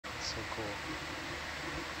cool.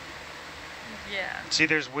 Yeah. See,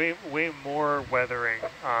 there's way more weathering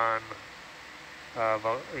on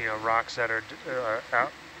rocks that are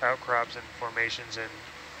outcrops and formations and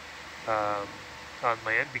on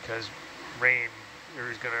land, because rain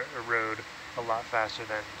is going to erode a lot faster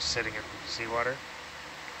than sitting in seawater.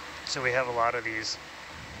 So we have a lot of these.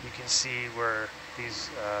 You can see where these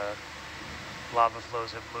lava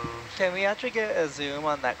flows have moved. Can we actually get a zoom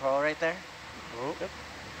on that coral right there? Oh, yep.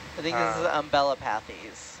 I think this is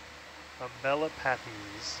Umbellapathes.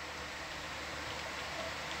 Umbellapathes.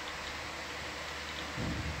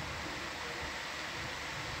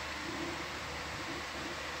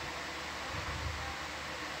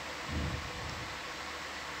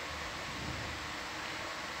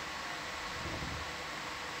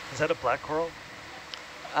 Is that a black coral?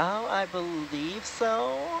 Oh, I believe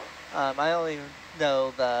so. I only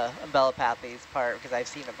know the Umbellapathes part because I've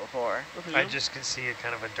seen it before. I just can see a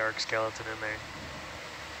kind of a dark skeleton in there.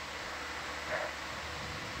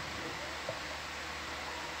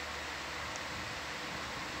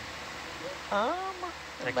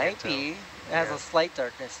 It might be. It has a slight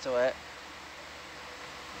darkness to it.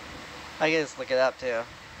 I can just look it up too.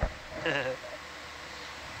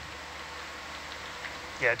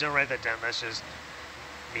 Yeah, don't write that down. That's just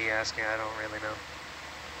me asking. I don't really know.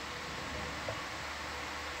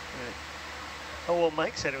 Oh, well,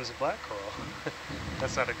 Mike said it was a black coral.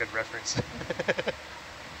 That's not a good reference. In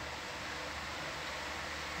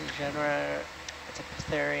genera, it's a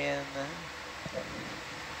Patharian.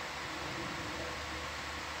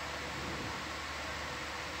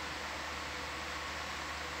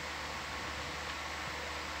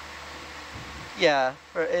 Yeah,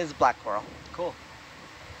 it is black coral. Cool.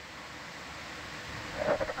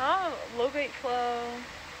 Oh, lobate flow.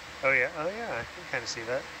 Oh yeah, I can kind of see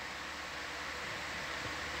that.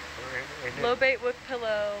 Lobate with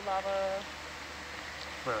pillow lava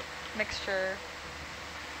mixture.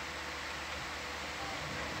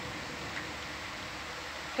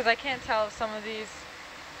 Because I can't tell if some of these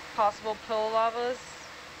possible pillow lavas,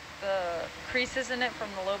 the creases in it from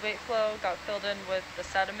the lobate flow got filled in with the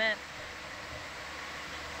sediment.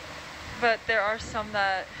 But there are some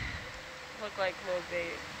that look like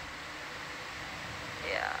lobate.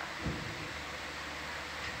 Yeah.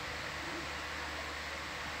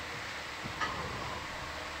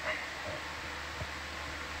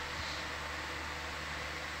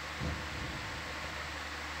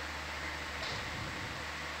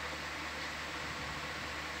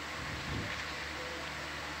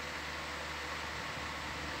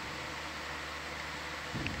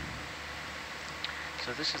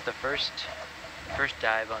 So this is the first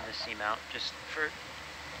dive on this seamount, just for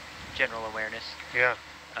general awareness. Yeah.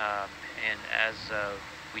 And as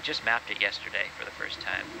we just mapped it yesterday for the first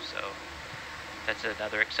time, so that's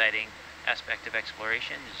another exciting aspect of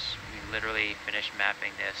exploration. Is we literally finished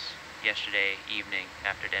mapping this yesterday evening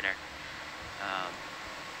after dinner,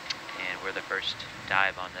 and we're the first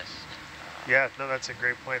dive on this. Yeah, no, that's a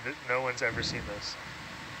great point. No one's ever seen this,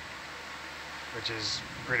 which is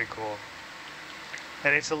pretty cool.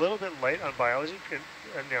 And it's a little bit light on biology,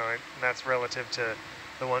 and that's relative to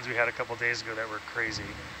the ones we had a couple days ago that were crazy.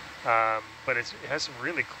 But it has some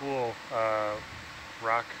really cool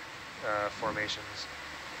rock formations.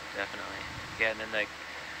 Definitely. Yeah, and then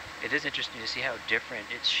it is interesting to see how different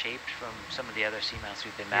it's shaped from some of the other seamounts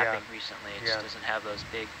we've been mapping recently. It just doesn't have those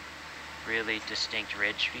big, really distinct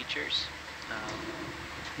ridge features.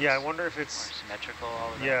 Yeah, I wonder if it's more symmetrical.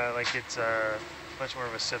 All of that. Yeah, like it's much more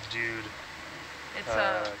of a subdued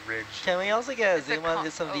ridge. Can we also get a zoom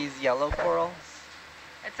on some of these yellow corals?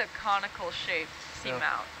 It's a conical shaped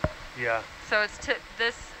seamount. Yeah. So it's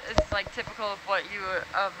this is like typical of what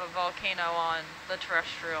of a volcano on the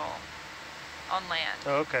terrestrial on land.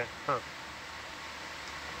 Oh, okay. Huh.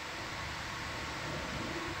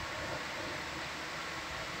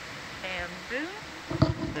 Bamboo?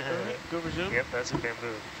 Go resume? Yep, that's a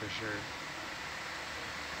bamboo for sure.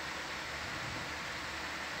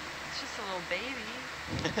 It's just a little baby.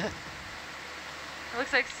 It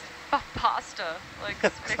looks like pasta. Like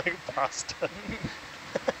it's like pasta.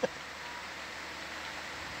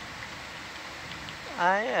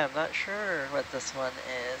 I am not sure what this one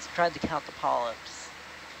is. I'm trying to count the polyps.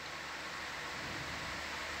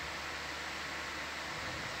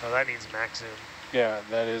 Oh, that needs max zoom. Yeah,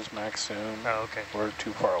 that is max zoom. Oh, okay. We're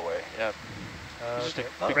too far away. Yep. Just pick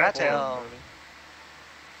Rattail.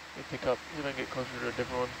 Pick up. See if I can get closer to a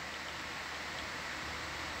different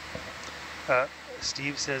one.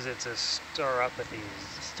 Steve says it's a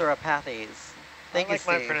Stauropathes. Stauropathes. I like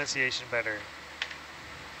my pronunciation better.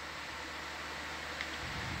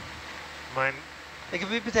 Mine They can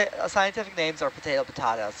be scientific names or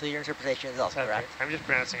potato, so your interpretation is also Okay. correct. I'm just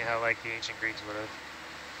pronouncing how like the ancient Greeks would have.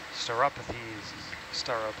 Stauropathes,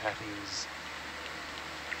 stauropathes.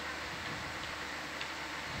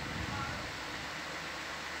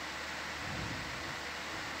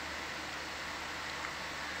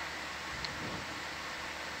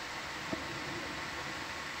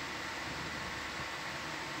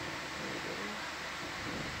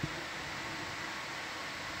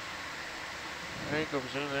 Alright, go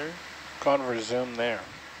resume there. Go and resume there.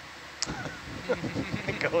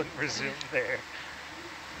 Go and resume there.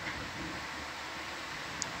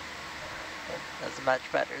 That's a much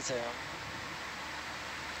better zoom.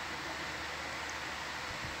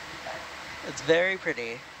 It's very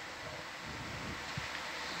pretty.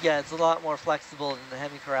 Yeah, it's a lot more flexible than the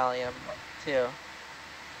Hemicorallium, too.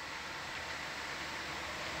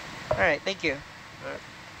 All right, thank you.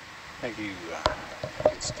 Thank you,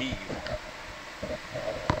 Steve.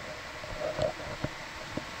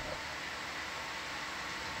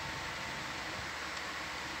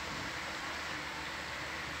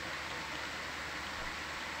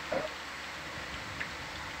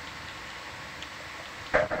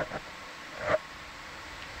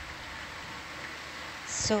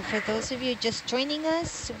 So for those of you just joining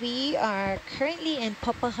us, we are currently in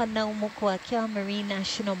Papahānaumokuākea Marine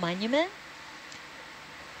National Monument.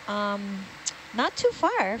 Not too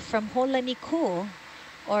far from Holaniku,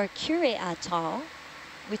 or Kure Atoll,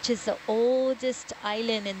 which is the oldest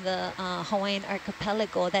island in the Hawaiian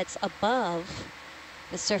archipelago that's above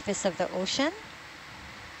the surface of the ocean.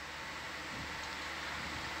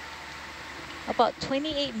 About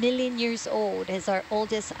 28 million years old is our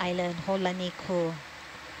oldest island, Holaniku.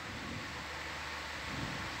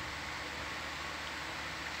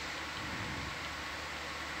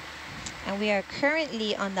 And we are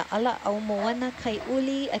currently on the Ala'aumoana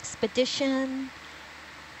Kai'uli expedition.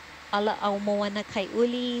 Ala'aumoana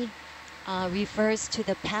Kai'uli refers to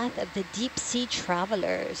the path of the deep sea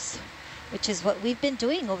travelers, which is what we've been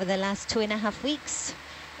doing over the last 2.5 weeks,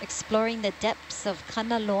 exploring the depths of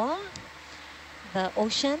Kanaloa, the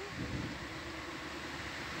ocean.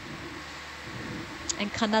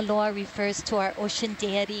 And Kanaloa refers to our ocean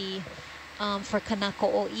deity for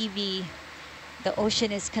Kanako'oiwi. The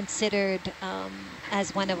ocean is considered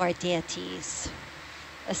as one of our deities,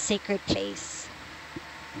 a sacred place.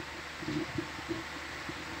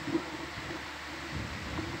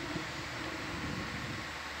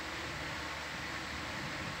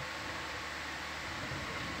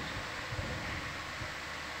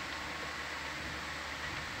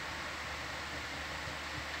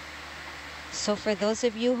 So for those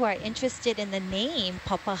of you who are interested in the name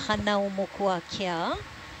Papahānaumokuākea,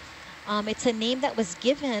 it's a name that was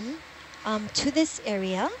given to this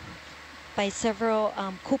area by several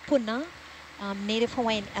kupuna, Native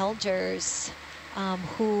Hawaiian elders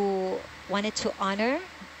who wanted to honor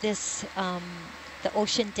this, the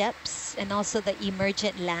ocean depths and also the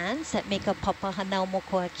emergent lands that make up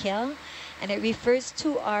Papahānaumokuākea. And it refers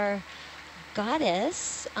to our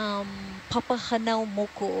goddess,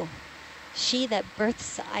 Papahānaumoku, she that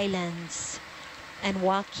births the islands, and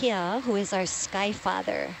Wakea, who is our sky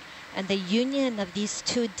father. And the union of these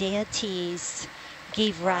two deities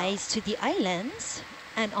gave rise to the islands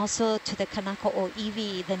and also to the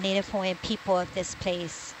Kanako'oiwi, the Native Hawaiian people of this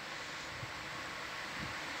place.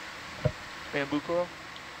 Bamboo coral?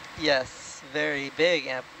 Yes, very big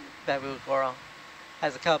bamboo coral.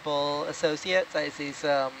 Has a couple associates. I see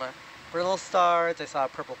some brittle stars. I saw a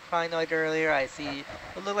purple crinoid earlier. I see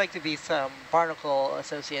what look like to be some barnacle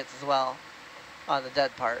associates as well on the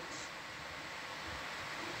dead parts.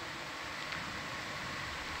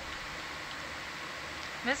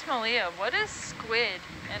 Miss Malia, what is squid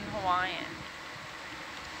in Hawaiian?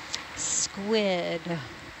 Squid.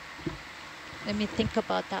 Let me think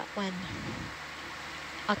about that one.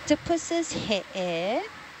 Octopus is he'e.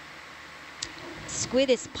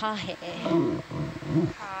 Squid is pahe'e.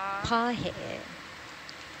 Pahe'e.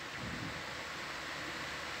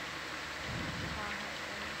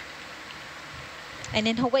 And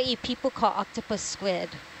in Hawaii, people call octopus squid.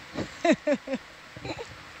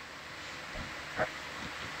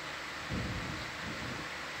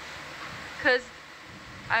 Because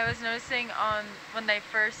I was noticing on when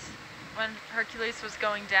Hercules was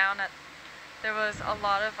going down, there was a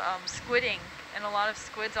lot of squidding and a lot of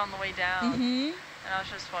squids on the way down. Mm-hmm. And I was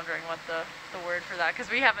just wondering what the word for that, because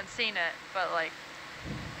we haven't seen it, but like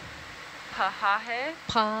pahahe,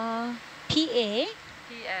 P-A-H-E,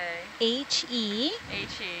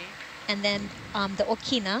 H-E, and then the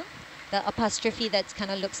okina, the apostrophe that kind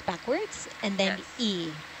of looks backwards, and then Yes.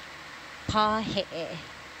 E, pahe'e.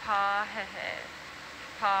 pahehe.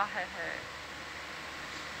 Pahehe.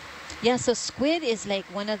 Yeah, so squid is like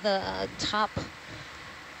one of the top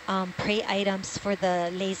prey items for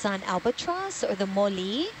the Laysan albatross or the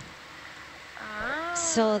moli.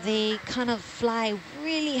 So they kind of fly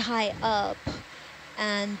really high up,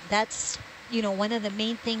 and that's, you know, one of the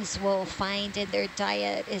main things we'll find in their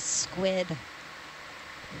diet is squid.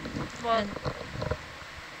 Well,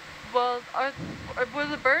 were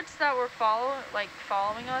the birds that were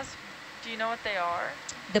following us, do you know what they are?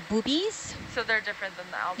 The boobies? So they're different than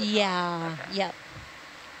the albatross? Yeah, Okay. yep.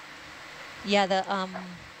 Yeah, the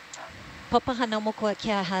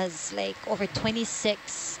Papahānaumokuākea has like over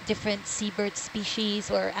 26 different seabird species,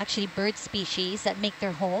 or actually bird species, that make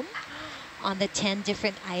their home on the 10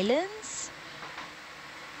 different islands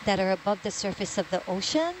that are above the surface of the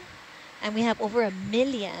ocean. And we have over 1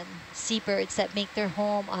 million seabirds that make their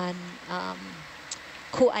home on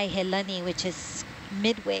Ku'aihelani, which is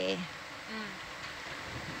midway.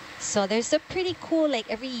 So there's a pretty cool, like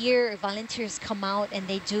every year volunteers come out and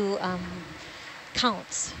they do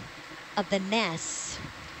counts of the nests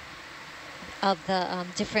of the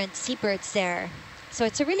different seabirds there. So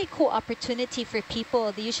it's a really cool opportunity for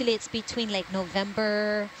people. Usually it's between like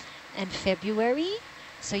November and February.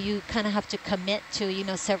 So you kind of have to commit to, you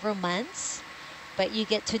know, several months, but you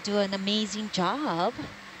get to do an amazing job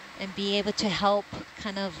and be able to help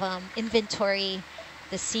kind of inventory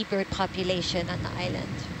the seabird population on the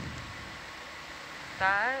island.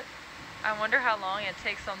 I wonder how long it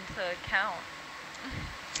takes them to count.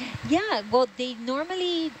 Yeah, well, they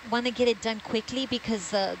normally want to get it done quickly because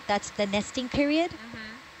that's the nesting period.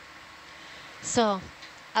 So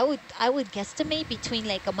I would guesstimate between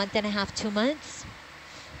like a month and a half, 2 months.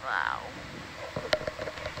 Wow.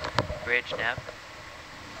 Bridge nav.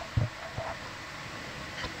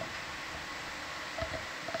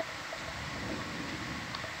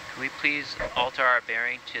 Can we please alter our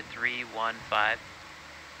bearing to 315?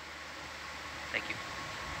 Thank you.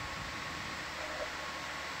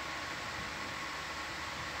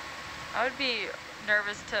 I would be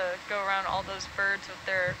nervous to go around all those birds with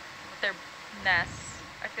their nests.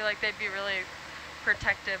 I feel like they'd be really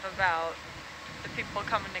protective about the people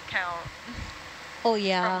coming to count. Oh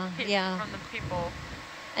yeah, from from the people.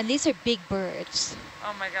 And these are big birds.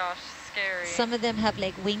 Oh my gosh, scary. Some of them have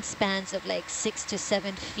like wingspans of like 6 to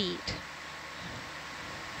 7 feet.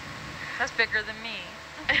 That's bigger than me.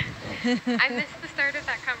 I missed the start of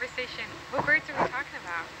that conversation. What birds are we talking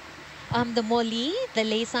about? The moli, the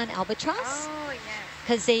Laysan albatross. Oh, yes.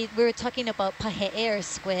 Because we were talking about pahe'e or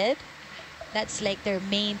squid. That's like their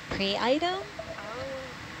main prey item.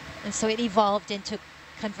 Oh. And so it evolved into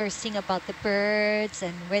conversing about the birds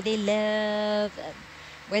and where they live and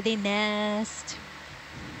where they nest.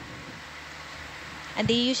 And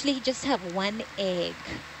they usually just have 1 egg.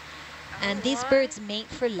 And these birds mate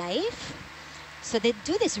for life. So they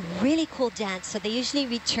do this really cool dance. So they usually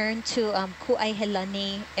return to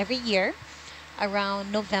Ku'aihelani every year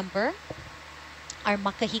around November, our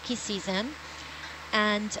makahiki season.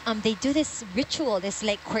 And they do this ritual, this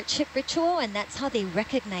like courtship ritual, and that's how they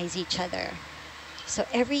recognize each other. So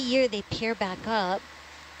every year they pair back up,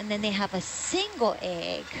 and then they have a single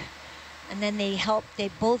egg. And then they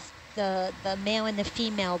both, the male and the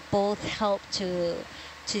female both help to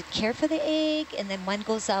care for the egg, and then one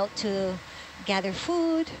goes out to gather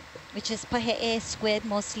food, which is pahe'e, squid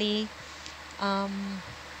mostly, and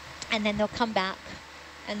then they'll come back,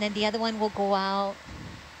 and then the other one will go out.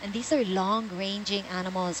 And these are long-ranging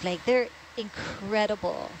animals, like they're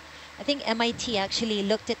incredible. I think MIT actually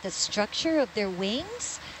looked at the structure of their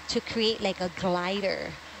wings to create like a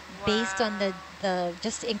glider based on the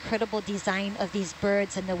just incredible design of these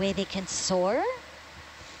birds and the way they can soar.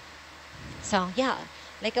 So yeah,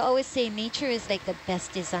 like I always say, nature is like the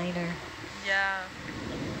best designer. Yeah.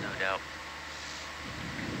 No doubt.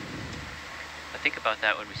 I think about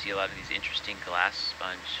that when we see a lot of these interesting glass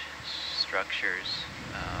sponge structures.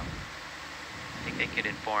 I think they could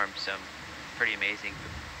inform some pretty amazing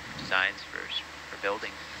designs for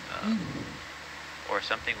buildings, or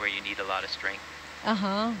something where you need a lot of strength.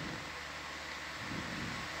 Uh-huh.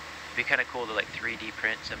 It'd be kind of cool to like 3D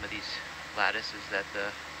print some of these lattices that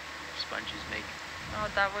the sponges make. Oh,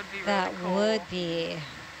 that would be really That cool. would be.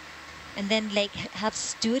 And then like have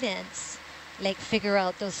students like figure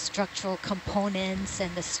out those structural components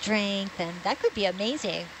and the strength, and that could be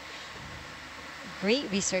amazing.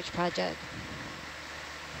 Great research project.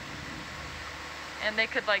 And they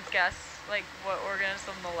could like guess like what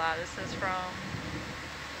organism the lattice is from.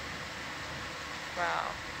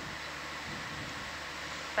 Wow.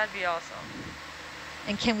 That'd be awesome.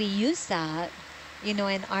 And can we use that, you know,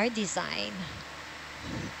 in our design?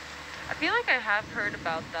 I feel like I have heard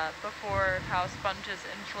about that before, how sponges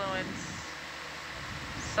influence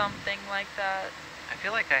something like that. I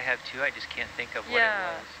feel like I have too. I just can't think of what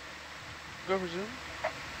Yeah. it was. Go resume.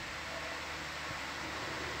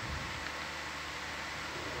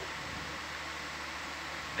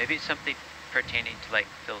 Maybe it's something pertaining to like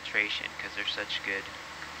filtration because they're such good.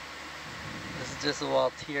 This is just a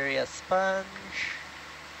Walteria sponge.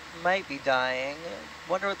 Might be dying.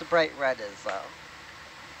 Wonder what the bright red is though.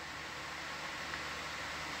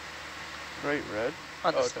 Bright red.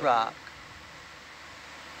 On this down rock.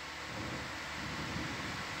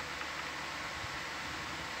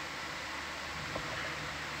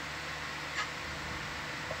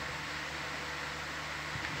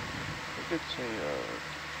 I think it's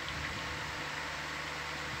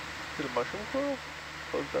is it a mushroom coral?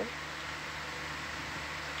 Closed up?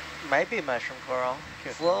 Might be mushroom coral.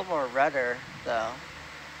 Can't It's a little more redder though.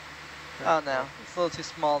 Oh no, it's a little too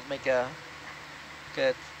small to make a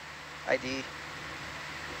good ID.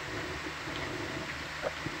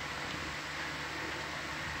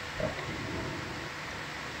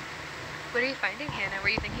 What are you finding, Hannah? Were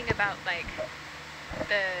you thinking about like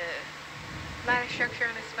the lattice structure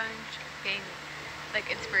on a sponge being like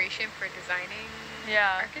inspiration for designing?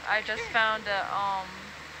 Yeah, I architecture? just found a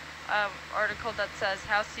article that says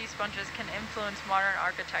how sea sponges can influence modern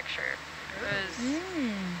architecture. It was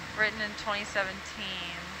written in 2017,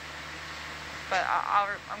 but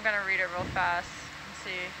I'm gonna read it real fast and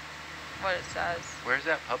see what it says. Where's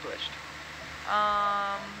that published?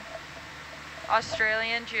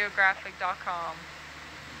 AustralianGeographic.com.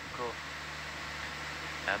 Cool.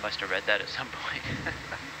 I must have read that at some point.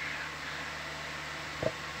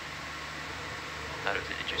 Thought it was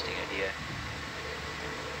an interesting idea.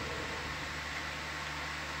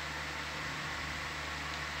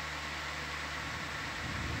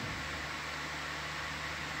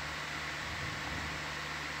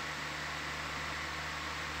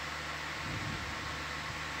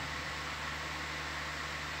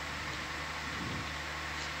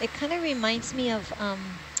 It kind of reminds me of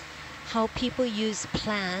how people use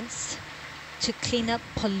plants to clean up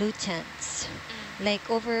pollutants. Like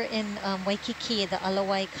over in Waikiki, the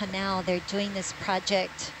Alawai Canal, they're doing this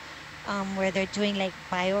project where they're doing like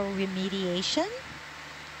bioremediation,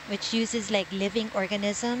 which uses like living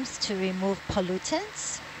organisms to remove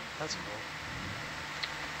pollutants. That's cool.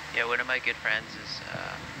 Yeah, one of my good friends is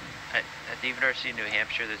at the University of New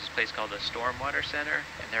Hampshire. There's this place called the Stormwater Center,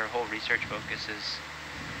 and their whole research focus is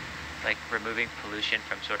like removing pollution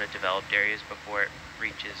from sort of developed areas before it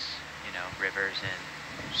reaches, you know, rivers and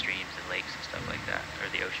streams and lakes and stuff like that, or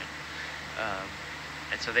the ocean.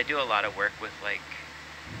 And so they do a lot of work with like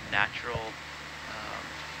natural,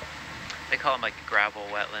 they call them like gravel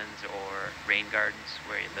wetlands or rain gardens,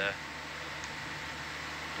 where In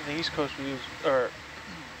the East Coast, we use, or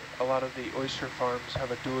a lot of the oyster farms have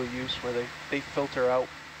a dual use where they filter out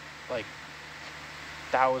like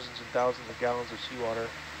thousands and thousands of gallons of seawater.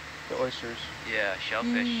 The oysters. Yeah,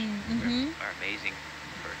 shellfish are amazing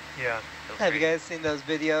for Yeah. Have filtering. you guys seen those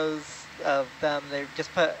videos of them? They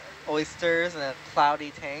just put oysters in a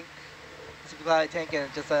cloudy tank. It's a cloudy tank,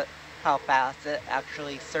 and just how fast it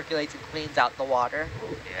actually circulates and cleans out the water.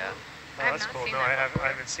 Yeah. Oh, I have that's not cool. seen No, that I before.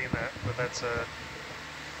 haven't seen that, but that's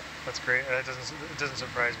great. It doesn't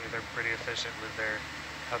surprise me. They're pretty efficient with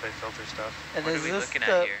how they filter stuff. And What are is we this looking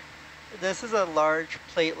at here? This is a large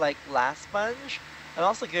plate-like glass sponge. I'm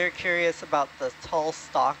also very curious about the tall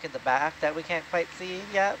stalk in the back that we can't quite see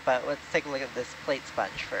yet, but let's take a look at this plate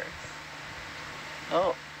sponge first.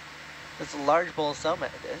 Oh, it's a large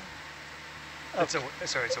bolosomid. It's a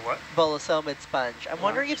what? Bolosomid sponge. I'm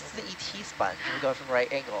wondering if it's the ET sponge if we go from the right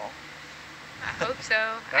angle. I hope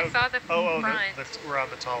so. I saw the front, We're on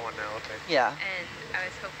the tall one now. Okay. Yeah. and I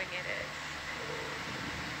was hoping it is.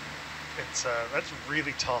 It's that's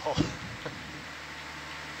really tall.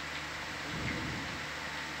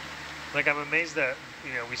 Like, I'm amazed that,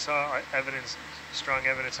 you know, we saw strong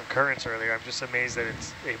evidence of currents earlier. I'm just amazed that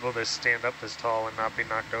it's able to stand up this tall and not be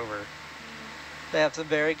knocked over. They have some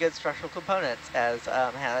very good structural components, as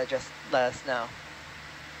Hannah just let us know.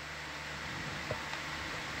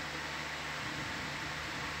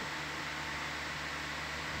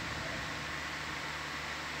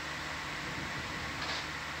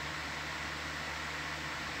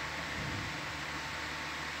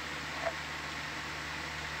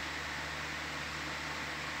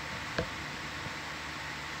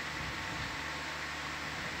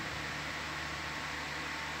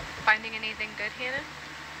 Finding anything good, Hannah?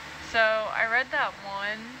 So I read that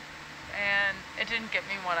one, and it didn't get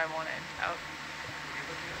me what I wanted. Oh.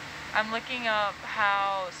 I'm looking up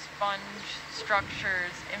how sponge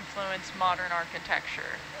structures influence modern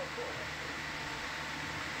architecture.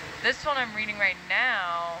 This one I'm reading right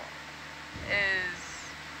now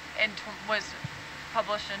was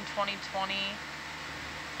published in 2020,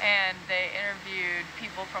 and they interviewed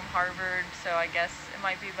people from Harvard, so I guess it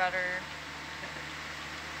might be better.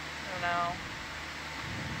 I don't know.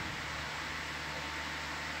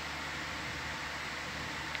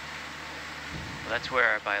 Well, that's where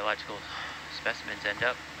our biological specimens end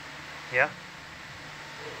up. Yeah.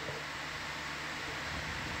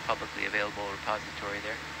 Publicly available repository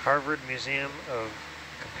there. Harvard Museum of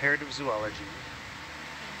Comparative Zoology.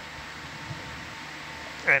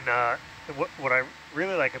 And what I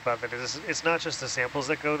really like about that is it's not just the samples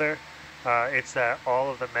that go there. It's that all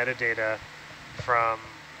of the metadata from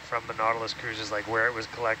the Nautilus cruises, like where it was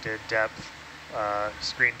collected, depth,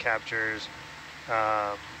 screen captures,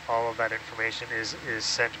 all of that information is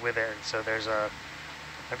sent with it. And so there's I'm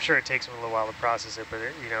sure it takes them a little while to process it, but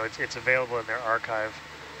it's available in their archive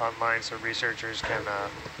online, so researchers can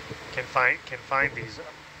find these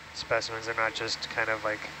specimens. They're not just kind of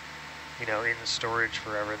like in storage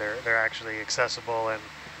forever. They're actually accessible, and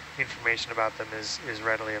information about them is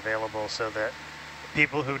readily available, so that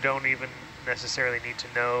people who don't even necessarily need to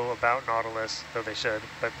know about Nautilus, though they should,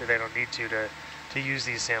 but they don't need to use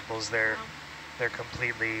these samples. They're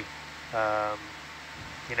completely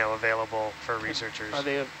available for researchers.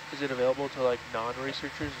 Is it available to like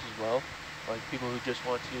non-researchers as well, like people who just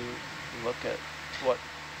want to look at what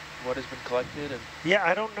has been collected? And yeah,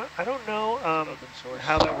 I don't know open source.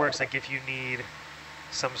 how that works. Like if you need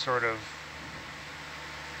some sort of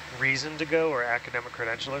reason to go or academic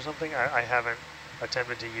credential or something. I haven't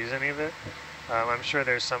attempted to use any of it. I'm sure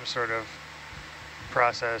there's some sort of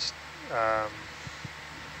process, but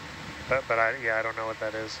I don't know what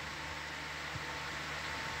that is.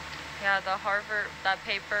 Yeah, the Harvard, that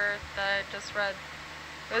paper that I just read,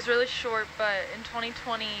 it was really short, but in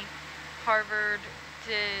 2020, Harvard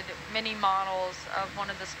did mini models of one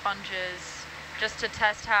of the sponges just to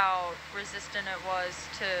test how resistant it was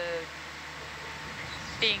to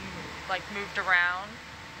being like moved around,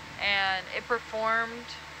 and it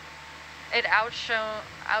performed, it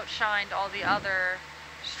outshined all the other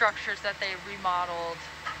structures that they remodeled,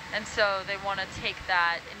 and so they want to take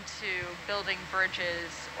that into building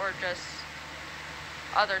bridges or just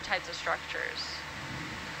other types of structures.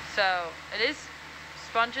 So it is,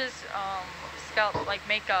 sponges, scalp, like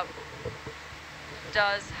makeup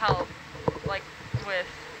does help like with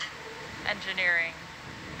engineering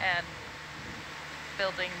and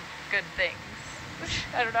building good things.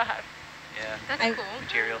 I don't know how. Yeah. That's cool.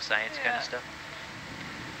 Material science kind of stuff.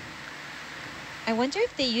 I wonder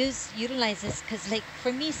if they utilize this, because like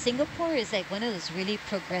for me, Singapore is like one of those really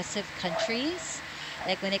progressive countries,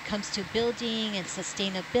 like when it comes to building and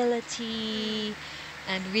sustainability,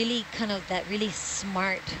 and really kind of that really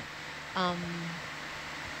smart,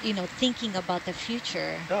 thinking about the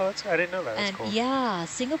future. Oh, I didn't know that. That's And cool. yeah,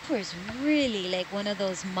 Singapore is really like one of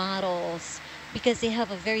those models, because they have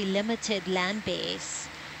a very limited land base,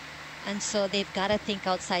 and so they've got to think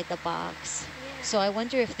outside the box. Yeah. So I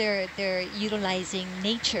wonder if they're utilizing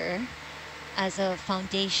nature as a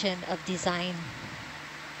foundation of design.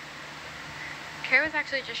 Kara was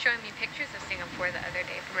actually just showing me pictures of Singapore the other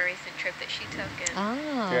day from a recent trip that she took, and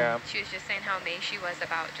Ah. she was just saying how amazed she was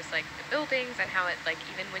about just like the buildings, and how it, like,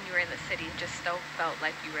 even when you were in the city, just still felt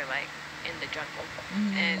like you were like in the jungle.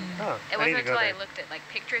 And Oh, it I need wasn't to go until I there. looked at like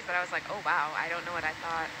pictures that I was like, oh wow, I don't know what I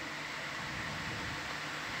thought.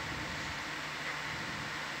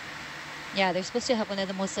 Yeah, they're supposed to have one of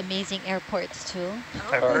the most amazing airports too.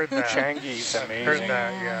 I've heard that. Changi's amazing. Heard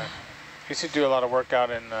that, yeah. I used to do a lot of work out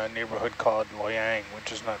in a neighborhood called Loyang,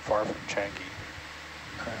 which is not far from Changi.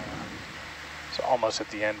 It's almost at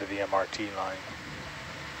the end of the MRT line.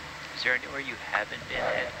 Is there anywhere you haven't been,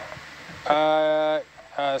 Ed?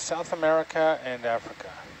 South America and Africa.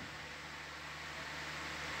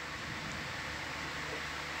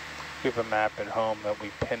 We have a map at home that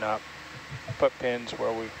we pin up, put pins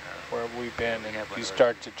where we've been, and you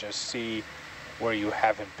start to just see where you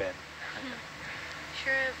haven't been.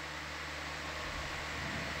 Shrimp.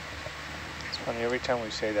 It's funny, every time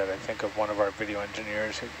we say that, I think of one of our video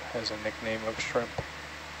engineers who has a nickname of Shrimp.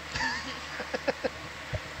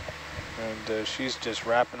 And she's just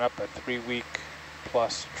wrapping up a 3-week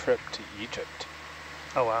plus trip to Egypt.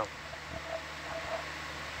 Oh, wow.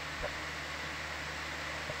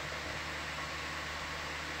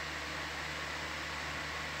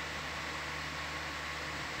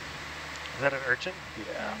 Is that an urchin?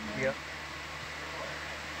 Yeah. Yeah.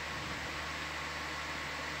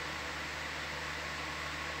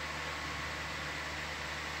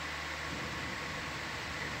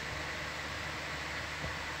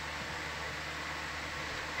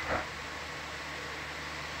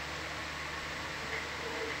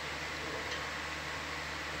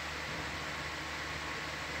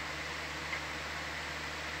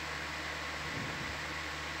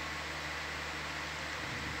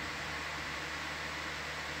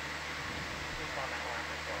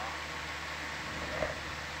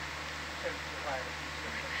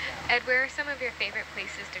 Ed, where are some of your favorite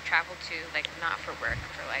places to travel to, like not for work,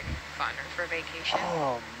 for like fun or for vacation?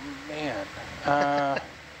 Oh man,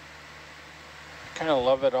 kind of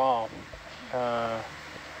love it all. I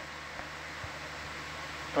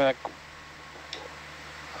mean, I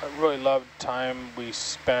really loved the time we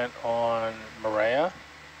spent on Moorea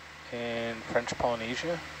in French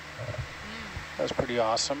Polynesia. That was pretty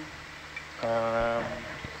awesome. I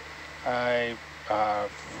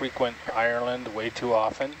frequent Ireland way too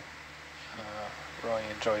often. Really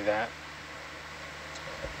enjoy that.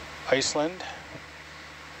 Iceland.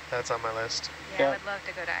 That's on my list. Yeah, Yeah. I would love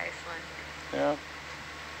to go to Iceland. Yeah.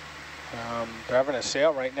 They're having a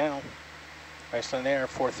sale right now. Iceland Air,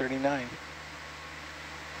 $439.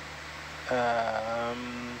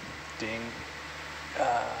 Ding.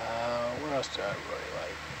 What else do I really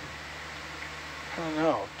like? I don't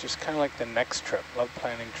know. Just kind of like the next trip. Love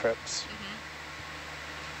planning trips.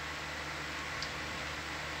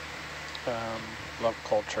 Love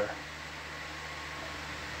culture.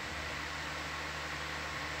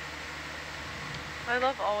 I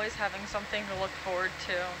love always having something to look forward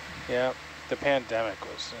to. Yeah. The pandemic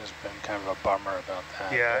has been kind of a bummer about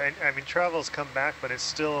that. Yeah, and I mean, travel's come back, but it's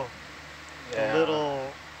still Yeah. a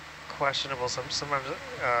little questionable. Sometimes,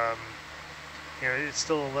 you know, it's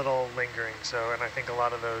still a little lingering. So, and I think a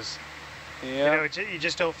lot of those, Yeah. you know, you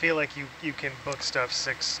just don't feel like you can book stuff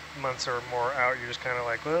 6 months or more out. You're just kind of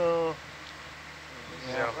like, well,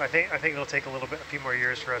 you know, I think it'll take a few more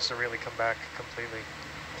years for us to really come back completely.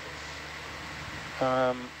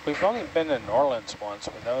 We've only been to New Orleans once,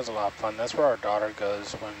 but that was a lot of fun. That's where our daughter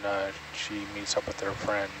goes when she meets up with her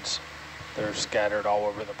friends. They're scattered all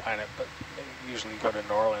over the planet, but they usually go to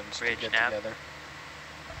New Orleans to get together.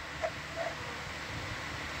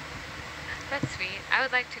 That's sweet. I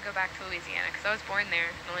would like to go back to Louisiana because I was born there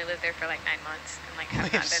and only lived there for like 9 months and like have We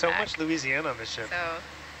not have been so back. much Louisiana on this ship. So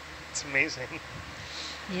It's amazing.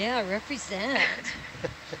 Yeah, represent.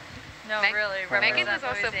 No, really. Megan represent was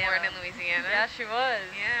also Louisiana. born in Louisiana. Yeah, she was.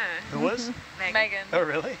 Yeah. Who was? Megan. Oh,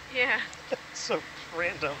 really? Yeah. So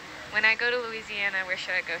random. When I go to Louisiana, where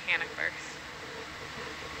should I go, Hannah, first?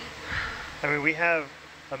 I mean, we have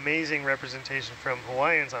amazing representation from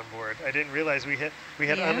Hawaiians on board. I didn't realize we had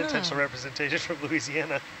Yeah. unintentional representation from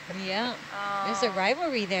Louisiana. Yeah. There's a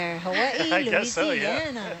rivalry there. Hawaii, I guess so, yeah.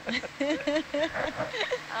 Louisiana.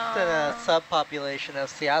 It's a subpopulation of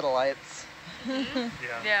Seattleites. Yeah.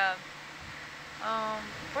 Yeah.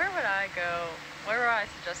 Where would I go? Where would I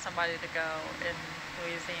suggest somebody to go in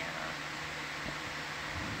Louisiana?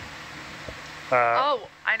 Oh,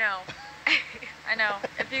 I know. I know.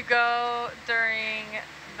 If you go during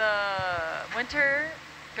the winter,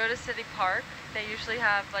 go to City Park. They usually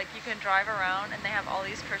have, like, you can drive around and they have all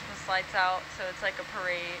these Christmas lights out, so it's like a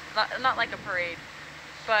parade. Not like a parade,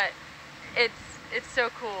 but it's so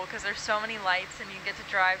cool because there's so many lights and you get to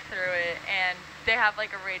drive through it, and they have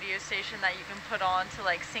like a radio station that you can put on to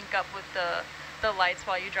like sync up with the lights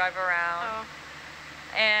while you drive around. Oh.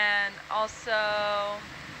 And also,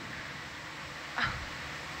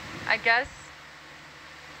 I guess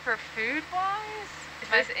for food wise, Is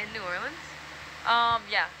this in New Orleans?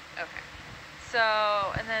 yeah. Okay. So,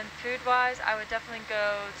 and then food wise, I would definitely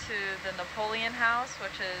go to the Napoleon House,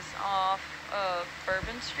 which is off of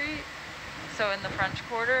Bourbon Street. So in the French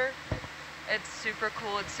Quarter. It's super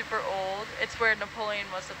cool. It's super old. It's where Napoleon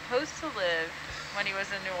was supposed to live when he was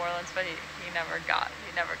in New Orleans, but he never got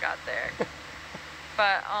there.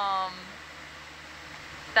 But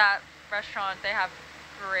that restaurant, they have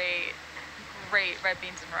great red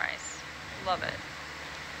beans and rice. Love it.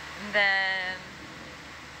 And then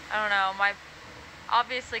I don't know,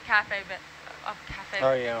 obviously Cafe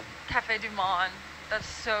Oh yeah. Cafe du Monde. That's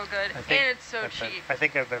so good, and it's so cheap. I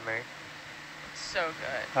think I've been there. So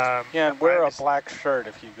good. Yeah, and wear a black shirt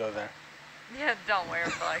if you go there. Yeah, don't wear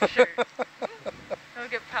a black shirt. You'll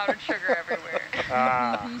get powdered sugar everywhere.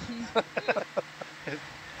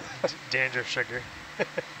 Dandruff sugar.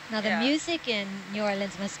 Now the Yeah. music in New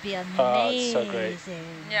Orleans must be amazing. Oh, it's so great.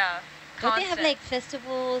 Yeah. Don't they have constant. like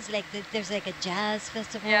festivals? Like there's like a jazz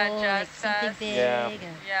festival. Yeah, jazz like something fest. big. Yeah. or-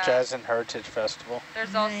 Yeah. Jazz and Heritage Festival.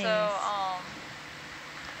 There's Nice. also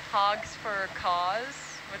Hogs for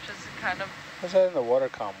Cause, which is kind of, What's that in the water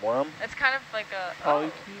column? Worm? it's kind of like a,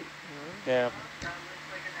 Yeah.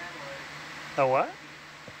 A what?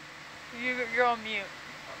 you're on mute.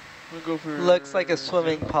 We'll go for Looks like a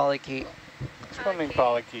swimming polychaete. Swimming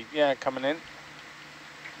polychaete. Yeah, coming in.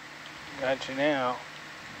 Got you now.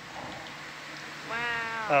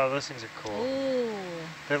 Wow. Oh, those things are cool. Ooh.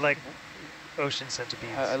 They're like ocean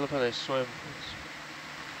centipedes. I love how they swim.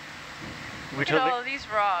 We Look at totally, all of these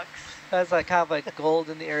rocks. That's like kind of like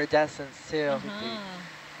golden iridescence too. Uh-huh.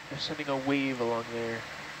 They're sending a wave along there.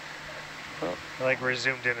 Well, Like we're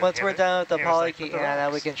zoomed in. Once we're done with the like, polykey, "What the Hannah,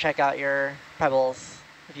 we rocks?" can check out your pebbles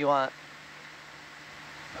if you want.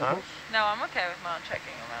 Huh? No, I'm okay with not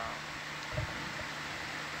checking them out.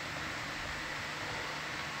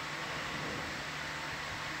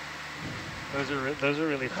 Those are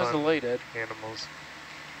really how's the fun light, Ed? animals.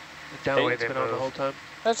 The way downlight's they been on the move. whole time.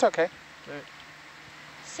 That's okay.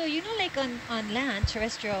 So, you know, like on land,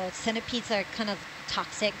 terrestrial centipedes are kind of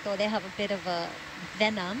toxic, though they have a bit of a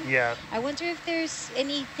venom. Yeah. I wonder if there's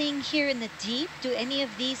anything here in the deep. Do any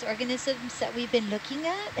of these organisms that we've been looking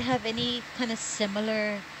at have any kind of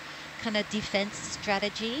similar kind of defense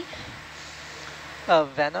strategy? Of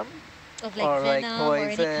venom? Of like Or like venom or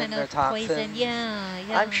any poison kind or of poison? toxins? Yeah,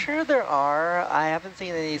 yeah. I'm sure there are. I haven't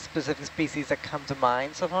seen any specific species that come to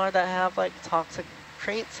mind so far that have like toxic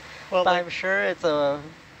traits. Well, But like, I'm sure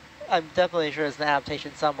I'm definitely sure it's an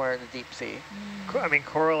adaptation somewhere in the deep sea. I mean,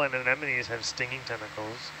 coral and anemones have stinging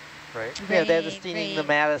tentacles, right? Yeah, they have the Right, stinging right.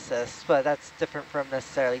 nematocysts, but that's different from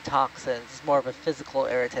necessarily toxins. It's more of a physical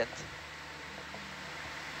irritant.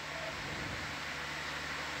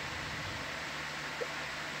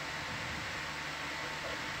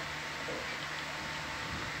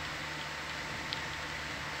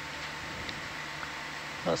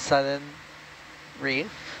 A sudden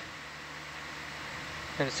reef.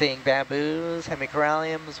 I'm seeing bamboos,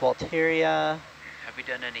 hemicoralliums, Walteria. Have we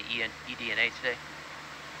done any eDNA today?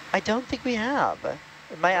 I don't think we have.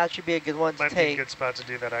 It might actually be a good one to Might be a take. good spot to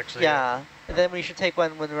do that, actually. Yeah, and then we should take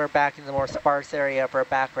one when we're back in the more sparse area for a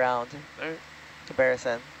background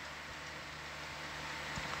comparison.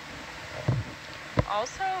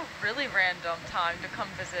 Also, really random time to come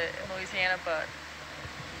visit in Louisiana, but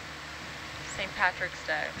St. Patrick's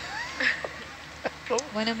Day.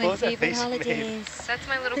 One of What my was that favorite face you made? holidays. That's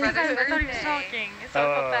my little I brother's thought he was birthday. talking, so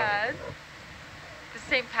I felt Oh. bad. It's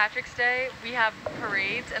St. Patrick's Day, we have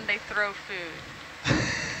parades and they throw food.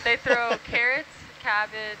 They throw carrots,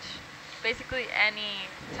 cabbage, basically any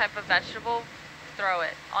type of vegetable, throw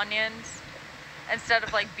it. Onions, instead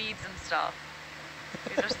of like beads and stuff.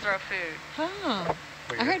 You just throw food. Huh.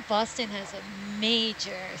 I Weird. heard Boston has a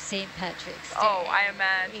major St. Patrick's Day. Oh, I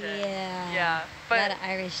imagine. Yeah. Yeah, A lot but of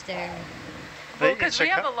Irish there. But in because we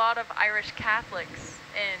have a Chicago- lot of Irish Catholics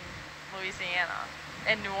in Louisiana,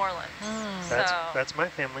 in New Orleans. Ah. So That's my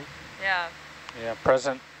family. yeah, Yeah,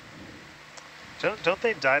 present. Don't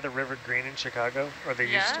they dye the river green in Chicago? Or they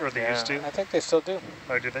used Yeah. or they used to? I think they still do.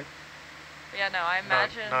 Oh, do they? yeah. No, I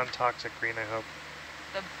imagine Non-toxic green, I hope.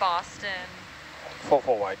 the Boston Full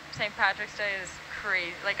white. St. Patrick's Day is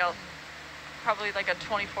crazy, like probably like a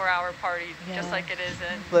 24-hour party, just Yeah. like it is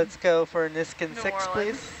in Let's go for Niskin New 6,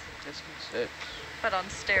 Orleans, please. This one's 6. but on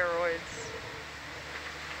steroids.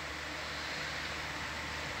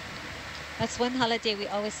 That's one holiday we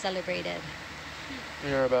always celebrated.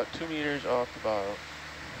 We are about 2 meters off the bottom.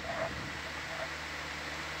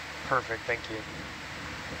 Perfect, thank you.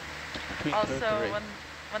 Between Also, 2 and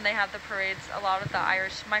when they have the parades, a lot of the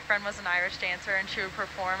Irish, my friend was an Irish dancer and she would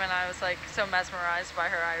perform and I was like so mesmerized by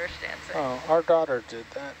her Irish dancing. Oh, our daughter did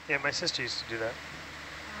that. Yeah, my sister used to do that.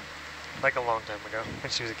 Like a long time ago, when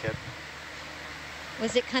she was a kid.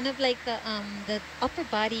 Was it kind of like the upper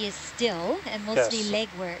body is still and mostly Yes. leg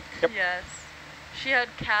work? Yep. Yes. She had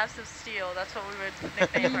calves of steel, that's what we would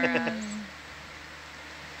nickname her as.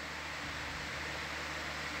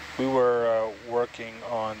 We were working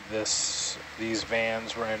on these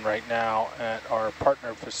vans we're in right now at our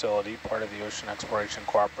partner facility, part of the Ocean Exploration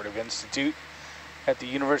Cooperative Institute at the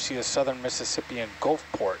University of Southern Mississippi in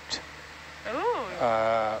Gulfport. Ooh.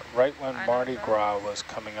 Right when I know Mardi that. Gras was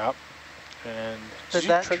coming up. And Did you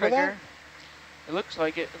that trigger trigger? It looks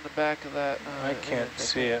like it in the back of that. I can't image,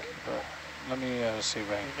 see it, think, but let me see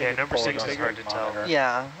if I can Yeah, number pull it 6 on is the hard to tell. monitor.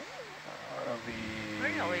 Yeah. Where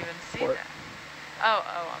do you even see Port. that?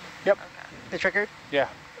 Oh, Yep. okay. It triggered? Yeah.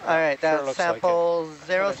 All right, Sure that's looks like it. sample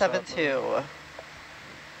what I saw it 072.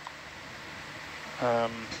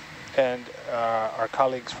 And our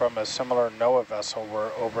colleagues from a similar NOAA vessel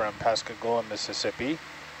were over in Pascagoula, Mississippi.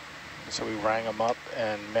 So we rang them up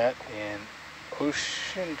and met in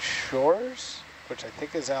Ocean Shores, which I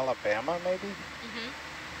think is Alabama, maybe.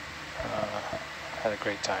 Had a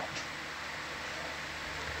great time.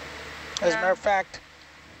 As a matter of fact,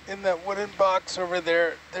 in that wooden box over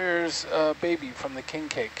there, there's a baby from the king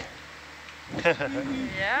cake.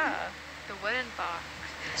 Yeah. The wooden box.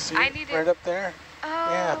 See I it needed- right up there? Oh,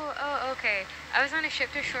 Yeah. oh, okay. I was on a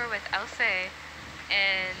ship to shore with Elsa,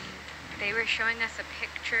 and they were showing us a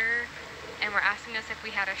picture, and were asking us if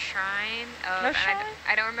we had a shrine. Of, A and shrine?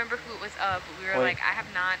 I don't remember who it was of, but we were Wait. like, I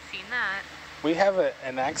have not seen that. We have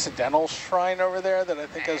an accidental shrine over there that I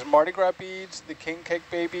think has Mardi Gras beads, the king cake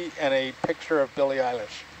baby, and a picture of Billie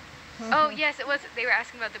Eilish. Oh, yes, it was. They were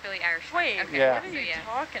asking about the Billie Eilish one. Wait, Okay. Yeah. what are you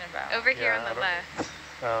talking about? Over here Yeah, on I the don't- left.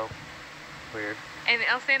 Oh, weird. And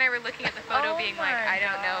Elsa and I were looking at the photo Oh being like, my I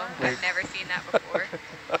don't know. God. I've never seen that before.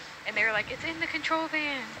 And they were like, it's in the control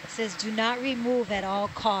van. It says do not remove at all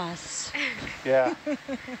costs. Yeah.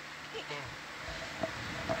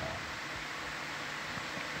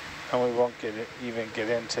 And we won't even get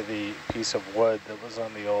into the piece of wood that was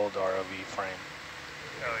on the old ROV frame,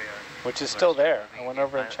 Oh, yeah. which is still there. I went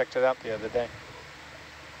over and checked it out the other day.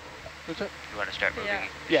 What's it? You want to start moving?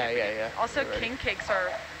 Yeah. Yeah. Also, Ready. king cakes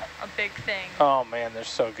are a big thing. Oh man, they're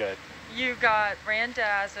so good. You got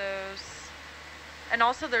Randazzos, and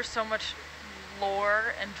also there's so much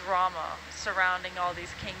lore and drama surrounding all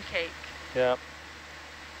these king cake Yep.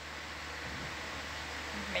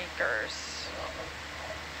 makers.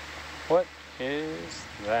 What is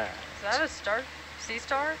that? Is that a star? Sea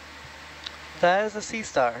star? That is a sea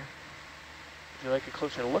star. Would you like a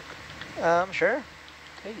closer look? Sure.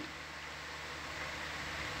 Hey.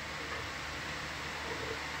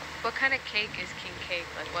 What kind of cake is king cake?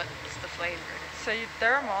 Like, what's the flavor? So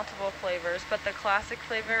there are multiple flavors, but the classic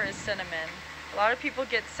flavor is cinnamon. A lot of people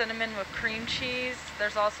get cinnamon with cream cheese.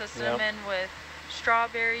 There's also cinnamon with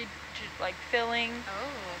strawberry, like filling.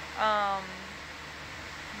 Oh.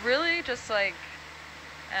 Really just like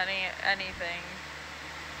anything.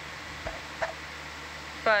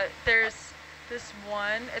 But there's this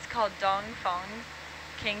one, it's called Dong Fong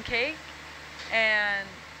King Cake, and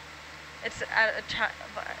it's at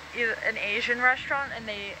an Asian restaurant, and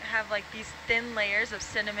they have like these thin layers of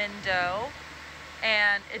cinnamon dough,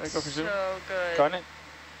 and it's go for zoom? so good. Got it?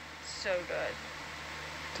 So good.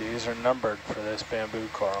 These are numbered for this bamboo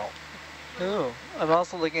coral. Ooh. I'm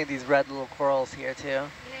also looking at these red little corals here too. Yeah.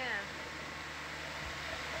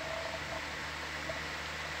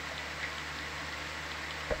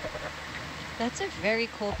 That's a very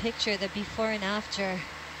cool picture, the before and after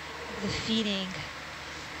the feeding.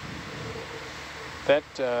 That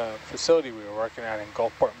facility we were working at in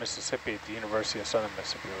Gulfport, Mississippi at the University of Southern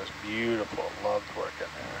Mississippi was beautiful. Loved working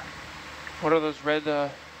there. What are those red?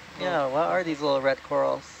 Yeah, what are these little red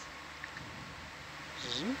corals?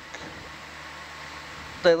 Zook.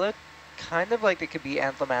 They look kind of like they could be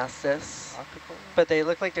Anthlomastis, Optical? but they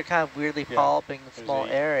look like they're kind of weirdly Yeah, polyping in there's small a-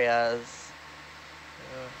 areas.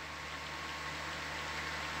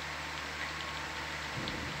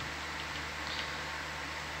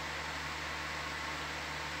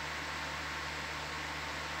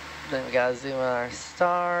 Then we gotta zoom on our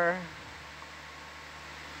star.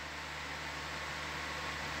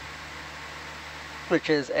 Which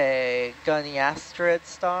is a Goniasterid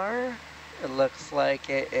star. It looks like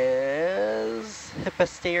it is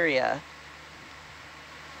Hippasteria.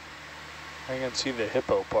 I can see the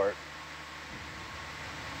hippo part.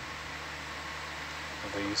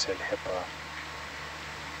 Although you said hippo.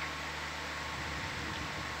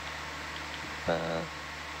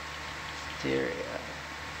 Hippasteria.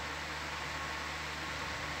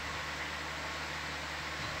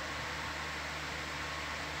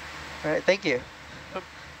 All right, thank you.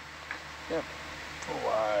 Yep.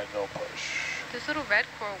 Wide, no push. Those little red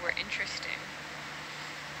coral were interesting.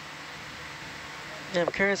 Yeah, I'm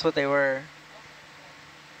curious what they were.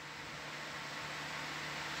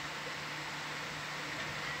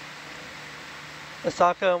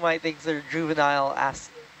 Asako might think they're juvenile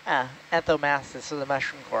Anthomastis, so the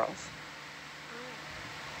mushroom corals.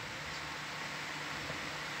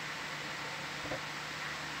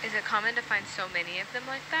 Is it common to find so many of them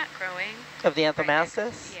like that growing? Of the Right next-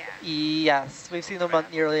 Anthomastis? yeah. Yes, we've seen them on,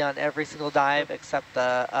 nearly on every single dive except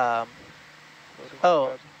the,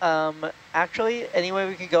 actually, anyway,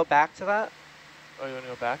 we can go back to that, Oh, you want to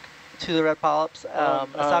go back? to the red polyps.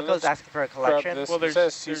 Asako's let's asking for a Grab collection. this. Well, It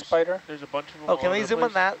says sea spider. There's a bunch of them. Oh, all can we over the zoom on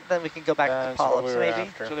place. that? Then we can go back to the That's what polyps, we were maybe?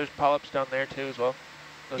 after. So there's polyps down there too as well.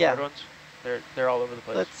 Those Yeah. red ones. They're all over the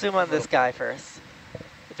place. Let's zoom on this guy first,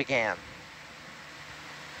 if we can.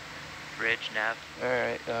 Bridge, nav. All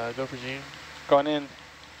right, go for zoom. Going in.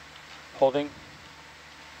 Holding.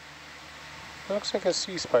 It looks like a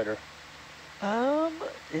sea spider.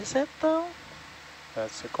 Is it though?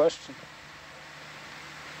 That's the question.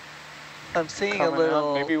 I'm seeing Coming a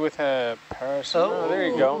little. out, maybe with a parasite. Oh, there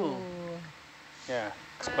you go. Ooh. Yeah,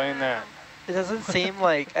 explain that. It doesn't seem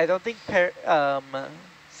like. I don't think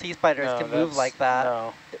sea spiders No, can move that's- like that.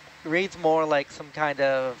 No. It reads more like some kind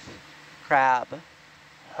of crab.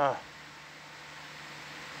 Huh.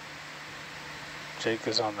 Jake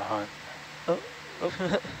is on the hunt. Oh.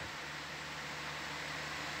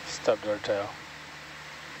 Stubbed our tail.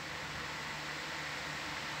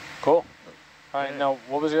 All right, now,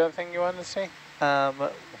 what was the other thing you wanted to say?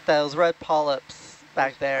 Those red polyps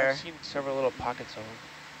back there. I've seen several little pockets of them.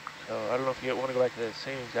 So I don't know if you want to go back to the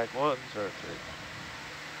same exact ones or if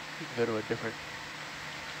you can go to a different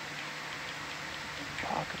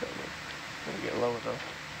pocket of them. Gonna get low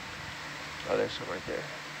enough. Oh, there's some right there.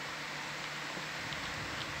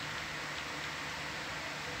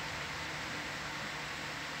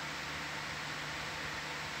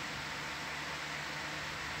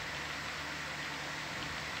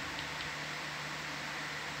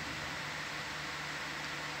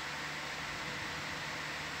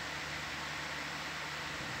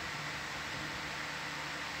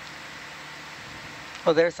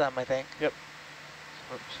 Oh, there's some, I think. Yep.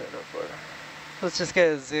 So I'm setting up for it. Let's just get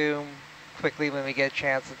a zoom quickly when we get a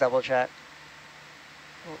chance to double check.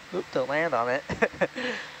 Oh, oop, don't land on it.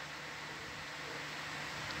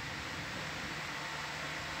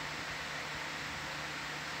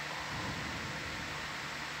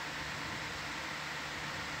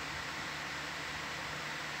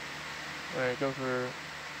 All right, go for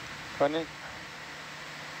Funny.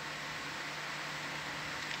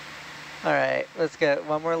 All right, let's get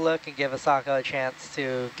one more look and give Asako a chance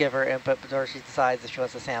to give her input before she decides if she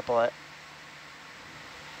wants to sample it.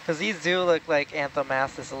 Because these do look like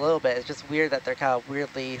anthomastus a little bit. It's just weird that they're kind of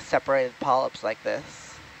weirdly separated polyps like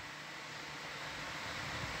this.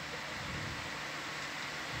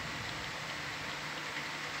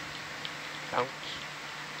 bounce.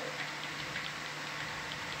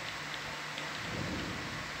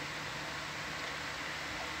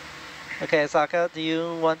 Okay, Asako, do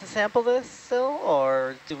you want to sample this still,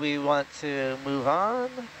 or do we want to move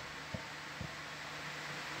on?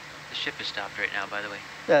 The ship is stopped right now, by the way.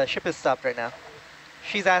 The ship is stopped right now.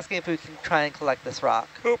 She's asking if we can try and collect this rock.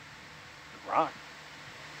 Rock.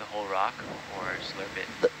 The whole rock, or slurp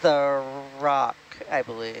it. The rock, I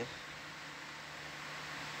believe.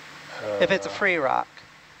 If it's a free rock.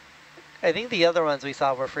 I think the other ones we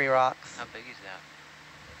saw were free rocks. How big is that?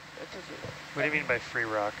 What do you mean by free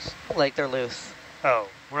rocks? Like they're loose. Oh,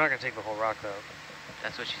 we're not going to take the whole rock, though.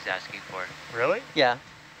 That's what she's asking for. Really? Yeah.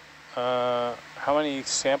 How many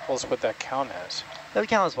samples would that count as? That would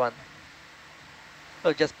count as one. It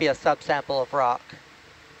would just be a subsample of rock.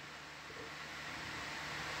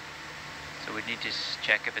 So we need to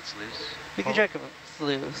check if it's loose. We can check if it's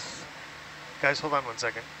loose. Guys, hold on one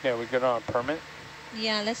second. Yeah, we good on a permit?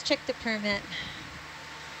 Yeah, let's check the permit.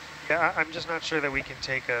 Yeah, I'm just not sure that we can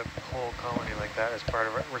take a whole colony like that as part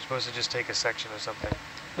of it. We're supposed to just take a section or something.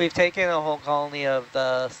 We've taken a whole colony of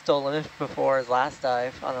the stolen before his last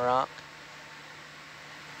dive on a rock.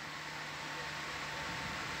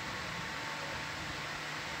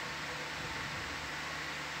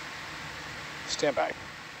 Stand by.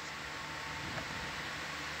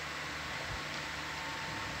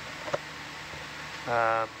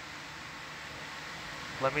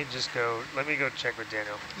 Let me go check with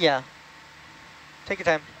Daniel. Yeah. Take your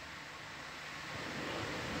time.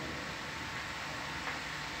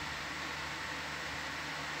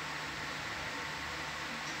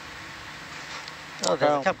 Oh,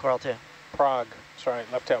 there's a cup coral too. Prague. Sorry,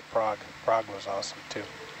 left out Prague. Prague was awesome too.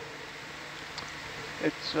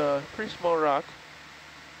 It's a pretty small rock,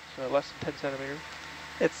 so less than 10 centimeters.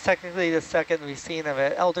 It's technically the second we've seen of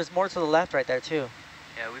it. Oh, there's more to the left right there too.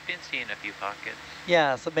 Yeah, we've been seeing a few pockets.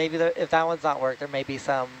 Yeah, so maybe if that one's not worked, there may be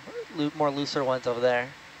some more looser ones over there.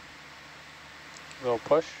 Little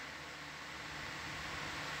push.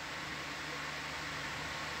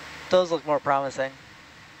 Those look more promising.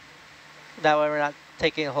 That way we're not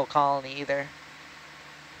taking a whole colony either.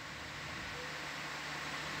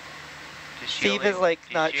 Steve is like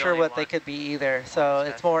not sure what they could be either, so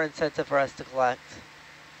it's more incentive for us to collect.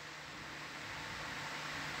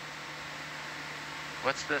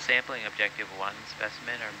 What's the sampling objective? One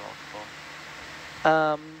specimen or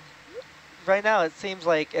multiple? Right now it seems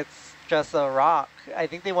like it's just a rock. I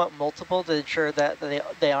think they want multiple to ensure that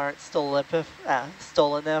they aren't stoloniphores,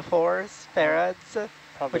 pharads,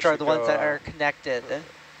 which are the ones that are connected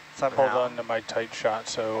somehow. Hold on to my tight shot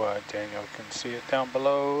so Daniel can see it down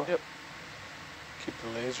below. Yep. Keep the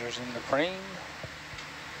lasers in the frame.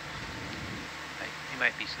 He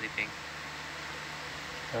might be sleeping.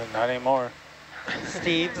 Not anymore.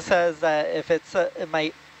 Steve says that if it's it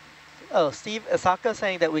might. Oh, Steve, Asako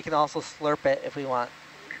saying that we can also slurp it if we want.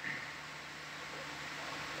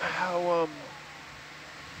 How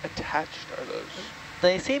attached are those?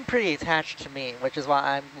 They seem pretty attached to me, which is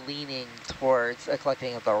why I'm leaning towards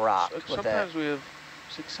collecting of the rock with Sometimes it. we have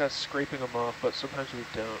success scraping them off, but sometimes we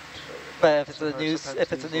don't. So But if it's sometimes a new these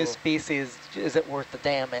little- species, is it worth the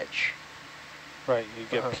damage? Right, you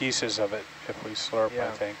get pieces of it if we slurp, I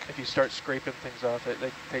think. If you start scraping things off it,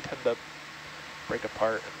 they tend to break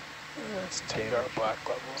apart. Let's take our black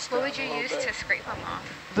levels What down would you a little use bit. to scrape them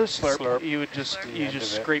off? The slurp, Slurp. you would just Slurp. you The just end of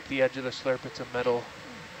it. scrape the edge of the slurp. It's a metal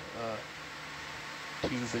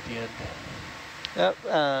tube at the end.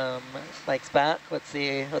 Yep, Mike's back. Let's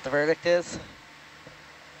see what the verdict is.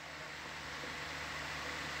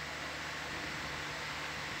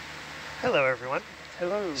 Hello, everyone.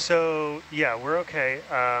 Hello. So, yeah, we're okay.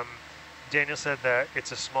 Daniel said that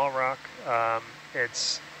it's a small rock.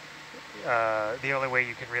 It's the only way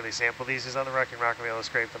you can really sample these is on the rock. You're not going to be able to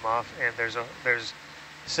scrape them off. And there's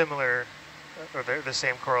similar, or they're the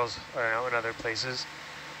same corals in other places.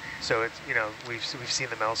 So it's, we've seen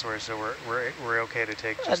them elsewhere. So we're okay to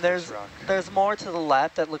take just this rock. There's more to the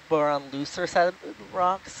left that look more on looser side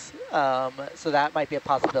rocks. So that might be a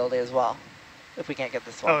possibility as well, if we can't get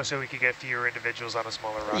this one. Oh, so we could get fewer individuals on a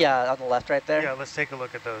smaller rock. Yeah, on the left right there. Yeah, let's take a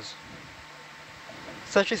look at those.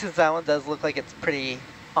 Especially since that one does look like it's pretty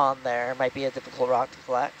on there. It might be a difficult rock to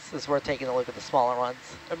collect. So it's worth taking a look at the smaller ones.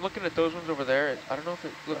 I'm looking at those ones over there. I don't know if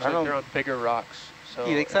it looks like they're on bigger rocks. So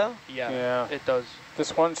you think so? Yeah, it does.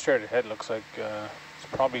 This one straight ahead looks like it's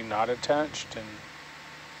probably not attached, and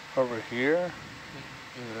over here.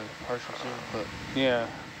 Give it a partial zoom, but yeah,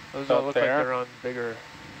 those all look like they're on bigger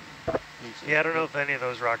pieces. Yeah, I don't know if any of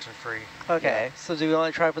those rocks are free. Okay, so do we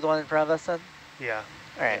want to try for the one in front of us then? Yeah.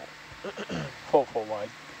 All right. full wide.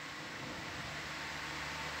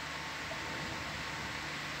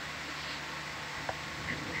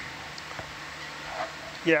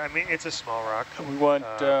 Yeah, I mean, it's a small rock. We want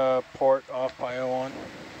port off bio one.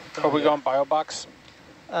 Are we going bio box?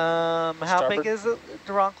 How Starboard? big is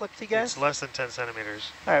the rock look to you guys? It's less than 10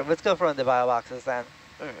 centimeters. All right, let's go for one of the bio boxes then.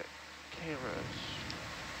 All right, cameras.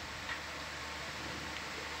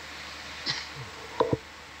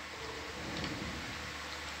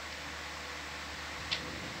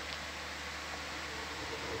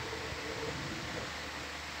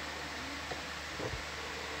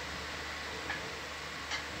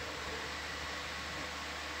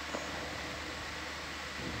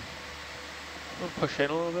 Push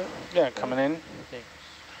in a little bit. Yeah, coming in. Thanks.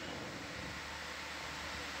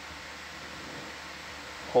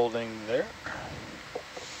 Holding there.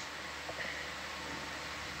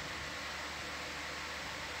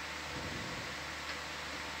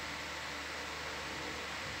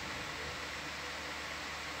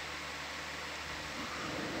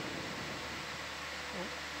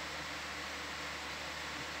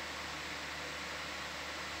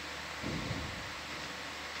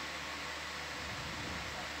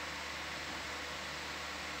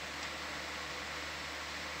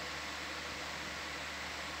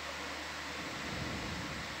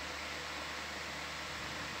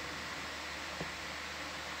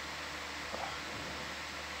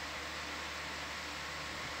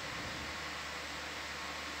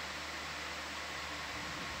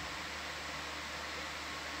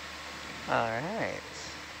 All right.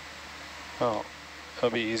 Well,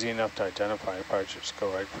 it'll be easy enough to identify. I probably should just go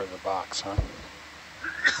right for the box, huh?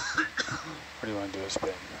 Or do you want to do a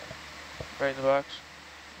spin? Right in the box,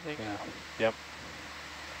 I think. Yeah. Yep.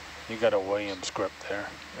 You got a Williams grip there.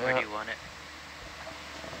 Where do you want it?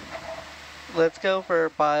 Let's go for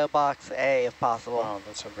bio box A if possible. Wow,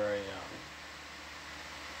 that's a very...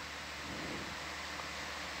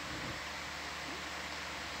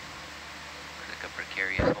 Like a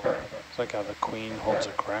precarious hold. It's like how the queen holds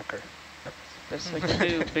a cracker. That's like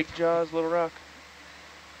you do. Big jaws, little rock.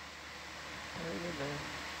 Right in there.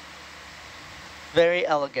 Very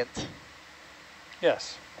elegant.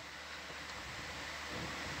 Yes.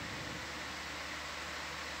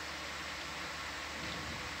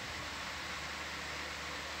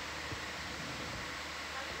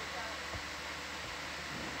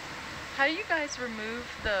 How do you guys remove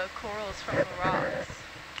the corals from the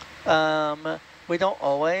rocks? We don't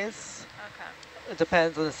always. Okay. It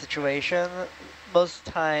depends on the situation. Most of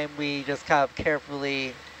the time, we just kind of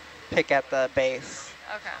carefully pick at the base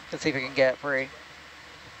Okay. and see if we can get it free.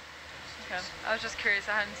 Okay. I was just curious.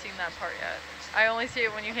 I hadn't seen that part yet. I only see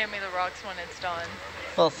it when you hand me the rocks when it's done.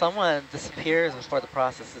 Well, someone disappears before the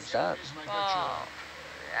process is done. Well,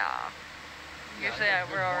 yeah. Usually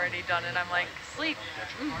we're already done and I'm like, sleep.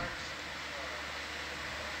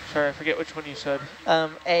 Sorry, I forget which one you said.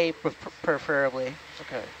 A preferably.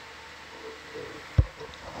 Okay.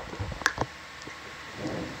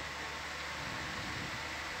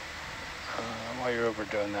 While you're over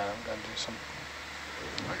doing that, I'm going to do some...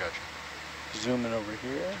 I got you. Zooming over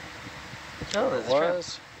here. Oh, There there's it shrimp.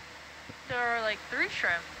 was. There are like 3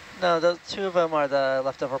 shrimp. No, those 2 of them are the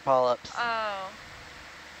leftover polyps. Oh.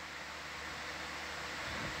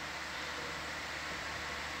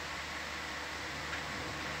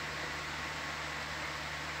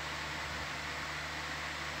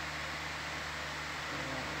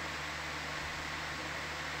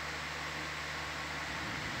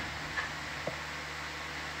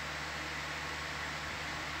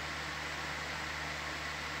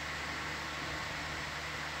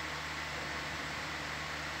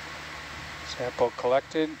 Sample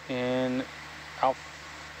collected in Alpha.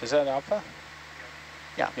 Is that Alpha?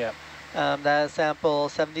 Yeah. Yeah. That is sample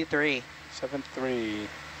 73. 73.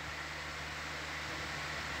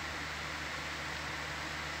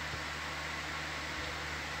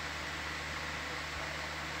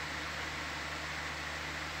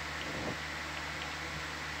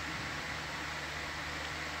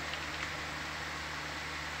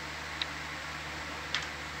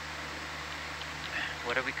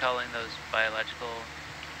 What are we calling those biological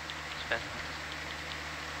specimens?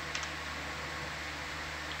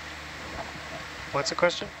 What's the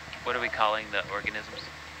question? What are we calling the organisms?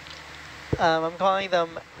 I'm calling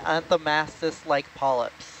them anthomastus-like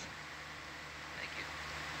polyps. Thank you.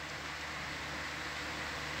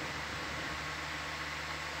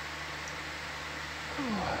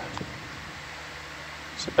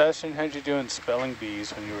 Sebastian, how'd you do in spelling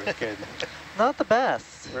bees when you were a kid? Not the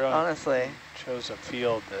best, Really? honestly. Chose a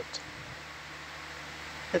field that,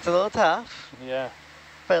 It's a little tough, yeah.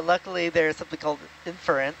 but luckily there's something called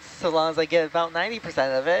inference. So long as I get about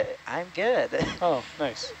 90% of it, I'm good. Oh,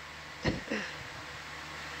 nice.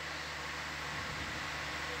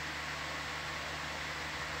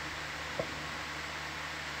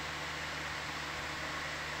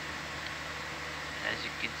 As you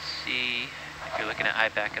can see, if you're looking at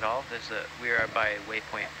IBAC at all, we are by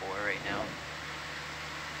waypoint 4 right now.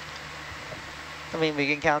 I mean, we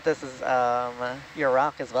can count this as your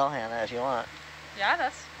rock as well, Hannah, if you want. Yeah,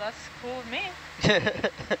 that's cool with me.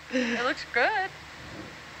 It looks good.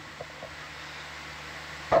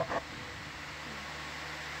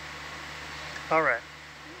 All right.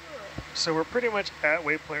 So we're pretty much at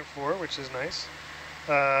waypoint 4, which is nice.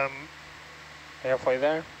 Halfway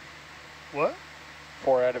there. What?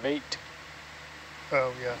 4 out of 8.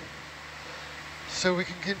 Oh, yeah. So we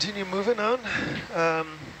can continue moving on.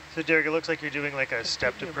 So Derek, it looks like you're doing like a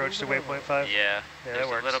stepped approach to waypoint 5. Yeah, that there's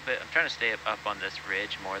works. a little bit. I'm trying to stay up on this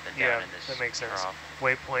ridge more than Yeah, down in this that makes sense. trough.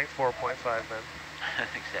 Waypoint 4.5 then.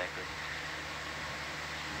 Exactly.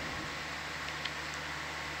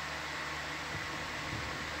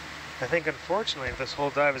 I think unfortunately this whole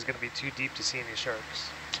dive is going to be too deep to see any sharks.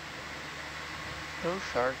 No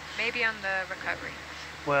sharks. Maybe on the recovery.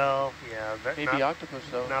 Well, yeah, Maybe octopus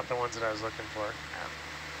though. not the ones that I was looking for.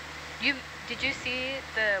 Did you see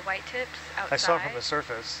the white tips outside? I saw from the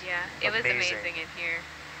surface. Yeah, it was amazing in here.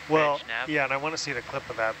 Well, Ridge nav. yeah, and I want to see the clip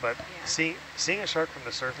of that, but Yeah. seeing a shark from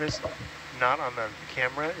the surface, not on the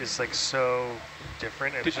camera, is like so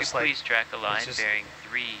different. And Could it's you just like please track a line just bearing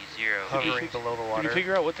 308 hovering below the Did water. you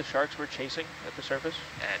figure out what the sharks were chasing at the surface?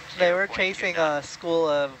 at They were 0.2 chasing knots? a school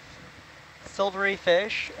of silvery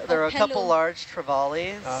fish. There were a couple Opello. large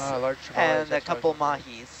trevallies Large trevallies, and a that's what I couple was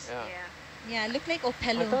wondering. mahis. Yeah. Yeah, it looked like I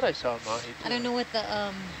thought Opello. I saw a mahi too. I don't know what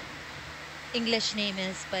the English name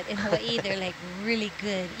is, but in Hawaii they're like really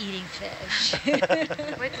good eating fish.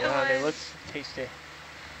 Which Yeah, they one? look tasty.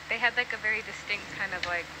 They had like a very distinct kind of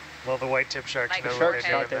like. Well, the white tip sharks Like know The what sharks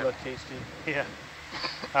they're doing thought they then. looked tasty.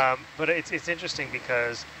 Yeah. But it's interesting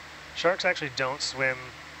because sharks actually don't swim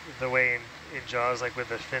the way in Jaws, like with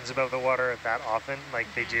the fins above the water that often, like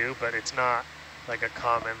they do, but it's not like a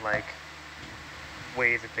common like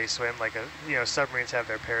way that they swim. Like submarines have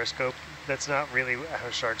their periscope. That's not really how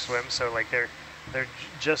sharks swim. So like they're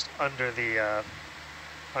just under the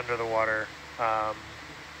water.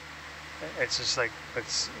 It's just like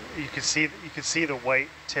you can see the white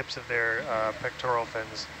tips of their pectoral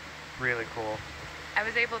fins. Really cool. I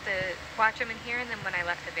was able to watch them in here, and then when I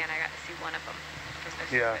left the van, I got to see one of them from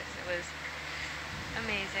the Yeah. surface. It was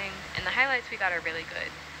amazing, and the highlights we got are really good.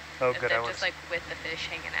 Oh, good. They're just like with the fish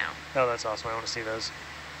hanging out. Oh, that's awesome. I want to see those.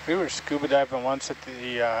 We were scuba diving once at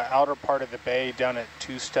the outer part of the bay down at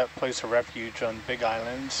Two-Step Place of Refuge on Big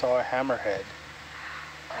Island, saw a hammerhead.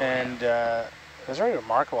 And it was very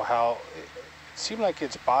remarkable how it seemed like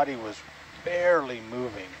its body was barely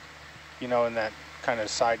moving, in that kind of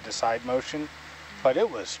side-to-side motion. But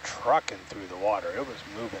it was trucking through the water. It was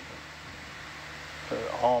moving.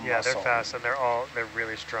 All Yeah, muscle. they're fast and they're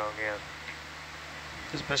really strong. Yeah,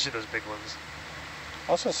 especially those big ones.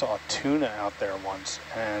 Also saw a tuna out there once,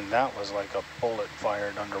 and that was like a bullet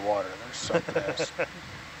fired underwater. They're so fast.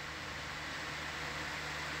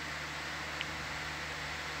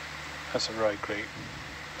 That's a really great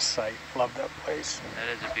sight. Love that place. That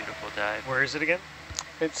is a beautiful dive. Where is it again?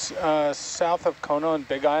 It's south of Kona on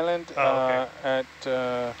Big Island, Oh, at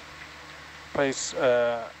a place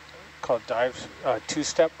called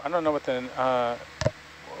Two-Step. I don't know what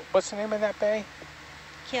what's the name of that bay?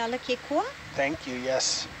 Kealakekua? Thank you,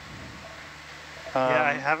 yes. Yeah,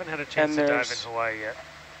 I haven't had a chance and to dive in there's Hawaii yet.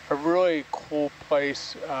 a really cool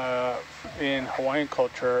place in Hawaiian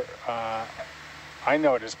culture. I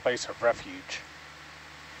know this place of refuge.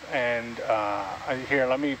 And here,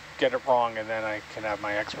 let me get it wrong, and then I can have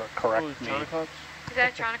my expert correct me. Tronicops? Is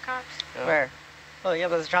that a Tronicops? Yeah. Where? Oh, yeah,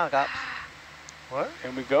 that's a Tronicops. What?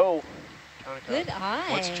 Here we go. Tronicops. Good eye.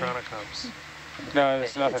 What's Tronicops? No,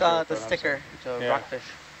 there's nothing. It's on the sticker. It's a Yeah. rockfish.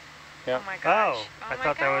 Yeah. Oh my gosh. Oh, I my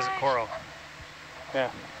thought that was a gosh. coral. Yeah.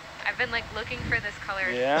 I've been like looking for this color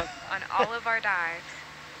Yeah. on all of our dives.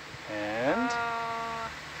 And Oh,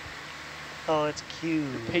 Oh, it's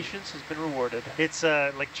cute. Patience has been rewarded. It's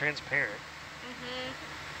like transparent.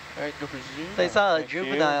 mm-hmm. All right, go for zoom. They saw a Thank you.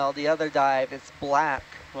 juvenile the other dive. It's black.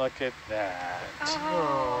 look at that.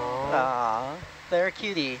 Oh, Aw, they're a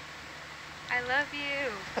cutie. I love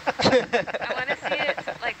you. I want to see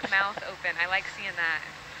its like mouth open. I like seeing that.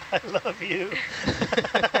 I love you.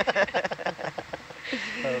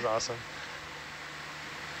 That was awesome.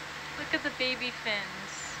 Look at the baby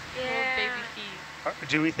fins. Yeah. Little baby feet.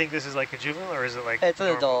 Do we think this is like a juvenile, or is it like It's an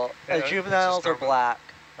normal? adult. Yeah, it's just Juveniles are normal. black.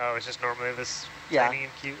 Oh, it's just normally this Yeah. tiny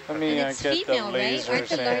and cute. Let Okay. me And it's get the female, right? lasers Aren't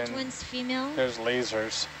the large in. ones female? There's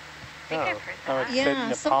lasers. I think Oh. I've heard Oh, that. it's Yeah, fit in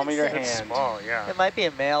the palm of your someone It's said- hand. small, yeah. It might be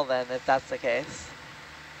a male then, if that's the case.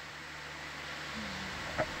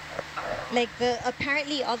 Like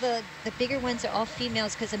apparently all the bigger ones are all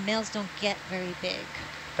females because the males don't get very big.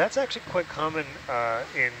 That's actually quite common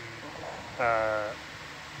in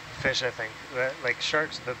fish, I think. That, like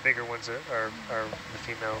sharks, the bigger ones are the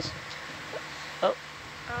females. Oh,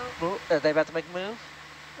 Are they about to make a move?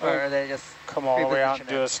 Or Oh. are they just... Come all the way out and Reposition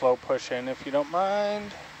do it. a slow push in if you don't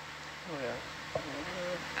mind. Oh, yeah.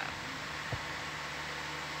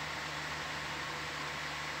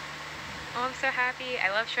 oh, I'm so happy. I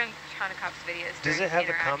love showing Tronicops videos. Does during it have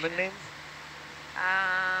a common name?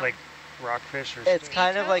 interactions. Like rockfish or It's something?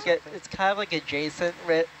 kind of like something? it's kind of like adjacent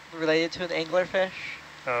related to an anglerfish.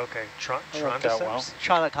 Oh, okay. I worked out well. Tronticeps?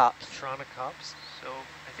 Tronicops. Tronicops? So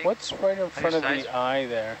I think What's right in front of size? the eye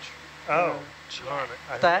there? Oh, Tron.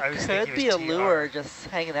 I That was could thinking be it a was lure TR. just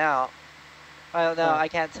hanging out. I don't know. Oh. I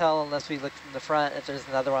can't tell unless we look from the front if there's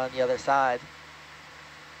another one on the other side.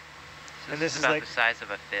 so And this this is is about like the size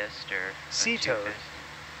of a fist or a sea two toad. fist.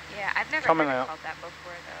 Yeah, I've never Coming heard it out. called that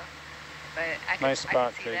before though. But I can, Nice I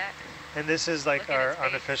spot, can see Jake. that. And this is like Look at our its face.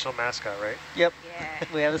 unofficial mascot, right? Yep, Yeah.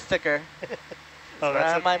 we have a sticker. Oh, It's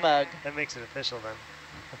that's on my mug. that makes it official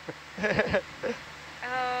then.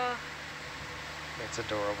 Oh, It's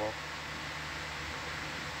adorable.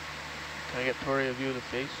 Can I get Tori a view of the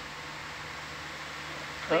face?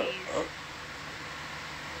 Oh, please. oh.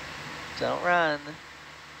 Don't run.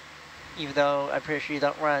 Even though I'm pretty sure you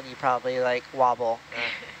don't run, you probably like wobble.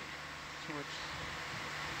 Too much.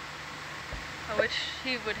 I wish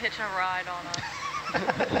he would hitch a ride on us.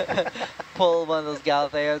 Pull one of those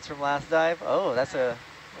Galatheas from last dive. Oh, that's a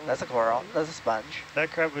coral. That's a sponge.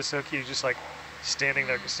 That crab was so cute, just like standing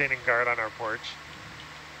there, standing guard on our porch.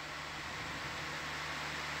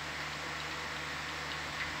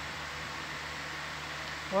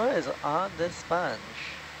 What is on this sponge?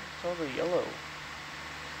 It's all the yellow.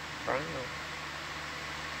 Brown.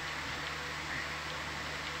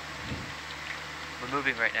 We're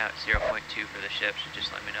moving right now at 0.2 for the ship, so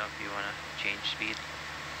just let me know if you want to change speed.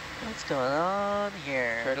 What's going on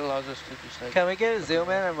here? It allows us to just like... Can we get a zoom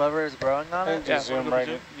in on whatever is growing on And it? Yeah, just zoom wanna go right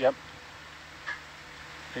zoom? in. Yep.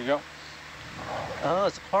 Here you go. Oh,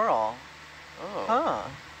 it's a coral. Oh. Huh.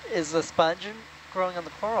 Is the sponge growing on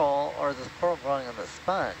the coral, or is the coral growing on the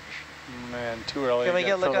sponge? Man, too early Can to we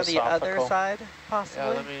get a look on the other philosophical. side, Yeah,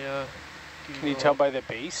 possibly? let me give Can you a tell by the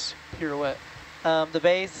base? pirouette. The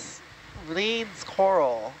base leans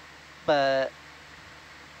coral, but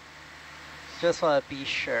just want to be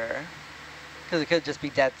sure. Because it could just be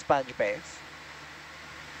dead sponge base.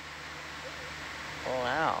 Oh,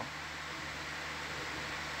 wow.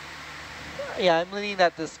 Yeah, I'm leaning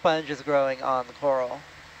that the sponge is growing on the coral.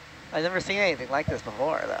 I've never seen anything like this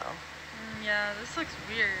before, though. Yeah, this looks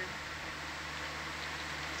weird.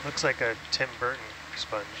 Looks like a Tim Burton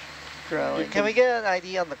sponge. Growing. Can we get an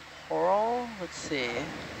ID on the coral? Let's see.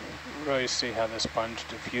 Really see how the sponge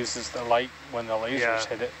diffuses the light when the lasers Yeah.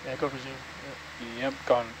 hit it. Yeah, go for zoom. Yeah. Yep,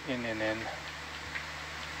 gone in and in.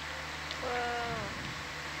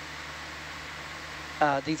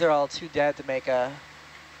 Whoa. These are all too dead to make a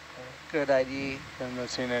good ID. Haven't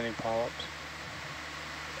seen any polyps.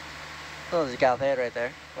 Oh, there's a Galathea right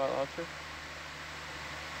there. Wild lobster.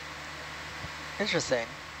 Interesting.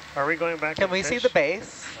 Are we going back Can to we see fish? the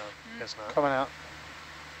base? No, guess not. Coming out.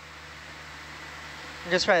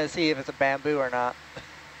 I'm just trying to see if it's a bamboo or not.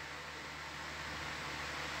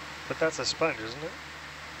 But that's a sponge, isn't it?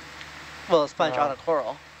 Well, a sponge No. on a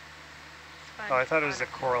coral. Oh, I thought it was the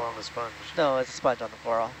coral on the sponge. No, it's a sponge on the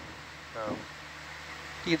coral. No.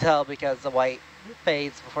 You can tell because the white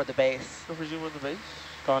fades before the base. Over zoom on the base.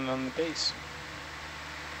 Gone on the base.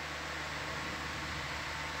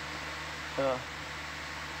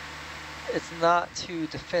 It's not too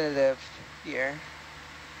definitive here.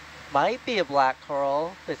 Might be a black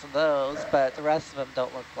coral based on those, but the rest of them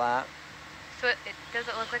don't look black. So it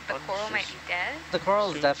doesn't look like the coral might be dead? The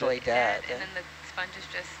coral is definitely dead. And then the sponge is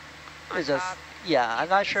just on It's just, top. yeah, I'm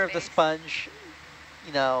not using sure if the space. sponge,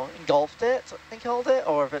 you know, engulfed it and killed it,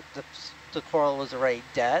 or if the coral was already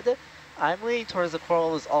dead. I'm leaning towards the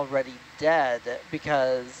coral was already dead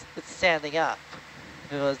because it's standing up.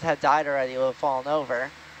 If it had died already, it would have fallen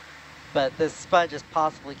over. But this sponge is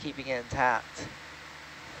possibly keeping it intact.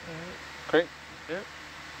 Great. Yep.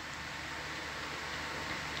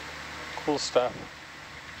 Cool stuff.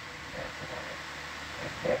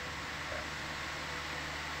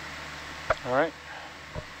 All right.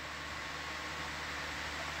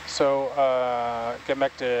 So get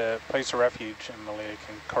back to place of refuge, and Malia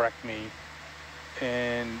can correct me.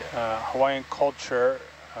 In Hawaiian culture,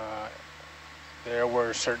 there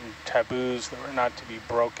were certain taboos that were not to be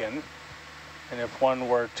broken. And if one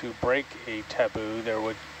were to break a taboo, there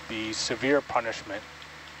would be severe punishment.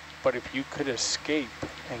 But if you could escape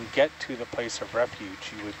and get to the place of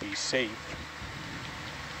refuge, you would be safe.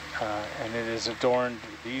 And it is adorned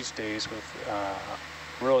these days with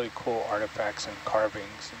really cool artifacts and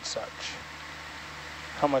carvings and such.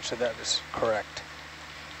 How much of that is correct?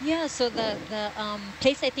 Yeah, so the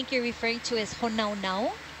place I think you're referring to is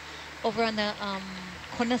Honaunau, over on the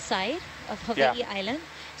Kona side of Hawaii Island.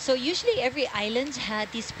 So usually every island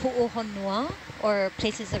had these pu'uhonua, or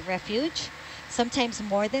places of refuge, sometimes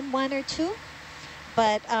more than one or two.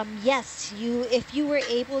 But yes, if you were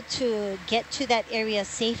able to get to that area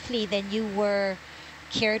safely, then you were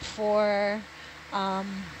cared for.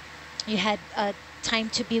 You had time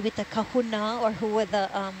to be with the kahuna, or who were the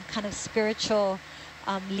kind of spiritual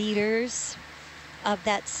leaders of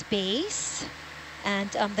that space.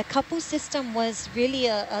 And the kapu system was really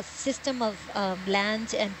a system of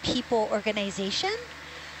land and people organization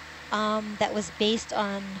that was based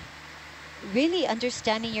on really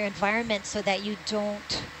understanding your environment so that you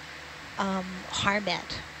don't harm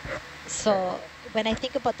it. So when I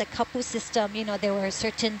think about the kapu system, you know, there were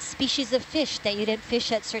certain species of fish that you didn't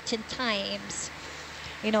fish at certain times.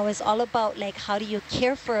 You know, it's all about like, how do you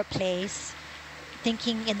care for a place,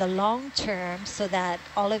 thinking in the long term so that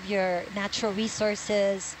all of your natural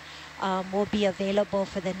resources will be available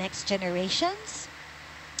for the next generations.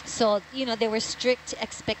 So, you know, there were strict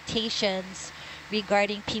expectations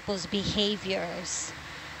regarding people's behaviors.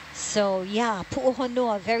 So yeah,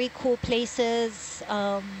 pu'uhonua, very cool places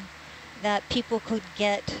that people could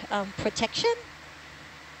get protection.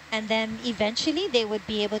 And then eventually they would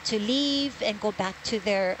be able to leave and go back to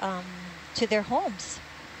their homes.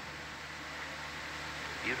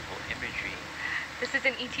 Beautiful imagery. This is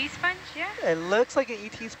an ET sponge, yeah? It looks like an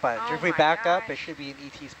ET sponge. Oh If we my back up, it gosh. should be an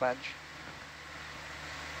ET sponge.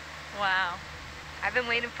 Wow. I've been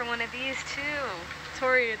waiting for one of these too.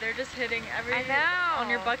 Tori, they're just hitting every I know. on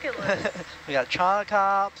your bucket list. We got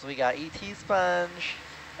chaunacops, we got ET sponge.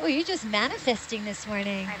 Oh, you're just manifesting this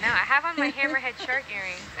morning. I know. I have on my hammerhead shark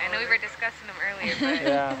earrings. I know we were discussing them earlier, but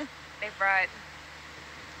Yeah. they brought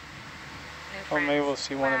new Well, friends. maybe we'll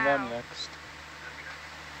see one of them Wow. next.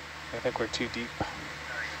 I think we're too deep.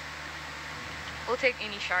 We'll take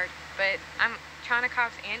any shark, but I'm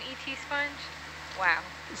chaunacops and ET sponge. Wow.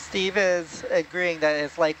 Steve is agreeing that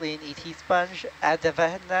it's likely an ET sponge,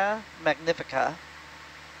 Adivena magnifica.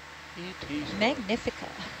 ET. Magnifica.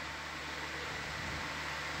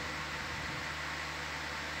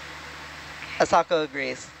 Asako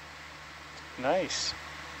agrees. Nice.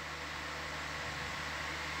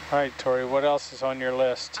 All right, Tori, what else is on your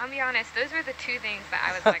list? I'll be honest, those were the two things that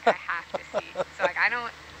I was like, I have to see. So like, I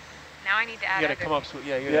don't, now I need to add You gotta other come up, things.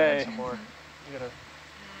 yeah, you gotta add Yeah. some more. You gotta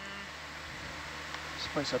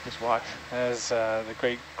spice up this wash. As the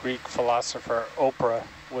great Greek philosopher Oprah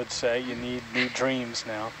would say, you need new dreams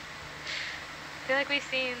now. I feel like we've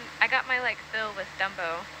seen, I got my like fill with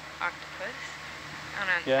Dumbo octopus on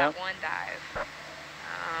Yeah. that one dive.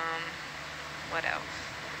 What else?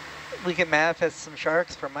 We can manifest some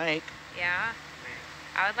sharks for Mike. Yeah,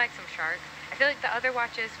 I would like some sharks. I feel like the other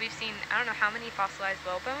watches we've seen, I don't know how many fossilized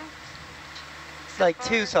whale bones. Like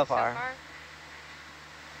two so far.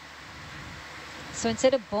 So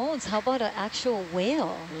instead of bones, how about an actual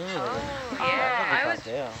whale? Oh, Oh,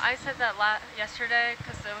 yeah. I said that yesterday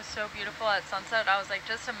because it was so beautiful at sunset. I was like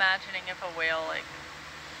just imagining if a whale like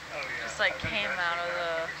just like came out of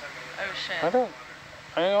the ocean.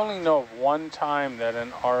 I only know of one time that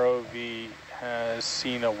an ROV has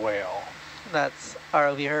seen a whale. That's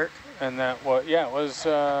ROV Herc. And that was, yeah, it was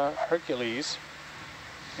Hercules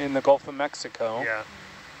in the Gulf of Mexico.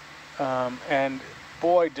 Yeah. And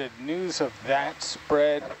boy, did news of that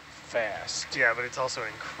spread fast. Yeah, but it's also an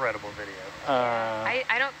incredible video.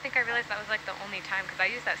 I don't think I realized that was like the only time, because I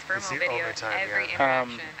use that It's Spermo the video only time, every yeah.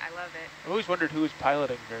 interaction. I love it. I always wondered who was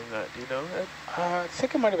piloting during that. Do you know that? I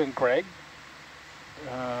think it might have been Greg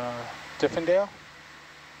Diffendale,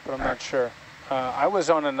 but I'm not sure. I was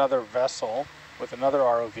on another vessel with another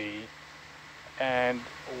ROV, and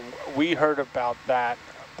we heard about that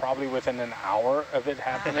probably within an hour of it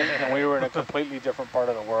happening, and we were in a completely different part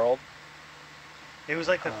of the world. It was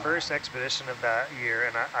like the first expedition of that year,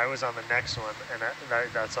 and I was on the next one, and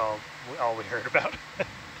that's all we heard about.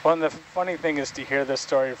 Well, and the funny thing is to hear this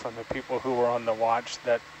story from the people who were on the watch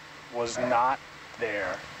that was not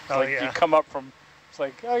there. It's like you come up from, it's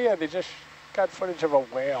like, oh yeah, they just got footage of a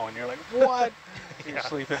whale, and you're like, what? You're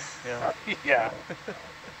sleeping. Yeah. Yeah.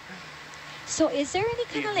 So is there any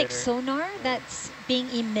kind of like sonar that's being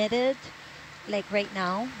emitted like right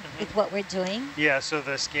now with what we're doing? Yeah, so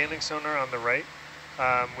the scanning sonar on the right,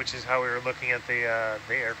 which is how we were looking at the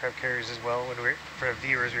aircraft carriers as well. For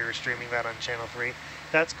viewers, we were streaming that on Channel 3.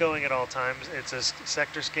 That's going at all times. It's a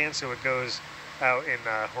sector scan, so it goes out in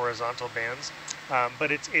horizontal bands.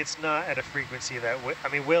 But it's not at a frequency that, I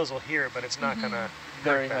mean, whales will hear it, but it's not going to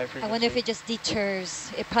very high frequency. I wonder if it just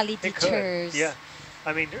deters. It probably deters. Yeah.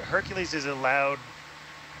 I mean, Hercules is a loud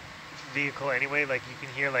vehicle anyway. Like you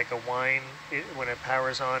can hear like a whine when it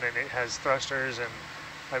powers on, and it has thrusters, and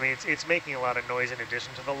I mean it's making a lot of noise in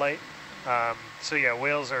addition to the light. So yeah,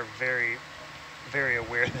 whales are very, very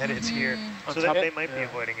aware that it's here, so that they might be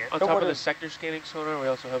avoiding it. On top of the sector scanning sonar, we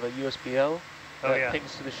also have a USBL that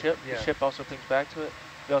pings to the ship. Yeah. The ship also pings back to it.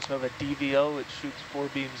 We also have a DVL which shoots 4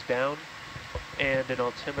 beams down, and an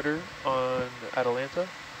altimeter on Atalanta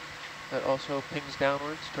that also pings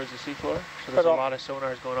downwards towards the seafloor. So there's a lot of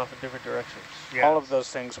sonars going off in different directions. Yeah. All of those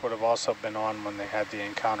things would have also been on when they had the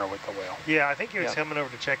encounter with the whale. Yeah, I think he was coming over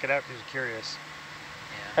to check it out because he was curious.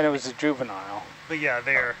 Yeah. And it was a juvenile. But yeah,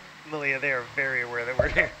 Malia, they are very aware that we're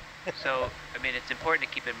here. So, I mean, it's important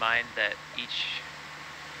to keep in mind that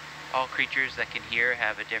all creatures that can hear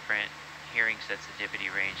have a different hearing sensitivity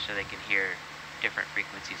range, so they can hear different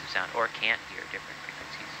frequencies of sound, or can't hear different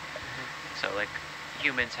frequencies. So like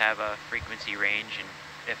humans have a frequency range, and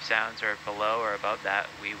if sounds are below or above that,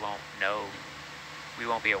 we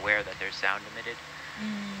won't be aware that there's sound emitted.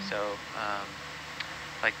 So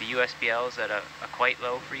like the USBL is at a quite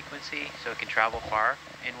low frequency, so it can travel far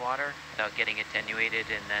in water without getting attenuated,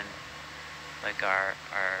 and then like our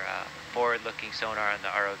forward-looking sonar on the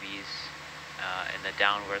ROVs and the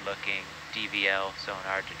downward-looking DVL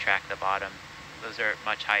sonar to track the bottom, those are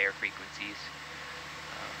much higher frequencies.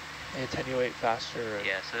 They attenuate faster.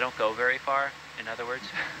 Yeah, so they don't go very far, in other words.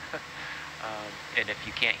 And if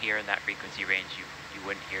you can't hear in that frequency range, you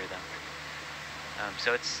wouldn't hear them.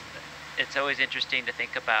 So it's always interesting to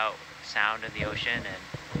think about sound in the ocean, and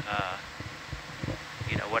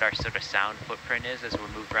you know, what our sort of sound footprint is as we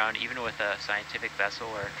move around. Even with a scientific vessel,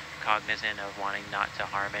 we're cognizant of wanting not to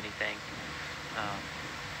harm anything.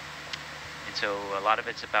 And so a lot of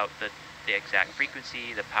it's about the exact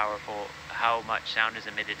frequency, how much sound is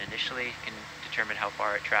emitted initially can determine how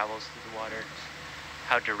far it travels through the water,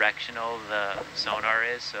 how directional the sonar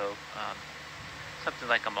is. So something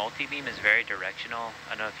like a multi-beam is very directional.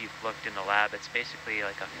 I don't know if you've looked in the lab, it's basically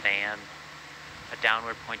like a fan, a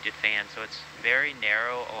downward pointed fan. So it's very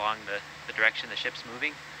narrow along the direction the ship's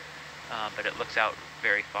moving, but it looks out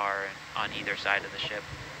very far on either side of the ship.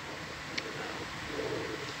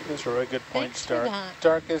 Those are really good points, Dark. that.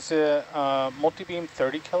 Dark, is a multi-beam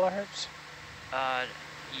 30 kilohertz?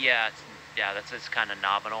 Yeah, that's its kind of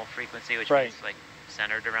nominal frequency, which means like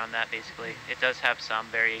centered around that basically. It does have some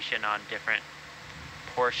variation on different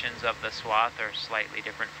portions of the swath, or slightly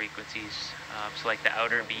different frequencies. So like the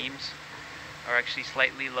outer beams are actually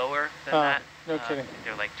slightly lower than that. No kidding.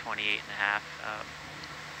 They're like 28.5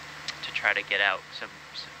 to try to get out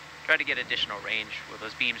try to get additional range. Well,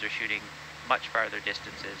 those beams are shooting much farther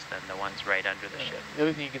distances than the ones right under the ship. The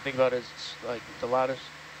other thing you can think about is like the loudest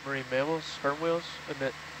marine mammals, sperm whales,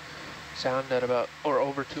 emit sound at about or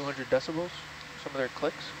over 200 decibels, some of their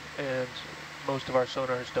clicks, and most of our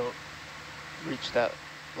sonars don't reach that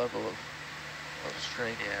level of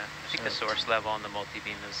strength. Yeah, I think the source level on the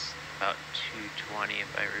multi-beam is about 220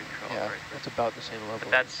 if I recall. Yeah, right. that's about the same level.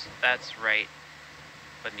 But that's right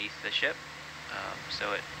beneath the ship,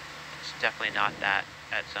 so it's definitely not that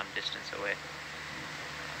at some distance away.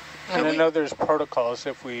 And I know there's protocols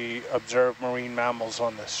if we observe marine mammals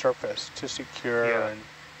on the surface to secure and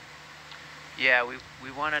Yeah, we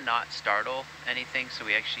want to not startle anything, so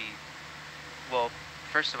we actually, well,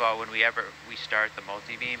 first of all, when we start the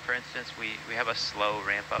multi-beam, for instance, we have a slow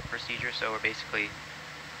ramp-up procedure, so we're basically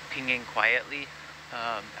pinging quietly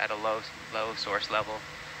at a low source level,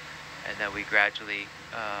 and then we gradually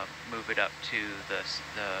move it up to the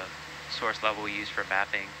source level we use for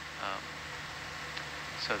mapping,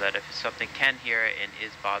 so that if something can hear it and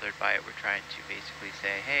is bothered by it, we're trying to basically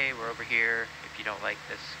say, hey, we're over here. If you don't like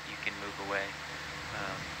this, you can move away.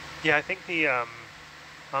 Yeah, I think the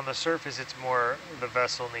on the surface, it's more the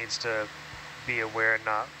vessel needs to be aware and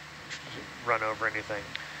not run over anything.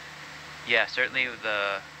 Yeah, certainly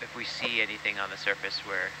if we see anything on the surface,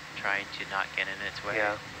 we're trying to not get in its way,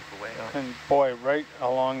 move away. And boy, right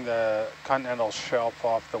along the continental shelf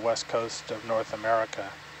off the west coast of North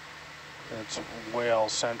America, it's whale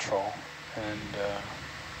central, and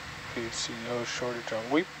you see no shortage of.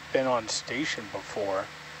 We've been on station before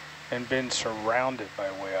and been surrounded by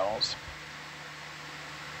whales.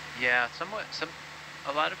 Yeah,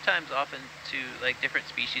 a lot of times, often too, like different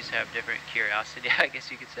species have different curiosity, I guess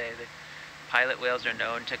you could say. The pilot whales are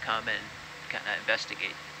known to come and kind of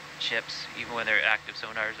investigate ships, even when their active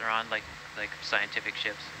sonars are on, like scientific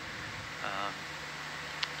ships.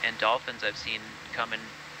 And dolphins I've seen come and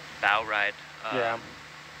bow ride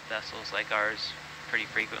vessels like ours pretty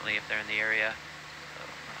frequently if they're in the area. So,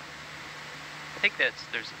 I think there's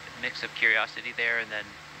a mix of curiosity there, and then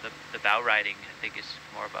the bow riding, I think, is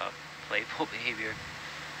more about playful behavior.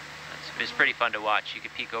 It's pretty fun to watch. You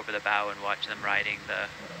could peek over the bow and watch them riding the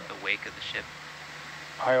wake of the ship.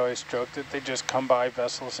 I always joke that they just come by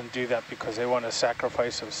vessels and do that because they want a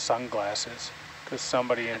sacrifice of sunglasses, because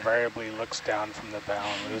somebody invariably looks down from the bow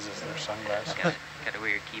and loses their sunglasses. Gotta wear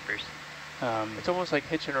your keepers. It's almost like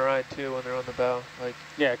hitching a ride too when they're on the bow. Like,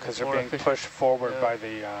 yeah, because they're being pushed forward by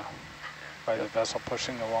the vessel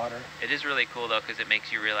pushing the water. It is really cool though, because it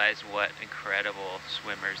makes you realize what incredible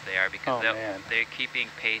swimmers they are, because they're keeping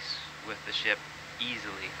pace with the ship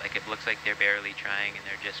easily. Like, it looks like they're barely trying and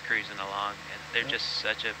they're just cruising along, and they're just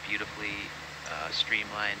such a beautifully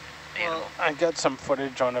streamlined animal. Well, I got some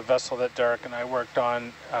footage on a vessel that Derek and I worked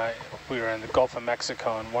on. We were in the Gulf of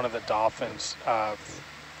Mexico, and one of the dolphins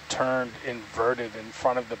turned inverted in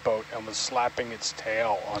front of the boat and was slapping its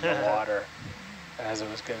tail on the water as it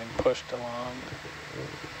was getting pushed along.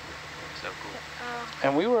 So cool.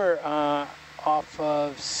 And we were off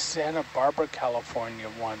of Santa Barbara, California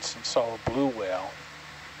once and saw a blue whale.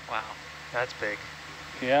 Wow. That's big.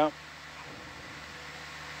 Yeah.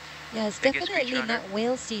 Yeah, it's definitely not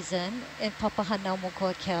whale season in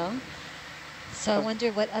Papahanaumokuakea. So I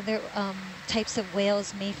wonder what other types of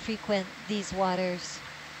whales may frequent these waters.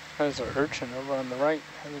 There's an urchin over on the right.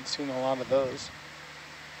 Haven't seen a lot of those.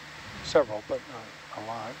 Several, but not a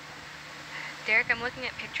lot. Derek, I'm looking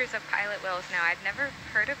at pictures of pilot whales now. I'd never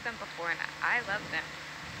heard of them before, and I love them.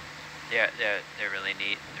 Yeah, they're really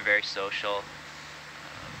neat. They're very social.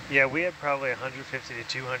 Yeah, we had probably 150 to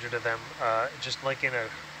 200 of them, just like in a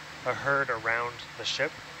herd around the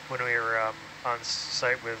ship when we were on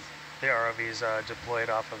site with the ROVs deployed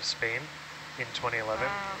off of Spain in 2011.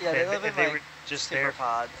 Yeah, they live in they like were just super there.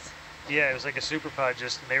 pods. Yeah, it was like a super pod,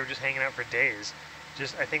 and they were just hanging out for days.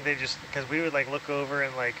 I think they just, because we would like look over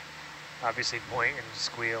and like obviously point and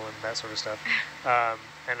squeal and that sort of stuff.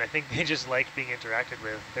 And I think they just liked being interacted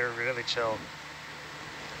with. They were really chill.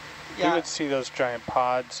 Yeah. You would see those giant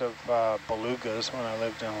pods of belugas when I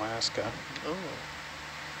lived in Alaska. Oh.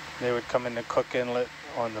 They would come into Cook Inlet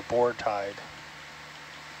on the boar tide.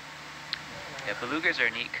 Yeah, belugas are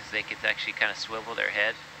neat because they could actually kind of swivel their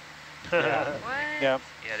head. Yeah. What? Yeah.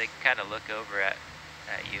 Yeah, they kind of look over at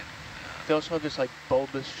you. They also have this like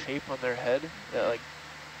bulbous shape on their head that like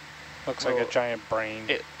looks like a giant brain.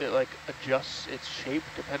 It like adjusts its shape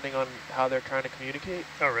depending on how they're trying to communicate.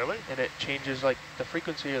 Oh, really? And it changes like the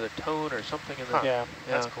frequency or the tone or something in the Yeah,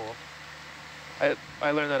 that's cool. I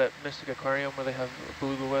learned that at Mystic Aquarium where they have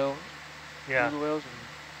beluga whale. Yeah. Beluga whales,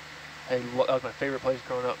 and that was my favorite place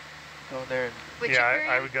growing up. Going there and Which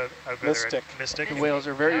I would go Mystic. there. Mystic. the whales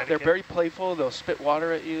are they're very playful. They'll spit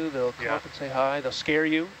water at you. They'll come up and say hi. They'll scare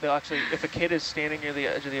you. They'll actually, if a kid is standing near the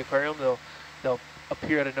edge of the aquarium, they'll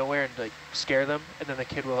appear out of nowhere and like scare them, and then the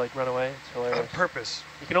kid will like run away. It's hilarious. On purpose.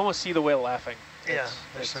 You can almost see the whale laughing. Yeah,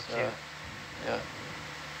 they're so cute. Yeah.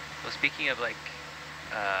 Well, speaking of like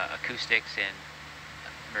acoustics and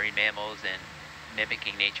marine mammals and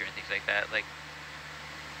mimicking nature and things like that, like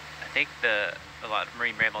I think a lot of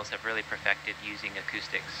marine mammals have really perfected using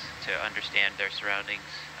acoustics to understand their surroundings.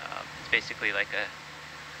 It's basically like I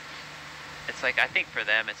think for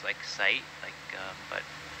them it's like sight, like, but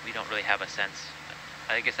we don't really have a sense.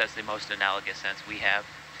 I guess that's the most analogous sense we have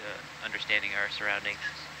to understanding our surroundings.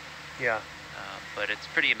 Yeah. But it's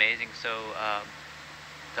pretty amazing. So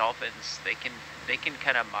dolphins, they can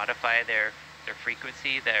kind of modify their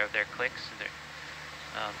frequency, their clicks, and their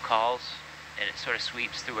calls, and it sort of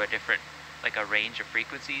sweeps through a range of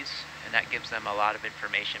frequencies, and that gives them a lot of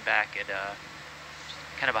information back at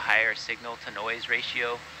kind of a higher signal to noise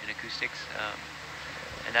ratio in acoustics.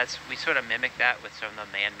 And we sort of mimic that with some of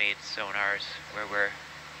the man-made sonars, where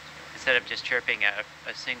instead of just chirping at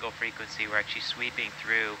a single frequency, we're actually sweeping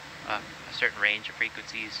through a certain range of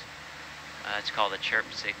frequencies. It's called a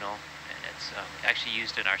chirp signal, and it's actually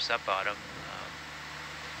used in our sub-bottom.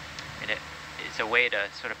 And it's a way to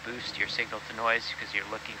sort of boost your signal to noise, because you're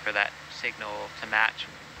looking for that signal to match,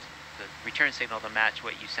 the return signal to match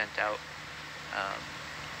what you sent out.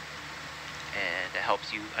 And it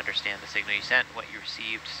helps you understand the signal you sent, what you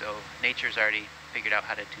received. So nature's already figured out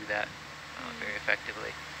how to do that very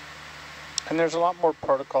effectively. And there's a lot more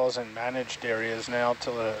protocols in managed areas now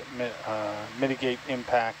to mitigate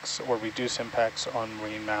impacts or reduce impacts on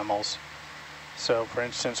marine mammals. So for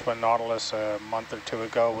instance, when Nautilus a month or two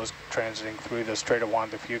ago was transiting through the Strait of Juan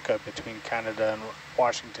de Fuca between Canada and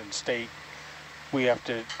Washington State, we have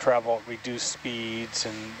to travel at reduced speeds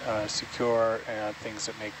and secure things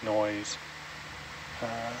that make noise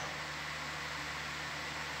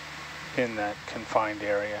in that confined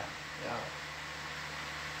area. Yeah.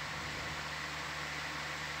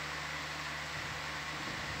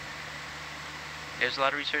 There's a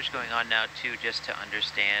lot of research going on now too, just to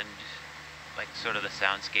understand like sort of the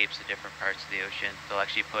soundscapes of different parts of the ocean. They'll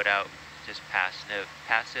actually put out just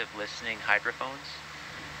passive listening hydrophones,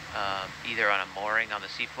 either on a mooring on the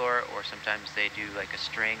seafloor, or sometimes they do like a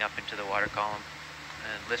string up into the water column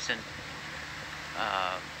and listen.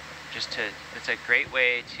 It's a great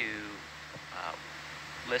way to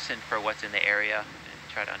listen for what's in the area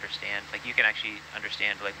and try to understand. Like you can actually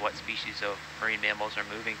understand like what species of marine mammals are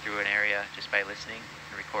moving through an area just by listening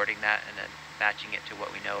and recording that, and then matching it to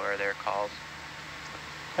what we know are their calls.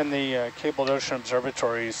 And the cabled ocean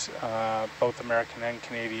observatories, both American and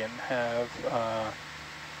Canadian, have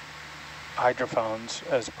hydrophones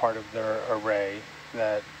as part of their array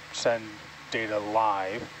that send data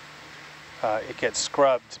live. It gets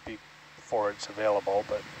scrubbed before it's available,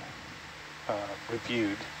 but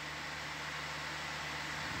reviewed.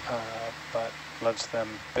 But lets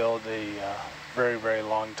them build a very, very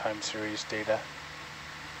long time series data.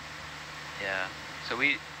 Yeah, so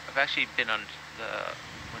I've actually been on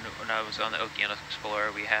when I was on the Okeanos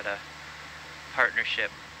Explorer, we had a partnership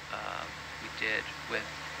we did with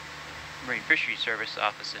Marine Fisheries Service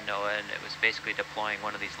Office in NOAA, and it was basically deploying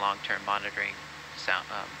one of these long-term monitoring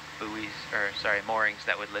moorings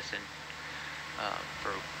that would listen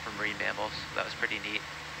for marine mammals. So that was pretty neat.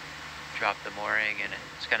 Drop the mooring, and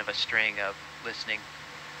it's kind of a string of listening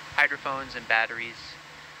hydrophones and batteries,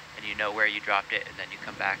 and you know where you dropped it, and then you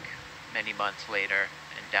come back many months later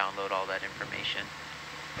and download all that information.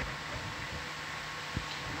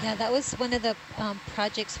 Yeah, that was one of the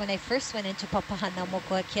projects when I first went into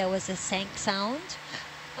Papahanaumokuakea, was a Sank Sound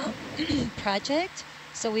project.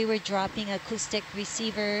 So we were dropping acoustic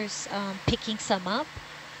receivers, picking some up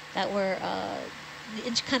that were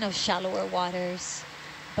in kind of shallower waters.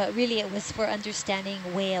 But really it was for understanding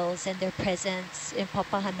whales and their presence in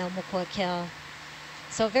Papahanaumokuakea.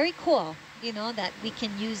 So very cool, you know, that we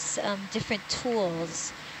can use different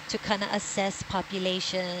tools to kind of assess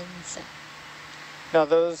populations. Now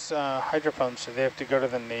those hydrophones, do they have to go to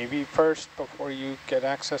the Navy first before you get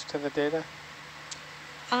access to the data?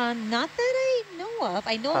 Not that I know of.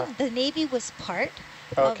 I know the Navy was part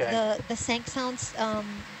of the Sank Sounds,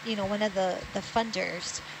 you know, one of the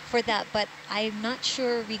funders for that, but I'm not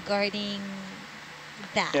sure regarding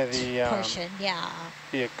that portion.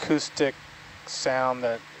 The acoustic sound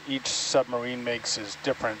that each submarine makes is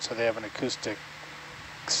different, so they have an acoustic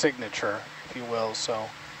signature, if you will, so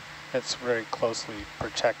it's very closely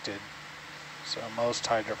protected. So most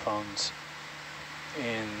hydrophones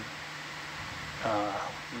in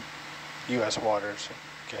U.S. waters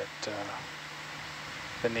get,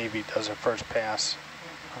 the Navy does a first pass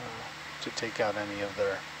to take out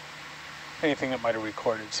anything that might have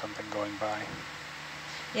recorded something going by.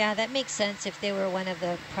 Yeah, that makes sense if they were one of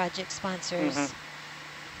the project sponsors. Mm-hmm.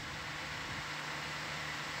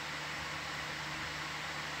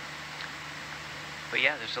 But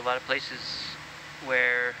yeah, there's a lot of places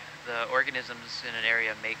where the organisms in an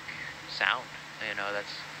area make sound. You know,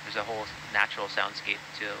 there's a whole natural soundscape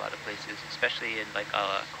to a lot of places, especially in like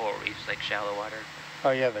coral reefs, like shallow water. Oh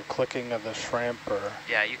yeah, the clicking of the shrimp or...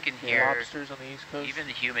 Yeah, you can Yeah, hear, lobsters on the East Coast. even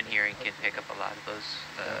the human hearing can pick up a lot of those.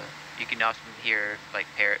 You can often hear like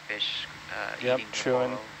parrotfish eating the chewing.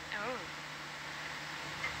 coral.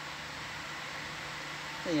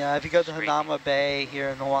 Oh. Yeah, if you go to Scraping. Hanauma Bay here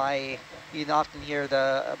in Hawaii, you can often hear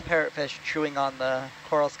the parrotfish chewing on the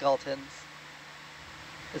coral skeletons.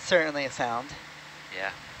 It's certainly a sound. Yeah.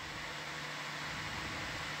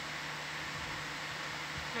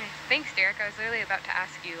 Nice. Thanks, Derek. I was literally about to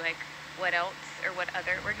ask you, like, what else or what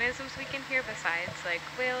other organisms we can hear besides, like,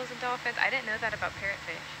 whales and dolphins. I didn't know that about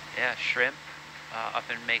parrotfish. Yeah, shrimp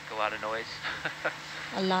often make a lot of noise.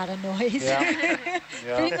 A lot of noise. Yeah.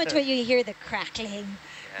 Yeah. Pretty much what you hear, the crackling,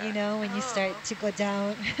 Yeah. you know, when you start to go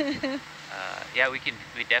down. Yeah, we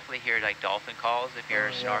definitely hear like dolphin calls if you're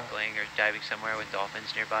Oh, yeah. snorkeling or diving somewhere with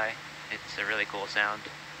dolphins nearby. It's a really cool sound.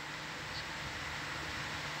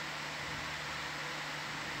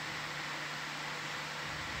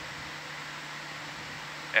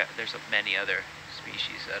 There's many other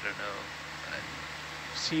species. I don't know.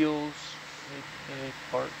 Seals, they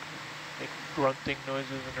bark, make grunting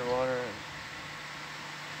noises underwater.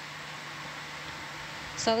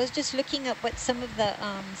 So I was just looking at what some of the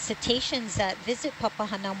cetaceans that visit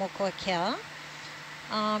Papahanaumokuakea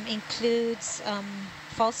includes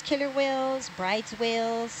false killer whales, bride's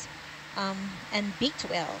whales, and beaked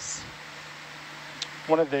whales.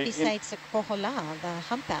 One of the Besides the kohola, the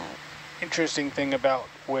humpback. interesting thing about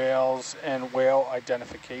whales and whale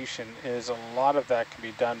identification is a lot of that can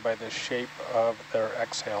be done by the shape of their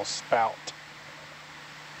exhale spout.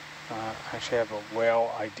 I actually have a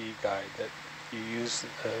whale ID guide that you use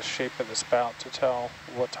the shape of the spout to tell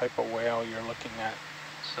what type of whale you're looking at.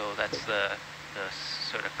 So that's the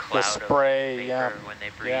sort of cloud spray, of vapor yeah. when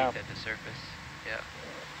they breathe Yeah. at the surface.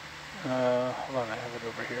 Yeah. Hold on, I have it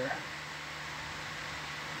over here.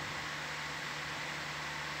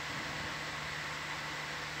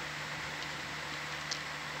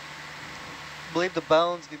 I believe the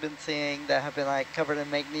bones we've been seeing that have been like covered in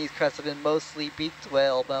manganese crust have been mostly beaked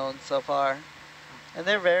whale bones so far. And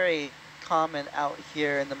they're very common out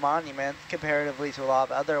here in the monument comparatively to a lot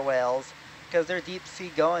of other whales because they're deep sea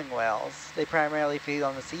going whales. They primarily feed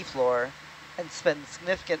on the seafloor and spend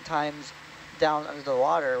significant times down under the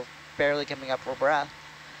water, barely coming up for breath.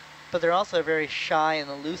 But they're also a very shy and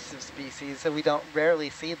elusive species, so we don't rarely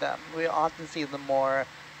see them. We often see them more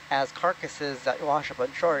as carcasses that wash up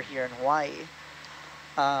on shore here in Hawaii.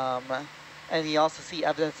 And you also see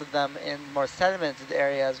evidence of them in more sedimented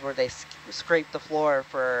areas where they scrape the floor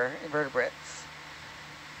for invertebrates.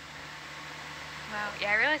 Wow.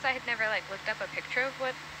 Yeah, I realized I had never, like, looked up a picture of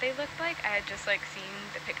what they looked like. I had just, like,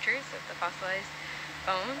 seen the pictures of the fossilized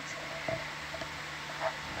bones.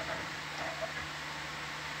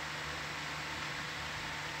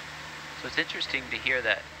 So it's interesting to hear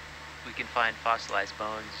that we can find fossilized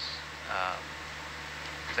bones.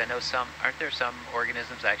 Because I know aren't there some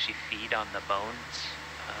organisms that actually feed on the bones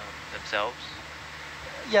themselves?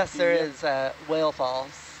 Yes, there is whale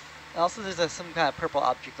falls. Also, there's some kind of purple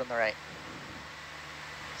object on the right.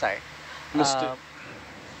 Sorry. Missed it.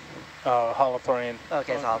 Holothurian.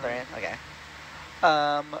 Okay, it's Walteria. Okay.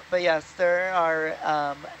 But yes, there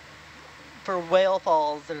are, for whale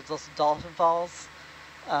falls, there's also dolphin falls.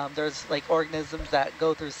 There's like organisms that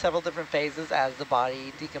go through several different phases as the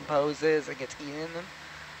body decomposes and gets eaten.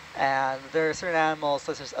 And there are certain animals,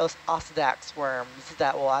 such as ossidax worms,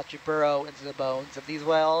 that will actually burrow into the bones of these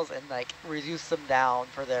whales and like reduce them down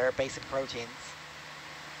for their basic proteins.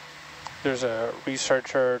 There's a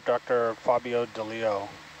researcher, Dr. Fabio DeLeo,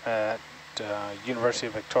 at University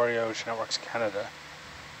of Victoria Oceanworks Canada,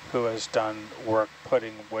 who has done work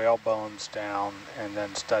putting whale bones down and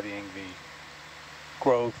then studying the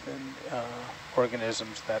growth in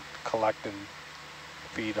organisms that collect and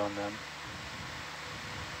feed on them.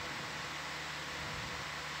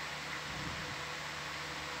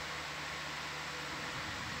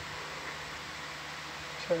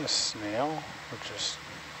 Is that a snail or just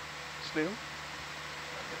Snail?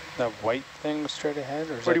 that white thing straight ahead,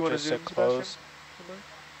 or is Where do that you want to just zoom, a close?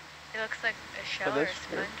 It looks like a shell or this? a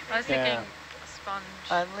sponge. I was Yeah. thinking a sponge.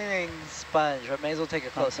 I'm leaning sponge, but may as well take a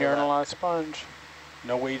I'm closer hearing a look. lot of sponge.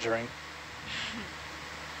 No wagering.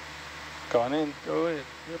 Going in. Go in.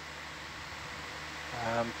 Yep.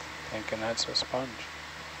 I'm thinking that's a sponge.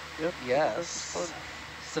 Yep. Yes.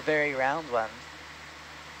 It's a very round one.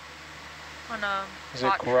 On a Is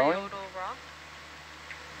it growing? botryoidal rock.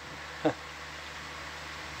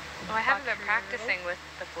 Oh, I haven't been Botryoidal. practicing with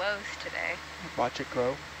the flows today. Watch it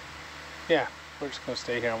grow. Yeah, we're just going to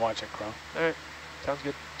stay here and watch it grow. All right. Sounds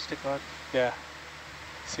good. Stick on. Yeah.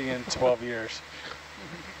 See you in 12 years.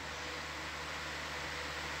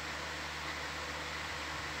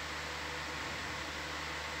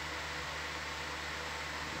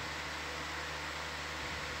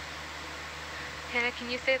 Hannah,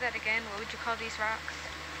 can you say that again? What would you call these rocks?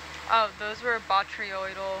 Oh, those were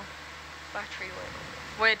botryoidal,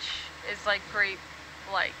 Botryoidal. which is like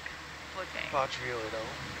grape-like looking. Botryoidal.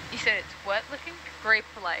 You said it's what looking?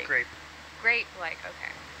 Grape-like. Grape. Grape-like,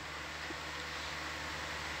 okay.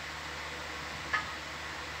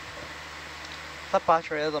 I thought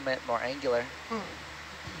botryoidal meant more angular. You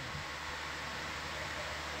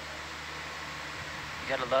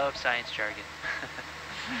gotta love science jargon.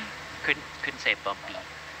 couldn't say bumpy.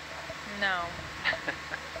 No.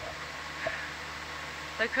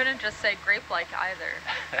 They couldn't just say grape-like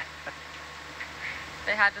either.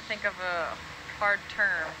 They had to think of a hard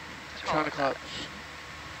term to call it that. Chonaclops.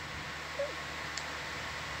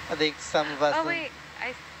 I think some of us... Oh wait,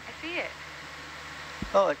 I see it.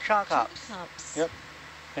 Oh, a chonaclops. Chonaclops. Yep.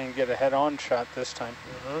 And get a head-on shot this time.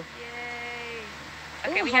 Yay.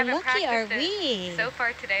 Okay, Ooh, we how haven't lucky are practiced we? it so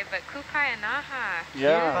far today, but Kukai and Naha.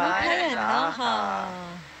 Yeah. Bye, Kukai Naha.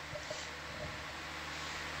 Naha.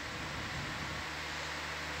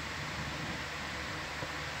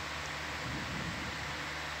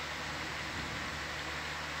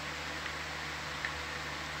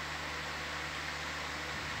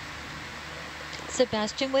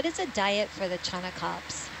 Sebastian, what is a diet for the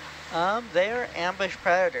chonaclops? They are ambush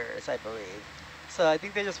predators, I believe. So I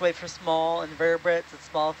think they just wait for small invertebrates and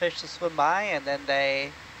small fish to swim by, and then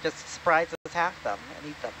they just surprise attack them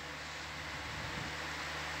and eat them.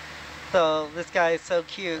 So this guy is so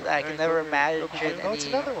cute, I can never imagine Oh, it's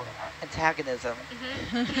any another one. antagonism.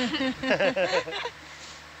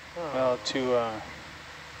 Well, to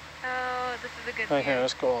Oh, this is a good right here, view.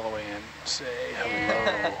 let's go all the way in. Say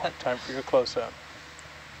Yeah. hello. Time for your close-up.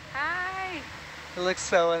 Hi. It looks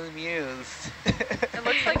so amused. It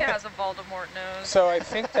looks like it has a Voldemort nose. So I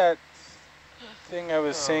think that thing I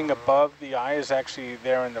was saying above the eye is actually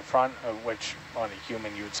there in the front, of which on a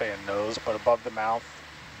human you would say a nose, but above the mouth,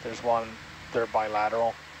 there's one. They're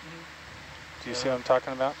bilateral. Do you see what I'm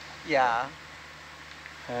talking about? Yeah.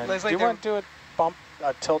 And Looks do like you they're- want to do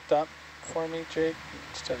a tilt up for me, Jake,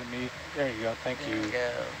 instead of me? There you go. Thank There you. you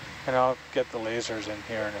go. And I'll get the lasers in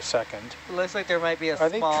here in a second. It looks like there might be a Are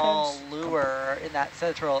they small lure in that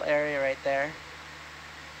central area right there.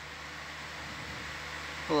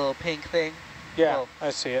 The little pink thing. Yeah, Well- I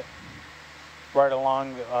see it. Right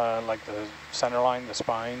along, like the center line, the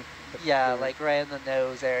spine. Yeah, the- like right in the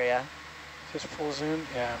nose area. Just full zoom.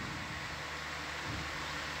 Yeah.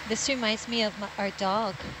 This reminds me of our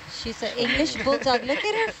dog. She's an English bulldog. Look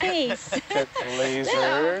at her face. Get the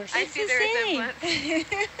lasers. I It's see the the same. resemblance.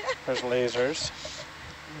 There's lasers.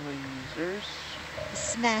 Lasers.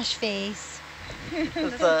 Smash face.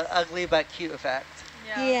 It's the ugly but cute effect.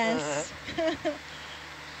 Yeah. Yes.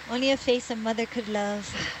 Only a face a mother could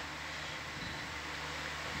love.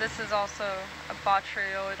 This is also a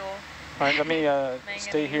botryoidal. All right, let me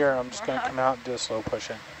stay Manganese here. I'm just going to rock. come out and do a slow push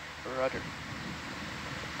in. Roger.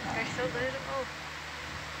 They're so little. Oh.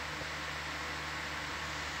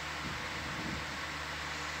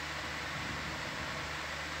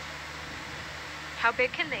 How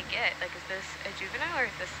big can they get? Like, is this a juvenile or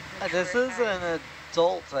is this mature This is size? an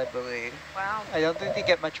adult, I believe. Wow. I don't think they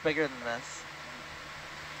get much bigger than this.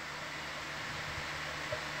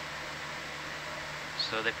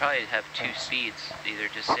 So they probably have two speeds, either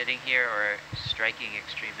just sitting here or striking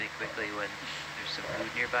extremely quickly when there's some food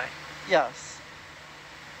nearby. Yes.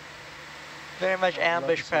 Very much I'd love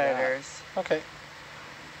ambush to see that. predators. Okay.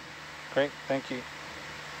 Great, thank you.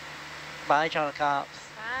 Bye, chonaclops.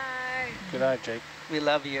 Bye. Good eye, Jake. We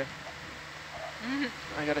love you.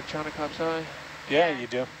 I got a Chonaclop's eye. Yeah, Yeah. you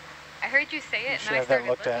do. I heard you say You it, should and then I have that started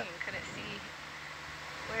looked looking at. and couldn't see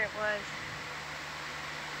where it was.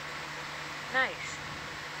 Nice.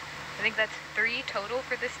 I think that's 3 total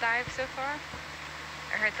for this dive so far.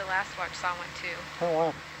 I heard the last watch saw one too. Oh,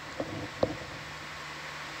 wow.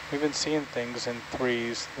 We've been seeing things in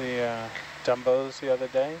 3s. The Dumbos the other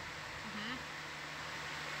day.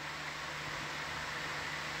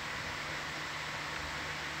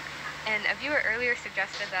 And a viewer earlier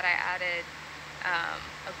suggested that I added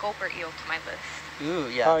a gulper eel to my list, Ooh,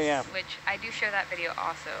 yes. Oh, yeah. which I do share that video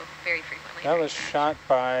also very frequently. That was shot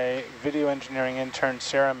by video engineering intern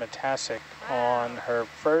Sarah Matasic on Wow. her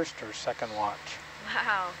first or second watch.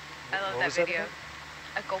 Wow, I love What that was that video. again?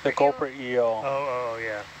 A gulper The eel. Gulper Eel. Oh,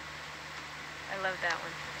 yeah. I love that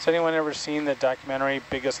one. Has anyone ever seen the documentary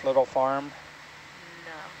Biggest Little Farm?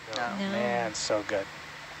 No. No. No. Man, so good.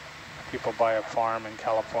 People buy a farm in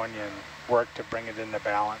California and work to bring it into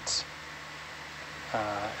balance.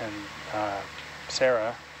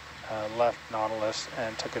 Sarah left Nautilus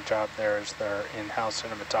and took a job there as their in-house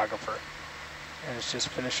cinematographer. And is just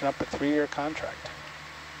finishing up a 3-year contract.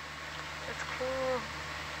 That's cool.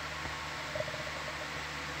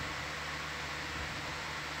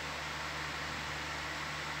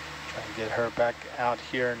 get her back out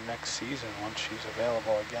here next season once she's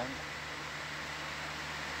available again.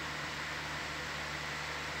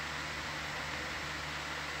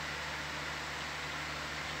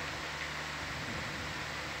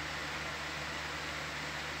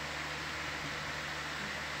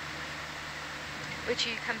 Would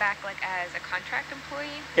you come back like as a contract employee?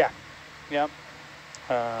 Yeah, yep.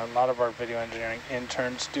 A lot of our video engineering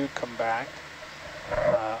interns do come back.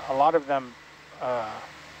 A lot of them,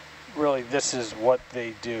 really, this is what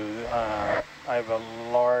they do. I have a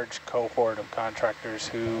large cohort of contractors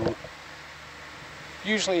who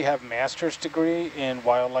usually have master's degree in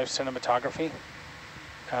wildlife cinematography.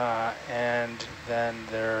 And then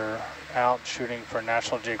they're out shooting for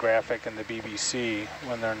National Geographic and the BBC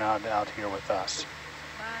when they're not out here with us.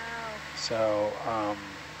 Wow. So I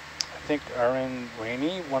think Erin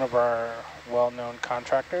Rainey, one of our well-known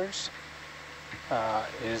contractors,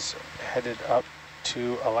 is headed up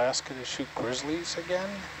to Alaska to shoot grizzlies again.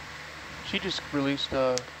 She just released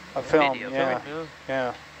a film, video.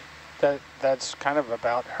 yeah. That's kind of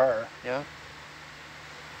about her. Yeah.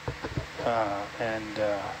 And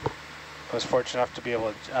I was fortunate enough to be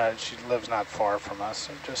able to, she lives not far from us.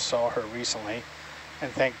 I just saw her recently,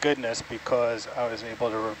 and thank goodness, because I was able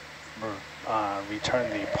to return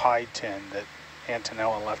the pie tin that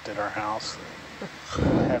Antonella left at our house,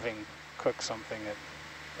 having cooked something at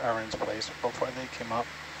Erin's place before they came up.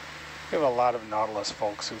 We have a lot of Nautilus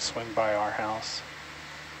folks who swing by our house.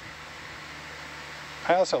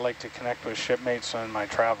 I also like to connect with shipmates on my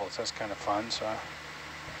travels. That's kind of fun. So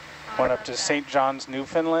I went up to St. John's,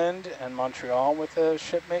 Newfoundland and Montreal with a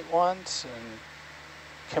shipmate once, and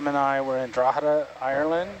Kim and I were in Drogheda,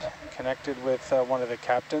 Ireland, connected with one of the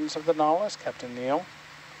captains of the Nautilus, Captain Neil.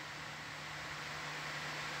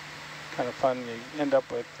 Kind of fun. You end up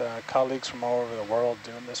with colleagues from all over the world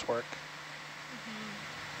doing this work.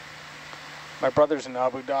 My brother's in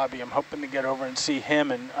Abu Dhabi. I'm hoping to get over and see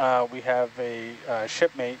him, and we have a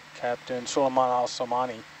shipmate, Captain Suleiman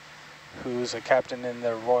Al-Somani, who's a captain in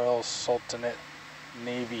the Royal Sultanate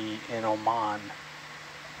Navy in Oman.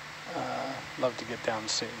 Love to get down and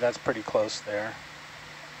see. That's pretty close there.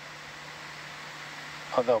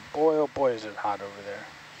 Although, boy, oh boy, is it hot over there.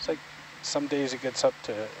 It's like some days it gets up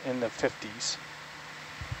to in the 50s,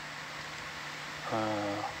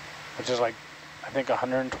 which is like, I think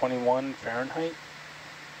 121 Fahrenheit.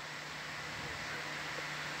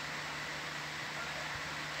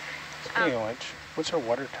 Speaking of which, what's our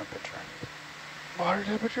water temperature? Water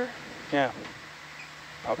temperature? Yeah.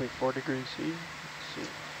 Probably 4 degrees C. Let's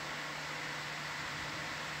see.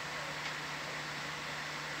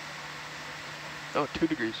 Oh, 2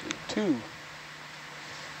 degrees C. 2. Wow.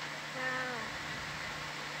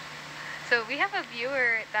 So we have a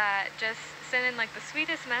viewer that just sent in like the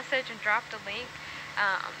sweetest message and dropped a link.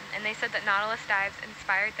 And they said that Nautilus dives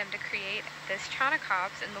inspired them to create this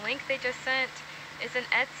Chaunacops, and the link they just sent is an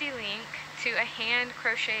Etsy link to a hand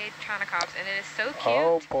crocheted Chaunacops, and it is so cute.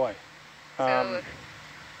 Oh boy. So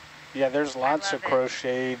yeah, there's lots of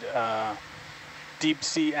crocheted deep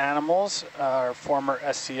sea animals. Our former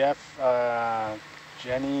SCF,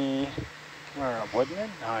 Jenny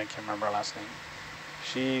Woodman? No, I can't remember her last name.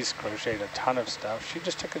 She's crocheted a ton of stuff. She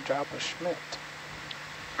just took a job with Schmidt.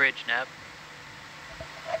 Bridge nap.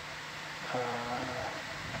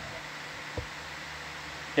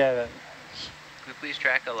 Yeah. Could we please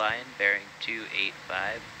track a line bearing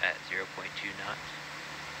 285 at 0.2 knots?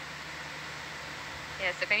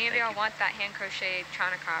 yes, if any of y'all want that hand crocheted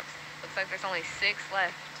Chaunacops, looks like there's only 6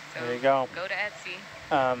 left. So there you go. Go to Etsy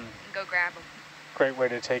and go grab them. Great way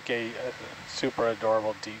to take a super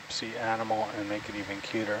adorable deep sea animal and make it even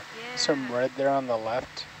cuter. Yeah. Some red there on the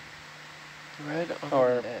left. Red on Or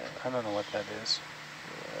the left. I don't know what that is.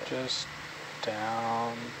 Just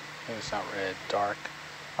down. Maybe it's not red. Dark.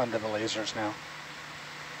 Under the lasers now.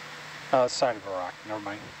 Oh, it's side of a rock. Never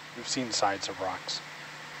mind. We've seen sides of rocks.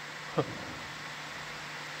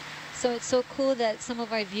 So it's so cool that some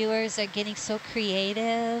of our viewers are getting so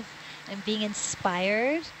creative and being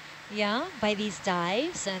inspired, yeah, by these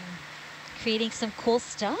dives and creating some cool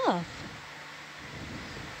stuff.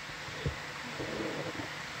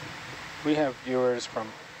 We have viewers from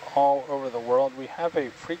all over the world. We have a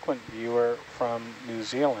frequent viewer from New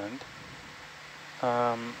Zealand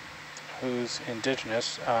who's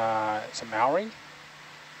indigenous. It's a Maori?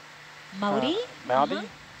 Maori? Maori.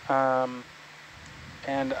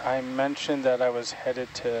 And I mentioned that I was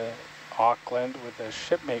headed to Auckland with a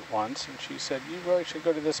shipmate once, and she said, you really should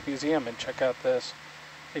go to this museum and check out this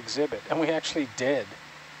exhibit. And we actually did.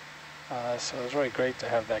 So it was really great to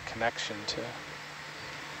have that connection to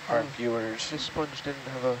our viewers. This sponge didn't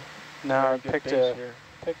have a No, I very good picked base here.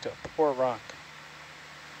 picked a poor rock.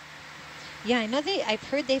 Yeah, I know I've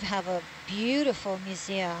heard they have a beautiful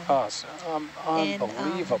museum. Oh, it's, in,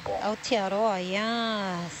 unbelievable. Aotearoa,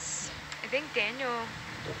 yes. I think Daniel,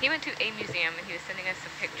 he went to a museum and he was sending us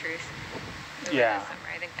some pictures. Over Yeah, the summer.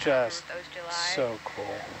 I think just that was July. so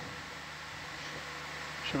cool.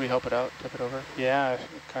 Should we help it out, tip it over? Yeah,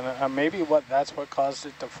 kind of. Maybe that's what caused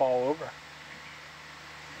it to fall over.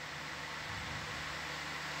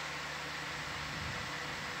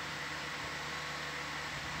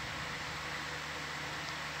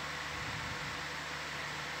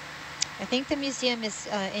 I think the museum is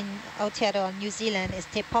in Aotearoa, New Zealand, is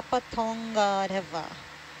Te Papa Tongareva.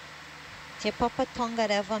 Te Papa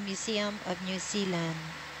Tongareva Museum of New Zealand.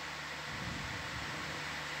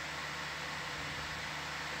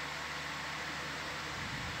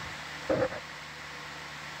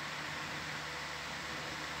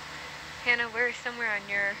 Hannah, where's somewhere on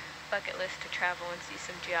your bucket list to travel and see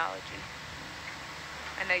some geology?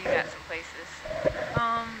 I know you got some places.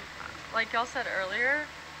 Like y'all said earlier,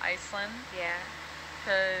 Iceland. Yeah.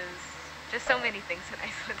 Because just so many things in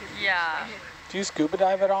Iceland. Yeah. Do you scuba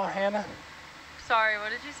dive at all, Hannah? Sorry, what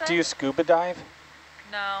did you say? Do you scuba dive?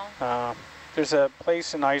 No. There's a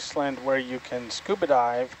place in Iceland where you can scuba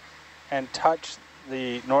dive and touch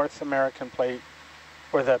the North American plate,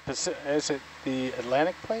 or the Pacific, is it the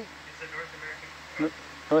Atlantic plate? It's a North American.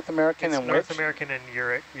 North American it's and North which? American and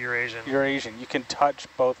Eurasian. Eurasian. You can touch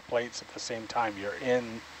both plates at the same time. You're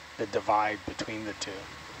in the divide between the two.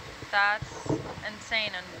 That's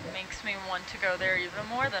insane and makes me want to go there even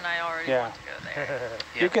more than I already want to go there.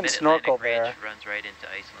 You can snorkel there. Ridge runs right into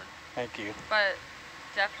Iceland. Thank you. But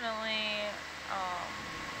definitely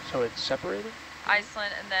So it's separated?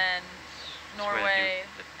 Iceland and then Norway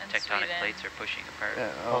the and tectonic Sweden. plates are pushing apart.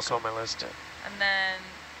 Yeah, Also on my list. And then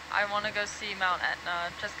I want to go see Mount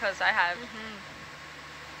Etna just because I have,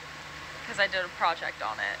 because I did a project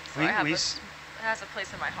on it. So it has a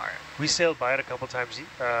place in my heart. We sailed by it a couple times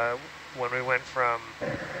when we went from,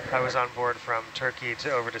 I was on board from Turkey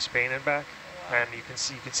to over to Spain and back, and you can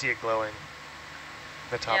see it glowing,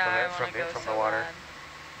 the top of it from the water.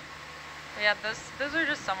 But yeah, those are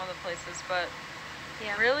just some of the places, but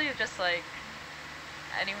really just like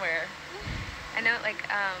anywhere. I know, like,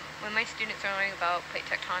 when my students are learning about plate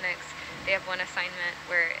tectonics, they have one assignment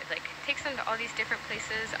where it, like, takes them to all these different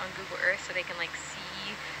places on Google Earth so they can, like,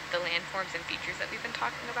 see the landforms and features that we've been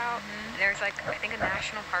talking about. And there's, like, I think a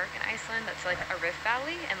national park in Iceland that's, like, a rift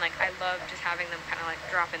valley, and, like, I love just having them kind of, like,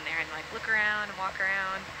 drop in there and, like, look around and walk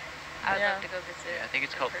around. I would love to go visit. Yeah, I think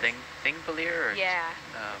it's called Thingvellir. Yeah.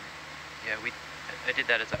 Yeah, I did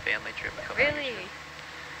that as a family trip a couple years ago.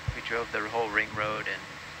 We drove the whole ring road and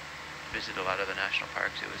visit a lot of the national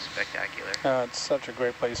parks. It was spectacular. It's such a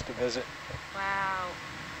great place to visit. Wow.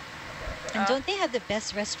 And don't they have the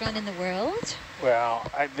best restaurant in the world?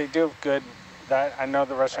 Well, they do have good, I know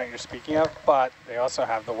the restaurant you're speaking of, but they also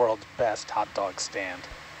have the world's best hot dog stand.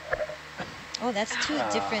 Oh, that's two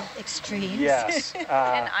different extremes. Yes. In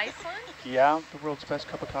Iceland? Yeah. The world's best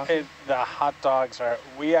cup of coffee? The hot dogs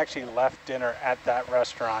we actually left dinner at that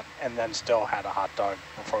restaurant and then still had a hot dog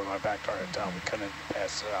before we went back to our hotel. We couldn't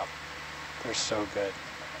pass it up. They're so good.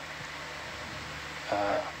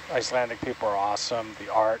 Icelandic people are awesome. The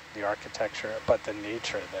art, the architecture, but the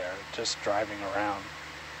nature there, just driving around.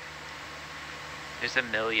 There's a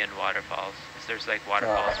million waterfalls. There's like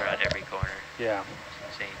waterfalls around every corner. Yeah.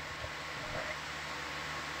 It's insane.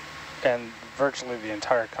 And virtually the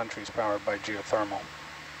entire country is powered by geothermal.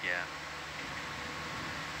 Yeah.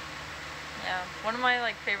 Yeah. One of my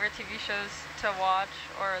like favorite TV shows to watch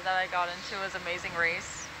or that I got into was Amazing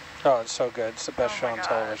Race. Oh, it's so good. It's the best show on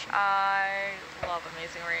television. I love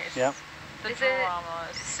Amazing Race. Yeah. The Is drama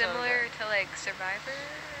it is similar to like Survivor?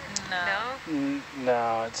 No.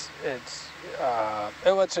 No, it's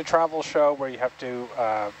a travel show where you have to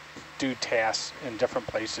do tasks in different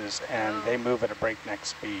places, and they move at a breakneck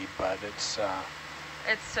speed. But it's so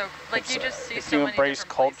like you just see if so you many embrace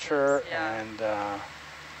different culture places. Yeah. and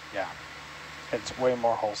yeah, it's way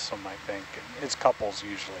more wholesome. I think it's couples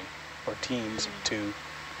usually or teams of two.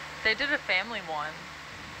 They did a family one.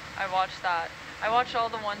 I watched that. I watched all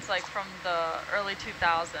the ones like from the early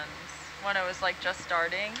 2000s when it was like just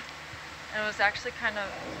starting. And it was actually kind of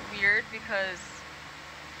weird because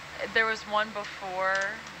there was one before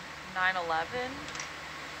 9/11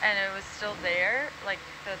 and it was still there, like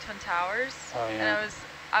the Twin Towers. Oh, yeah. And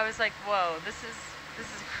I was like, whoa, this is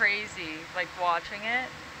crazy, like watching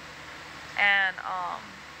it. And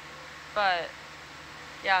but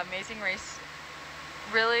yeah, Amazing Race,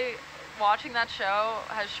 really watching that show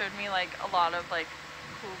has showed me like a lot of like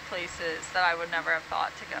cool places that I would never have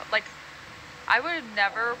thought to go. Like I would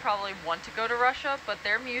never probably want to go to Russia, but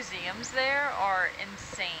their museums there are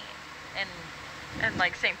insane. In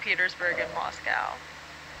like St. Petersburg and Moscow,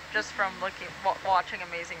 just from watching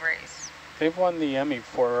Amazing Race. They've won the Emmy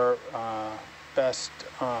for best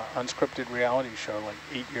unscripted reality show like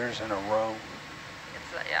 8 years in a row.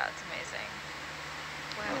 Yeah, it's amazing.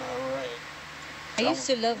 Wow. All right. I used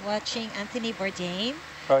to love watching Anthony Bourdain.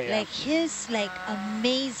 Oh yeah. Like his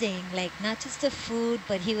amazing, like not just the food,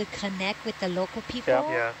 but he would connect with the local people.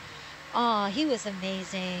 Yeah. Oh, he was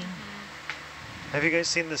amazing. Have you guys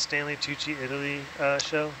seen the Stanley Tucci Italy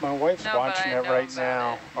show? My wife's watching it right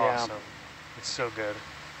now. Awesome. Yeah. It's so good.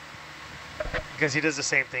 Because he does the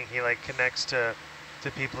same thing. He like connects to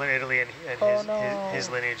people in Italy, and his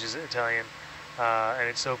lineage is Italian, and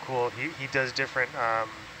it's so cool. He does different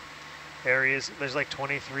areas. There's like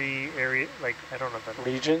 23 area, like I don't know if that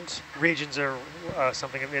regions. Regions are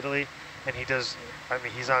something in Italy, and he does. I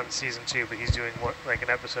mean, he's on season 2, but he's doing like an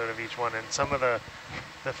episode of each one, and some of the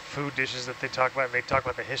food dishes that they talk about, and they talk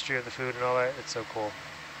about the history of the food and all that. It's so cool.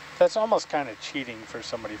 That's almost kind of cheating for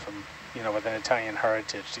somebody from, with an Italian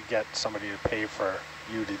heritage to get somebody to pay for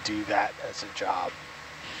you to do that as a job.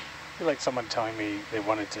 It'd be like someone telling me they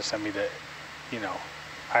wanted to send me to,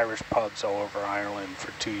 Irish pubs all over Ireland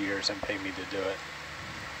for 2 years and pay me to do it.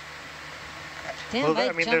 Damn, well,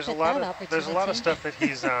 I mean, there's a lot of stuff that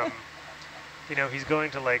he's, he's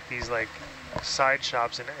going to like these like side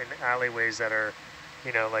shops in alleyways that are,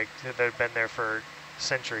 like they've been there for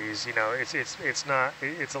centuries.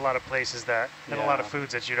 It's a lot of places that, and a lot of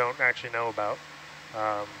foods that you don't actually know about.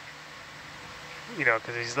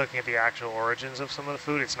 Because he's looking at the actual origins of some of the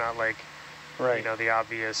food. It's not like, the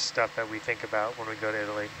obvious stuff that we think about when we go to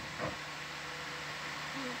Italy.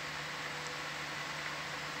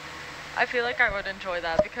 I feel like I would enjoy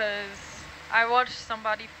that because I watched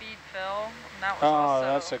Somebody Feed Phil, and that was also...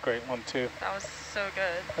 Oh, that's a great one too. That was so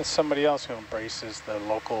good. That's somebody else who embraces the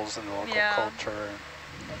locals and the local culture.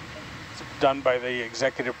 It's done by the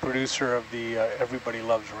executive producer of the Everybody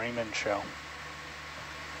Loves Raymond show.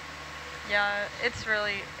 Yeah, it's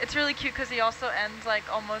really cute because he also ends like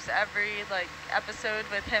almost every like episode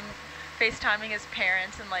with him FaceTiming his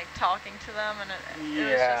parents and like talking to them, and it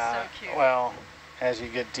was just so cute. Well, as you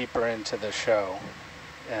get deeper into the show,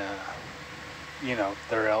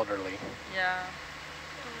 they're elderly. Yeah.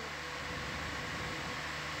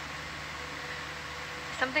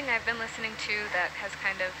 Something I've been listening to that has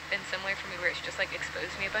kind of been similar for me, where it's just like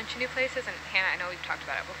exposed me a bunch of new places. And Hannah, I know we've talked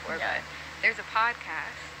about it before, but there's a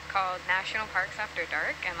podcast called National Parks After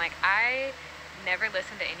Dark, and like I never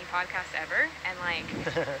listened to any podcast ever, and like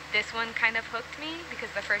this one kind of hooked me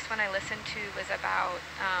because the first one I listened to was about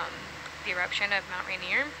the eruption of Mount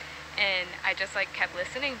Rainier, and I just like kept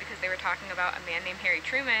listening because they were talking about a man named Harry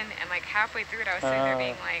Truman, and like halfway through it I was sitting there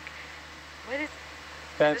being like, what is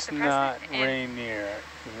that's not Rainier,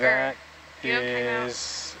 that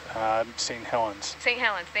is St. Helens. St.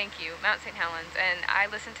 Helens, thank you, Mount St. Helens. And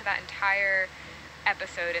I listened to that entire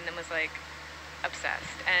episode and then was like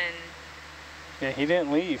obsessed. And yeah, he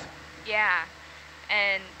didn't leave. Yeah,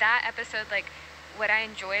 and that episode, like what I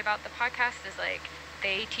enjoy about the podcast is like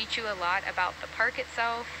they teach you a lot about the park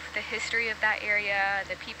itself, the history of that area,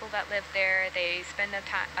 the people that live there. They spend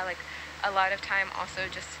a lot of time also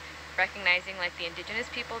just recognizing like the indigenous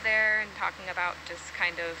people there and talking about just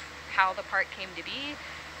kind of how the park came to be.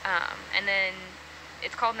 And then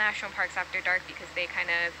it's called National Parks After Dark because they kind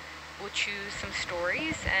of will choose some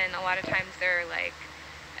stories, and a lot of times they're like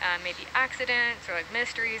maybe accidents or like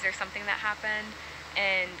mysteries or something that happened.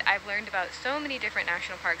 And I've learned about so many different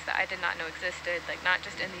national parks that I did not know existed, like not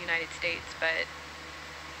just in the United States, but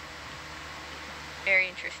very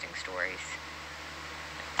interesting stories.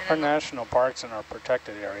 Our national parks and our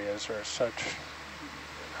protected areas are such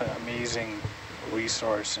an amazing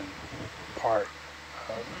resource and part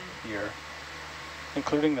of here,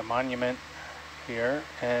 including the monument here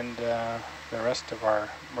and the rest of our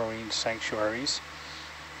marine sanctuaries.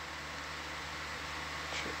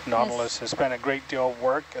 Nautilus has spent a great deal of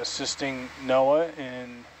work assisting NOAA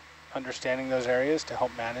in understanding those areas to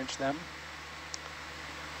help manage them.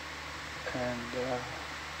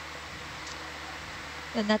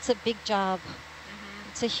 And that's a big job.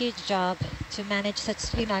 It's a huge job to manage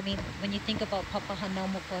such, I mean, when you think about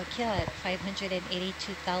Papahanaumokuakea at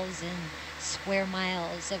 582,000 square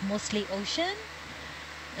miles of mostly ocean,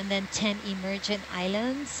 and then 10 emergent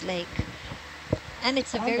islands, and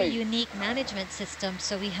it's a very unique management system.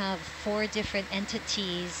 So we have 4 different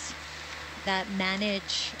entities that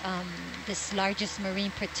manage this largest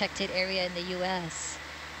marine protected area in the U.S.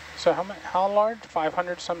 So how large?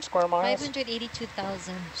 500 some square miles?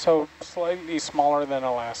 582,000. So slightly smaller than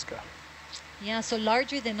Alaska. Yeah, so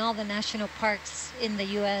larger than all the national parks in the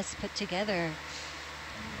U.S. put together.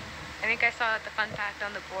 I think I saw the fun fact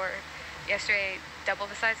on the board yesterday, double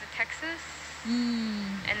the size of Texas.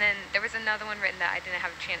 And then there was another one written that I didn't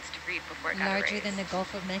have a chance to read before it got Larger erased. than the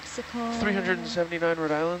Gulf of Mexico. 379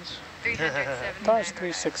 Rhode Islands. 379. I thought it was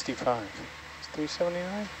 365. It's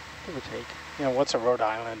 379? Give or take. You know, what's a Rhode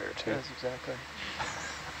Islander too? Yes, exactly.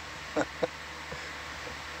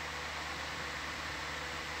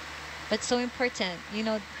 But so important. You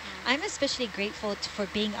know, I'm especially grateful for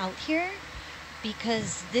being out here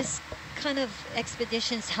because this kind of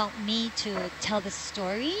expeditions help me to tell the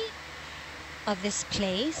story of this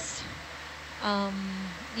place.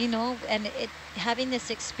 You know, and having this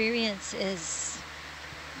experience is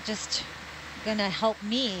just gonna help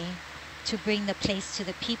me to bring the place to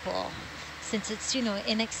the people, since it's, you know,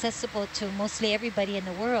 inaccessible to mostly everybody in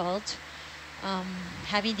the world.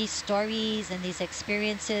 Having these stories and these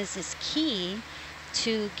experiences is key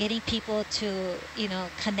to getting people to, you know,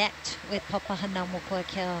 connect with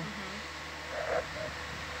Papahanaumokuakea.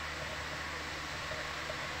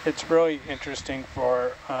 It's really interesting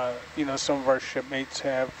for, you know, some of our shipmates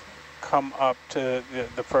have come up to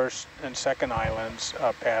the first and second islands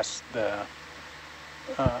past the,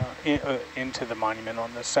 into the monument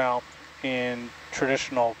on the south in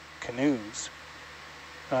traditional canoes,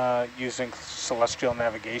 using celestial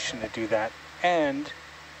navigation to do that. And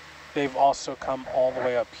they've also come all the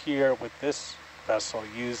way up here with this vessel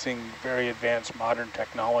using very advanced modern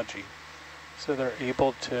technology. So they're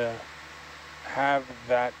able to have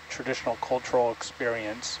that traditional cultural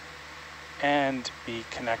experience and be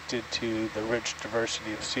connected to the rich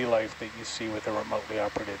diversity of sea life that you see with a remotely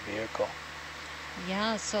operated vehicle.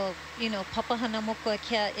 Yeah, so, you know,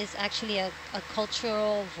 Papahanaumokuakea is actually a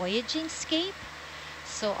cultural voyaging scape.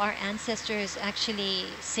 So our ancestors actually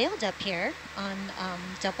sailed up here on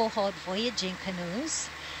double-hulled voyaging canoes,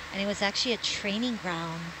 and it was actually a training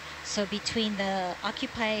ground. So between the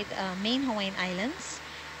occupied main Hawaiian islands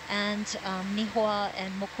and Nihoa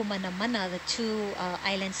and Mokumanamana, the two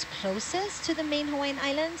islands closest to the main Hawaiian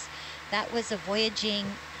islands, that was a voyaging,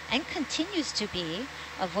 and continues to be,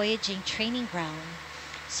 a voyaging training ground.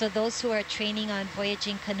 So those who are training on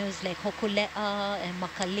voyaging canoes like Hokulea and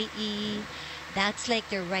Makali'i, that's like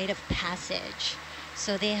their rite of passage.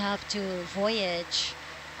 So they have to voyage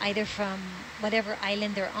either from whatever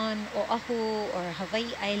island they're on, Oahu or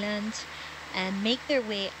Hawaii Island, and make their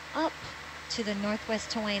way up to the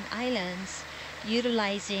Northwest Hawaiian Islands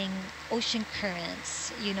utilizing ocean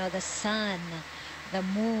currents, you know, the sun, the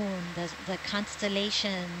moon, the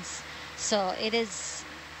constellations. So it is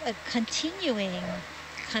a continuing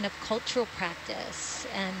kind of cultural practice,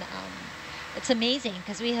 and it's amazing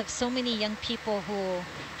because we have so many young people who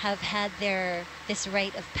have had this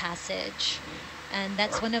rite of passage. And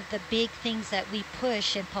that's one of the big things that we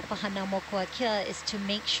push in Papahanaumokuakea, is to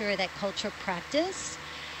make sure that cultural practice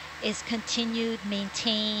is continued,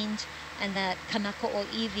 maintained, and that Kanaka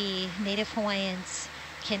O'iwi, Native Hawaiians,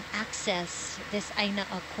 can access this Aina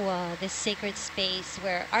Akua, this sacred space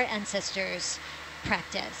where our ancestors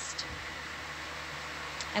practiced.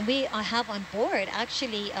 And we have on board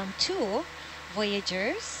actually two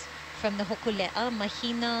voyagers from the Hokulea,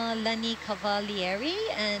 Mahina Lani Cavalieri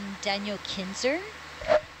and Daniel Kinzer.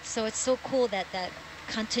 So it's so cool that that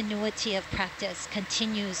continuity of practice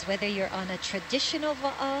continues, whether you're on a traditional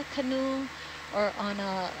canoe or on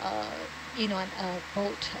a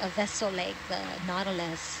boat, a vessel like the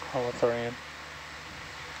Nautilus. Walteria.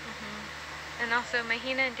 And also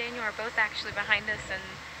Mahina and Daniel are both actually behind us in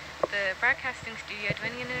the broadcasting studio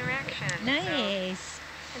doing an interaction. Nice.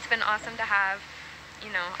 So it's been awesome to have,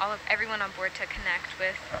 you know, everyone on board to connect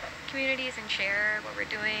with communities and share what we're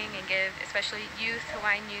doing, and give especially youth,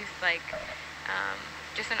 Hawaiian youth, like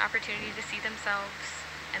just an opportunity to see themselves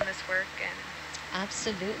in this work. And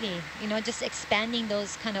absolutely, you know, just expanding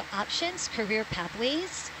those kind of options, career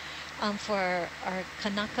pathways for our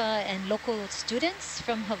Kanaka and local students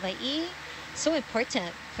from Hawaii. So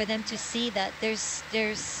important for them to see that there's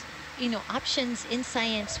you know, options in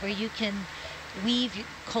science where you can weave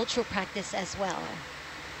cultural practice as well.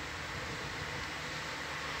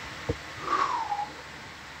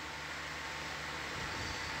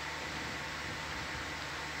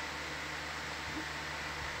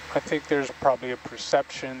 I think there's probably a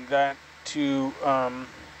perception that to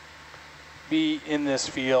be in this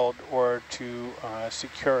field or to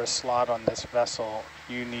secure a slot on this vessel,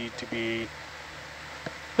 you need to be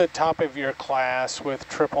the top of your class with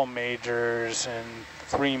triple majors and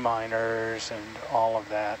 3 minors and all of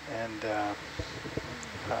that. And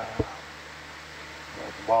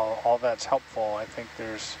while all that's helpful, I think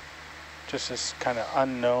there's just this kind of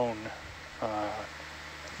unknown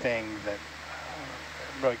thing that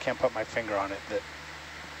I really can't put my finger on it, that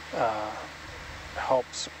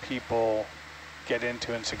helps people get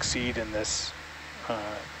into and succeed in this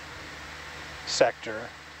sector.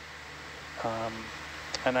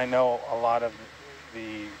 And I know a lot of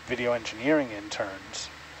the video engineering interns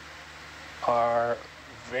are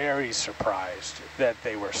very surprised that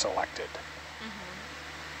they were selected.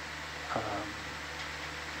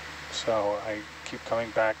 So I keep coming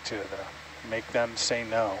back to the make them say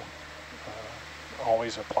no.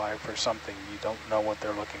 Always apply for something you don't know what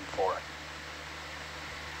they're looking for.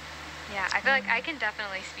 Yeah, I feel like I can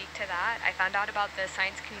definitely speak to that. I found out about the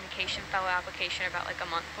science communication fellow application about like a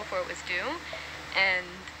month before it was due, and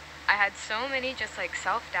I had so many just like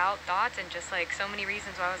self-doubt thoughts and just like so many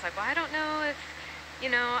reasons why I was like, well, I don't know if, you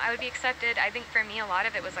know, I would be accepted. I think for me a lot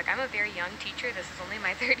of it was like, I'm a very young teacher. This is only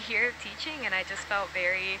my 3rd year of teaching, and I just felt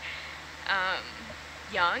very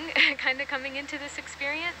young kind of coming into this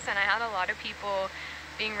experience, and I had a lot of people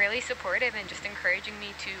being really supportive and just encouraging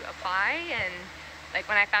me to apply. And like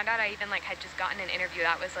when I found out I even like had just gotten an interview,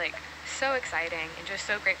 that was like so exciting and just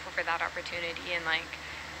so grateful for that opportunity. And like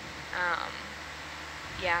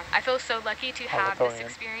yeah, I feel so lucky to have this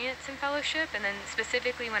experience in fellowship. And then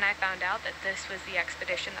specifically when I found out that this was the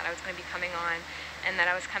expedition that I was going to be coming on, and that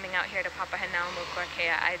I was coming out here to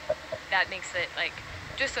Papahānaumokuākea, that makes it like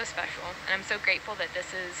just so special. And I'm so grateful that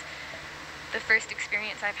this is the first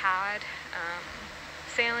experience I've had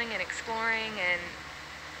sailing and exploring, and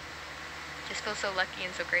just feel so lucky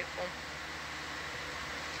and so grateful.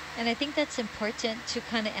 And I think that's important to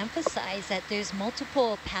kind of emphasize that there's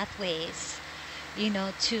multiple pathways, you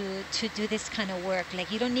know, to do this kind of work.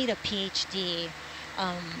 Like you don't need a PhD,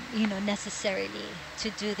 you know, necessarily to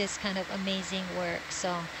do this kind of amazing work.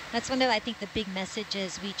 So that's one of, I think, the big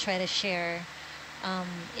messages we try to share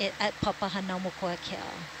at Papahānaumokuākea,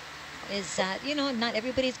 is that, you know, not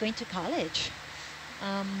everybody's going to college.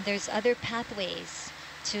 There's other pathways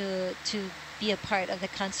to be a part of the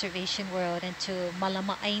conservation world and to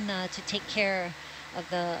malama'aina, to take care of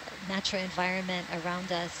the natural environment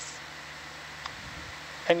around us.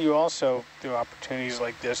 And you also, through opportunities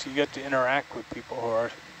like this, you get to interact with people who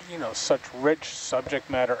are, you know, such rich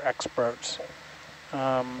subject matter experts.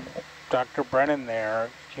 Dr. Brennan there,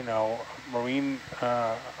 you know, marine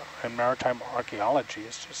and maritime archaeology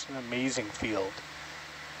is just an amazing field.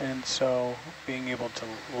 And so being able to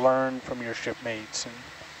learn from your shipmates and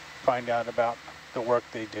find out about the work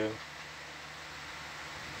they do.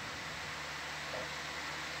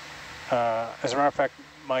 As a matter of fact,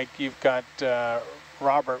 Mike, you've got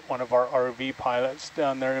Robert, one of our ROV pilots,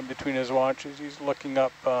 down there in between his watches. He's looking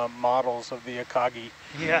up models of the Akagi.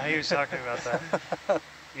 Yeah, he was talking about that.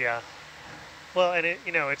 Yeah. Well, and it,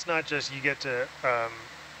 you know, it's not just you get to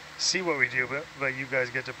see what we do, but you guys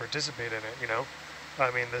get to participate in it, you know? I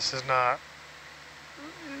mean, this is not,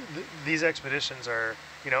 these expeditions are,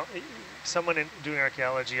 you know, someone doing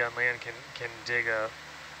archaeology on land can dig a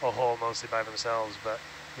hole mostly by themselves, but,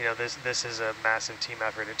 you know, this is a massive team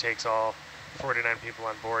effort. It takes all 49 people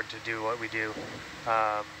on board to do what we do,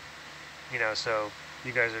 you know, so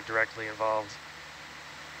you guys are directly involved.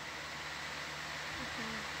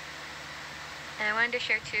 And I wanted to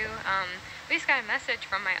share too, we just got a message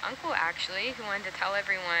from my uncle actually, who wanted to tell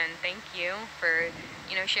everyone thank you for,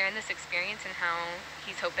 you know, sharing this experience, and how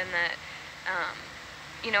he's hoping that,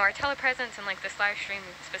 you know, our telepresence and like this live stream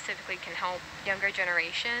specifically can help younger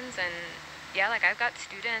generations. And yeah, like I've got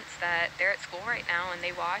students that they're at school right now and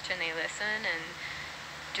they watch and they listen, and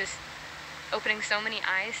just opening so many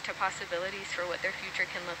eyes to possibilities for what their future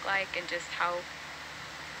can look like, and just how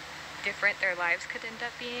different their lives could end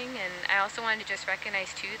up being. And I also wanted to just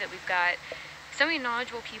recognize too that we've got so many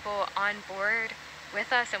knowledgeable people on board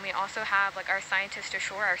with us, and we also have like our scientist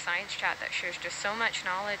ashore, our science chat, that shares just so much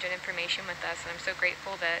knowledge and information with us. And I'm so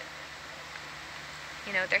grateful that,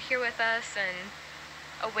 you know, they're here with us and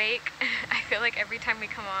awake. I feel like every time we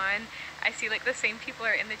come on, I see like the same people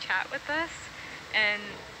are in the chat with us and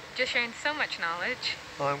just sharing so much knowledge.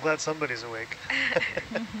 Well, I'm glad somebody's awake.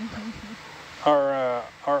 Our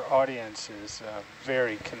audience is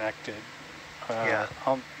very connected. Yeah.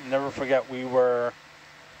 I'll never forget, we were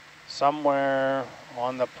somewhere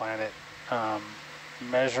on the planet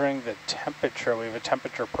measuring the temperature. We have a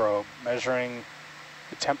temperature probe measuring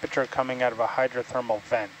the temperature coming out of a hydrothermal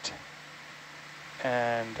vent.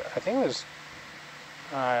 And I think it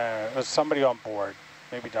was somebody on board,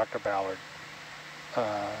 maybe Dr. Ballard,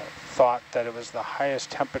 thought that it was the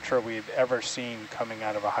highest temperature we had ever seen coming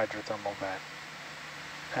out of a hydrothermal vent.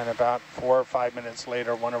 And about 4 or 5 minutes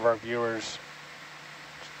later, one of our viewers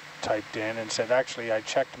typed in and said, actually, I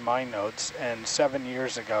checked my notes, and 7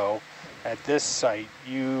 years ago at this site,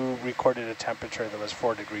 you recorded a temperature that was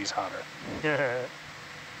 4 degrees hotter. Yeah.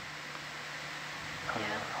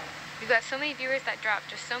 We've got so many viewers that drop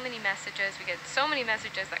just so many messages. We get so many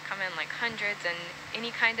messages that come in, like hundreds, and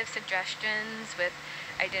any kind of suggestions with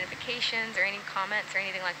identifications or any comments or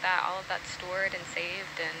anything like that. All of that's stored and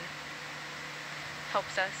saved and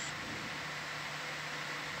helps us.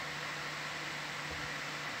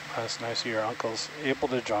 That's nice. Your uncle's able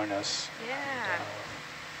to join us. Yeah. And,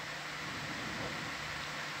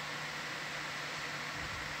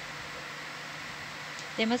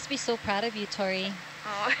 They must be so proud of you, Tori.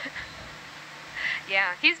 Oh.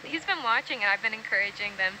 Yeah, he's been watching, and I've been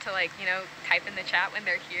encouraging them to, like, you know, type in the chat when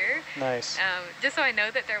they're here. nice. Just so I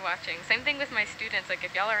know that they're watching. Same thing with my students. Like,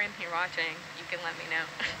 if y'all are in here watching, you can let me know.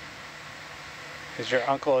 Is your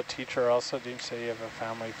uncle a teacher also? Didn't you say you have a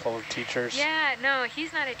family full of teachers? Yeah, no,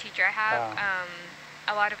 he's not a teacher. I have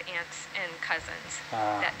a lot of aunts and cousins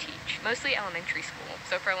that teach, mostly elementary school.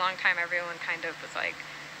 So for a long time, everyone kind of was like,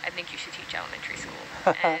 I think you should teach elementary school.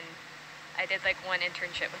 And I did like one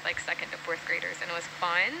internship with like 2nd to 4th graders, and it was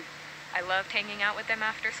fun. I loved hanging out with them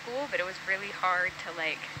after school, but it was really hard to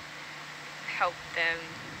like help them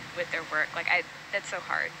with their work. Like that's so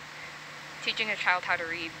hard. Teaching a child how to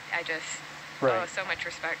read, I just, oh, so much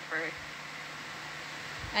respect for.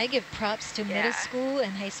 I give props to middle school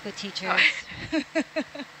and high school teachers.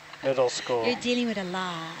 Middle school. You're dealing with a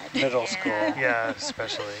lot. Middle school. Yeah,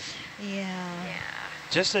 especially. Yeah.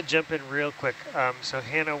 Just to jump in real quick, so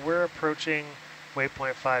Hannah, we're approaching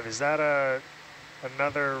waypoint 5. Is that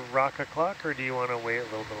another rock o'clock, or do you want to wait a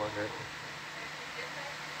little bit longer?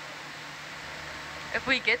 If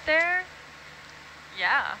we get there,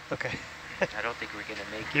 yeah. Okay. I don't think we're gonna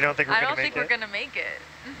make it. You don't think we're I gonna don't make think it? we're gonna make it.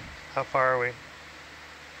 How far are we?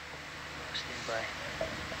 Stand by.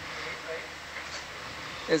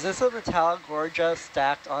 Is this a Metallogorgia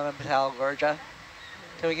stacked on a Metallogorgia?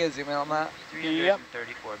 Can we get a zoom in on that?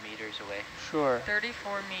 334 meters away. Sure.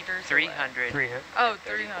 34 meters 300. 300. Oh,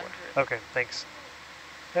 300. Okay, thanks.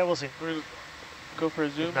 Yeah, we'll see. We'll go for a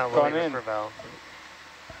zoom. If not, Go we'll on leave it in. for Val.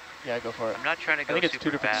 Yeah, go for it. I'm not trying to I go think it's super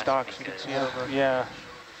 2 different fast stocks. You can because see it over. Yeah,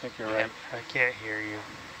 I think you're right. I can't hear you.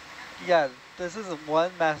 Yeah, this is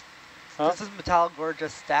one This is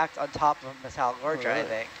Metallogorgia stacked on top of Metallogorgia, I Really?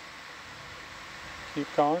 think.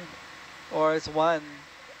 Keep going Or it's one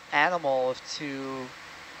animal with 2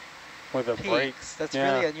 with a break. peaks. That's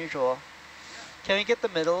Yeah. really unusual. Can we get the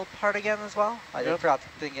middle part again as well? I Yep. forgot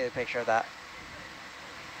to get a picture of that.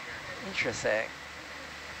 Interesting.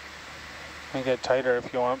 And get tighter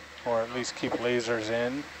if you want, or at least keep lasers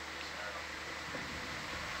in.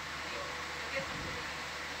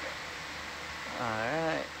 All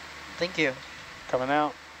right. Thank you. Coming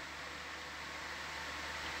out.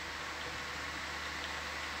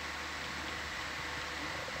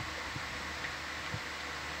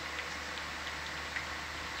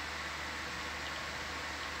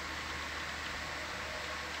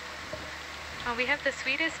 Oh, we have the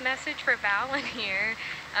sweetest message for Val in here.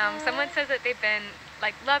 Someone says that they've been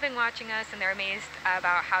like loving watching us, and they're amazed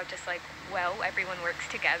about how just like well everyone works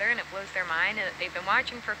together, and it blows their mind, and that they've been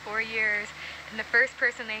watching for 4 years, and the first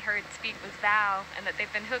person they heard speak was Val, and that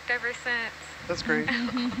they've been hooked ever since. That's great.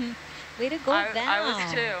 Way to go, Val. I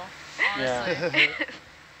was too, honestly.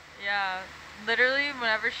 Yeah, literally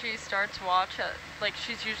whenever she starts watch, like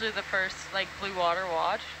she's usually the first like blue water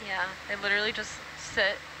watch. Yeah. I literally just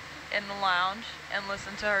sit in the lounge and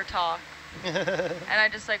listen to her talk. And I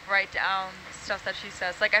just like write down stuff that she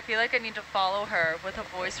says. Like I feel like I need to follow her with a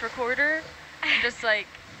voice recorder and just like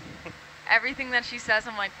everything that she says,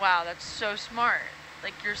 I'm like, wow, that's so smart.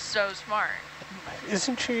 Like you're so smart.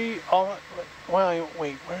 Isn't she all, well,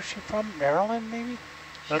 wait, where's she from? Maryland, maybe?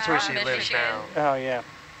 That's where she lives Michigan. now. Oh, yeah.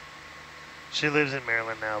 She lives in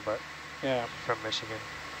Maryland now, but Yeah. from Michigan.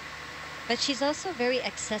 But she's also very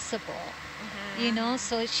accessible, you know,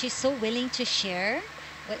 so she's so willing to share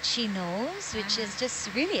what she knows, which is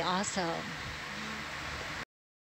just really awesome.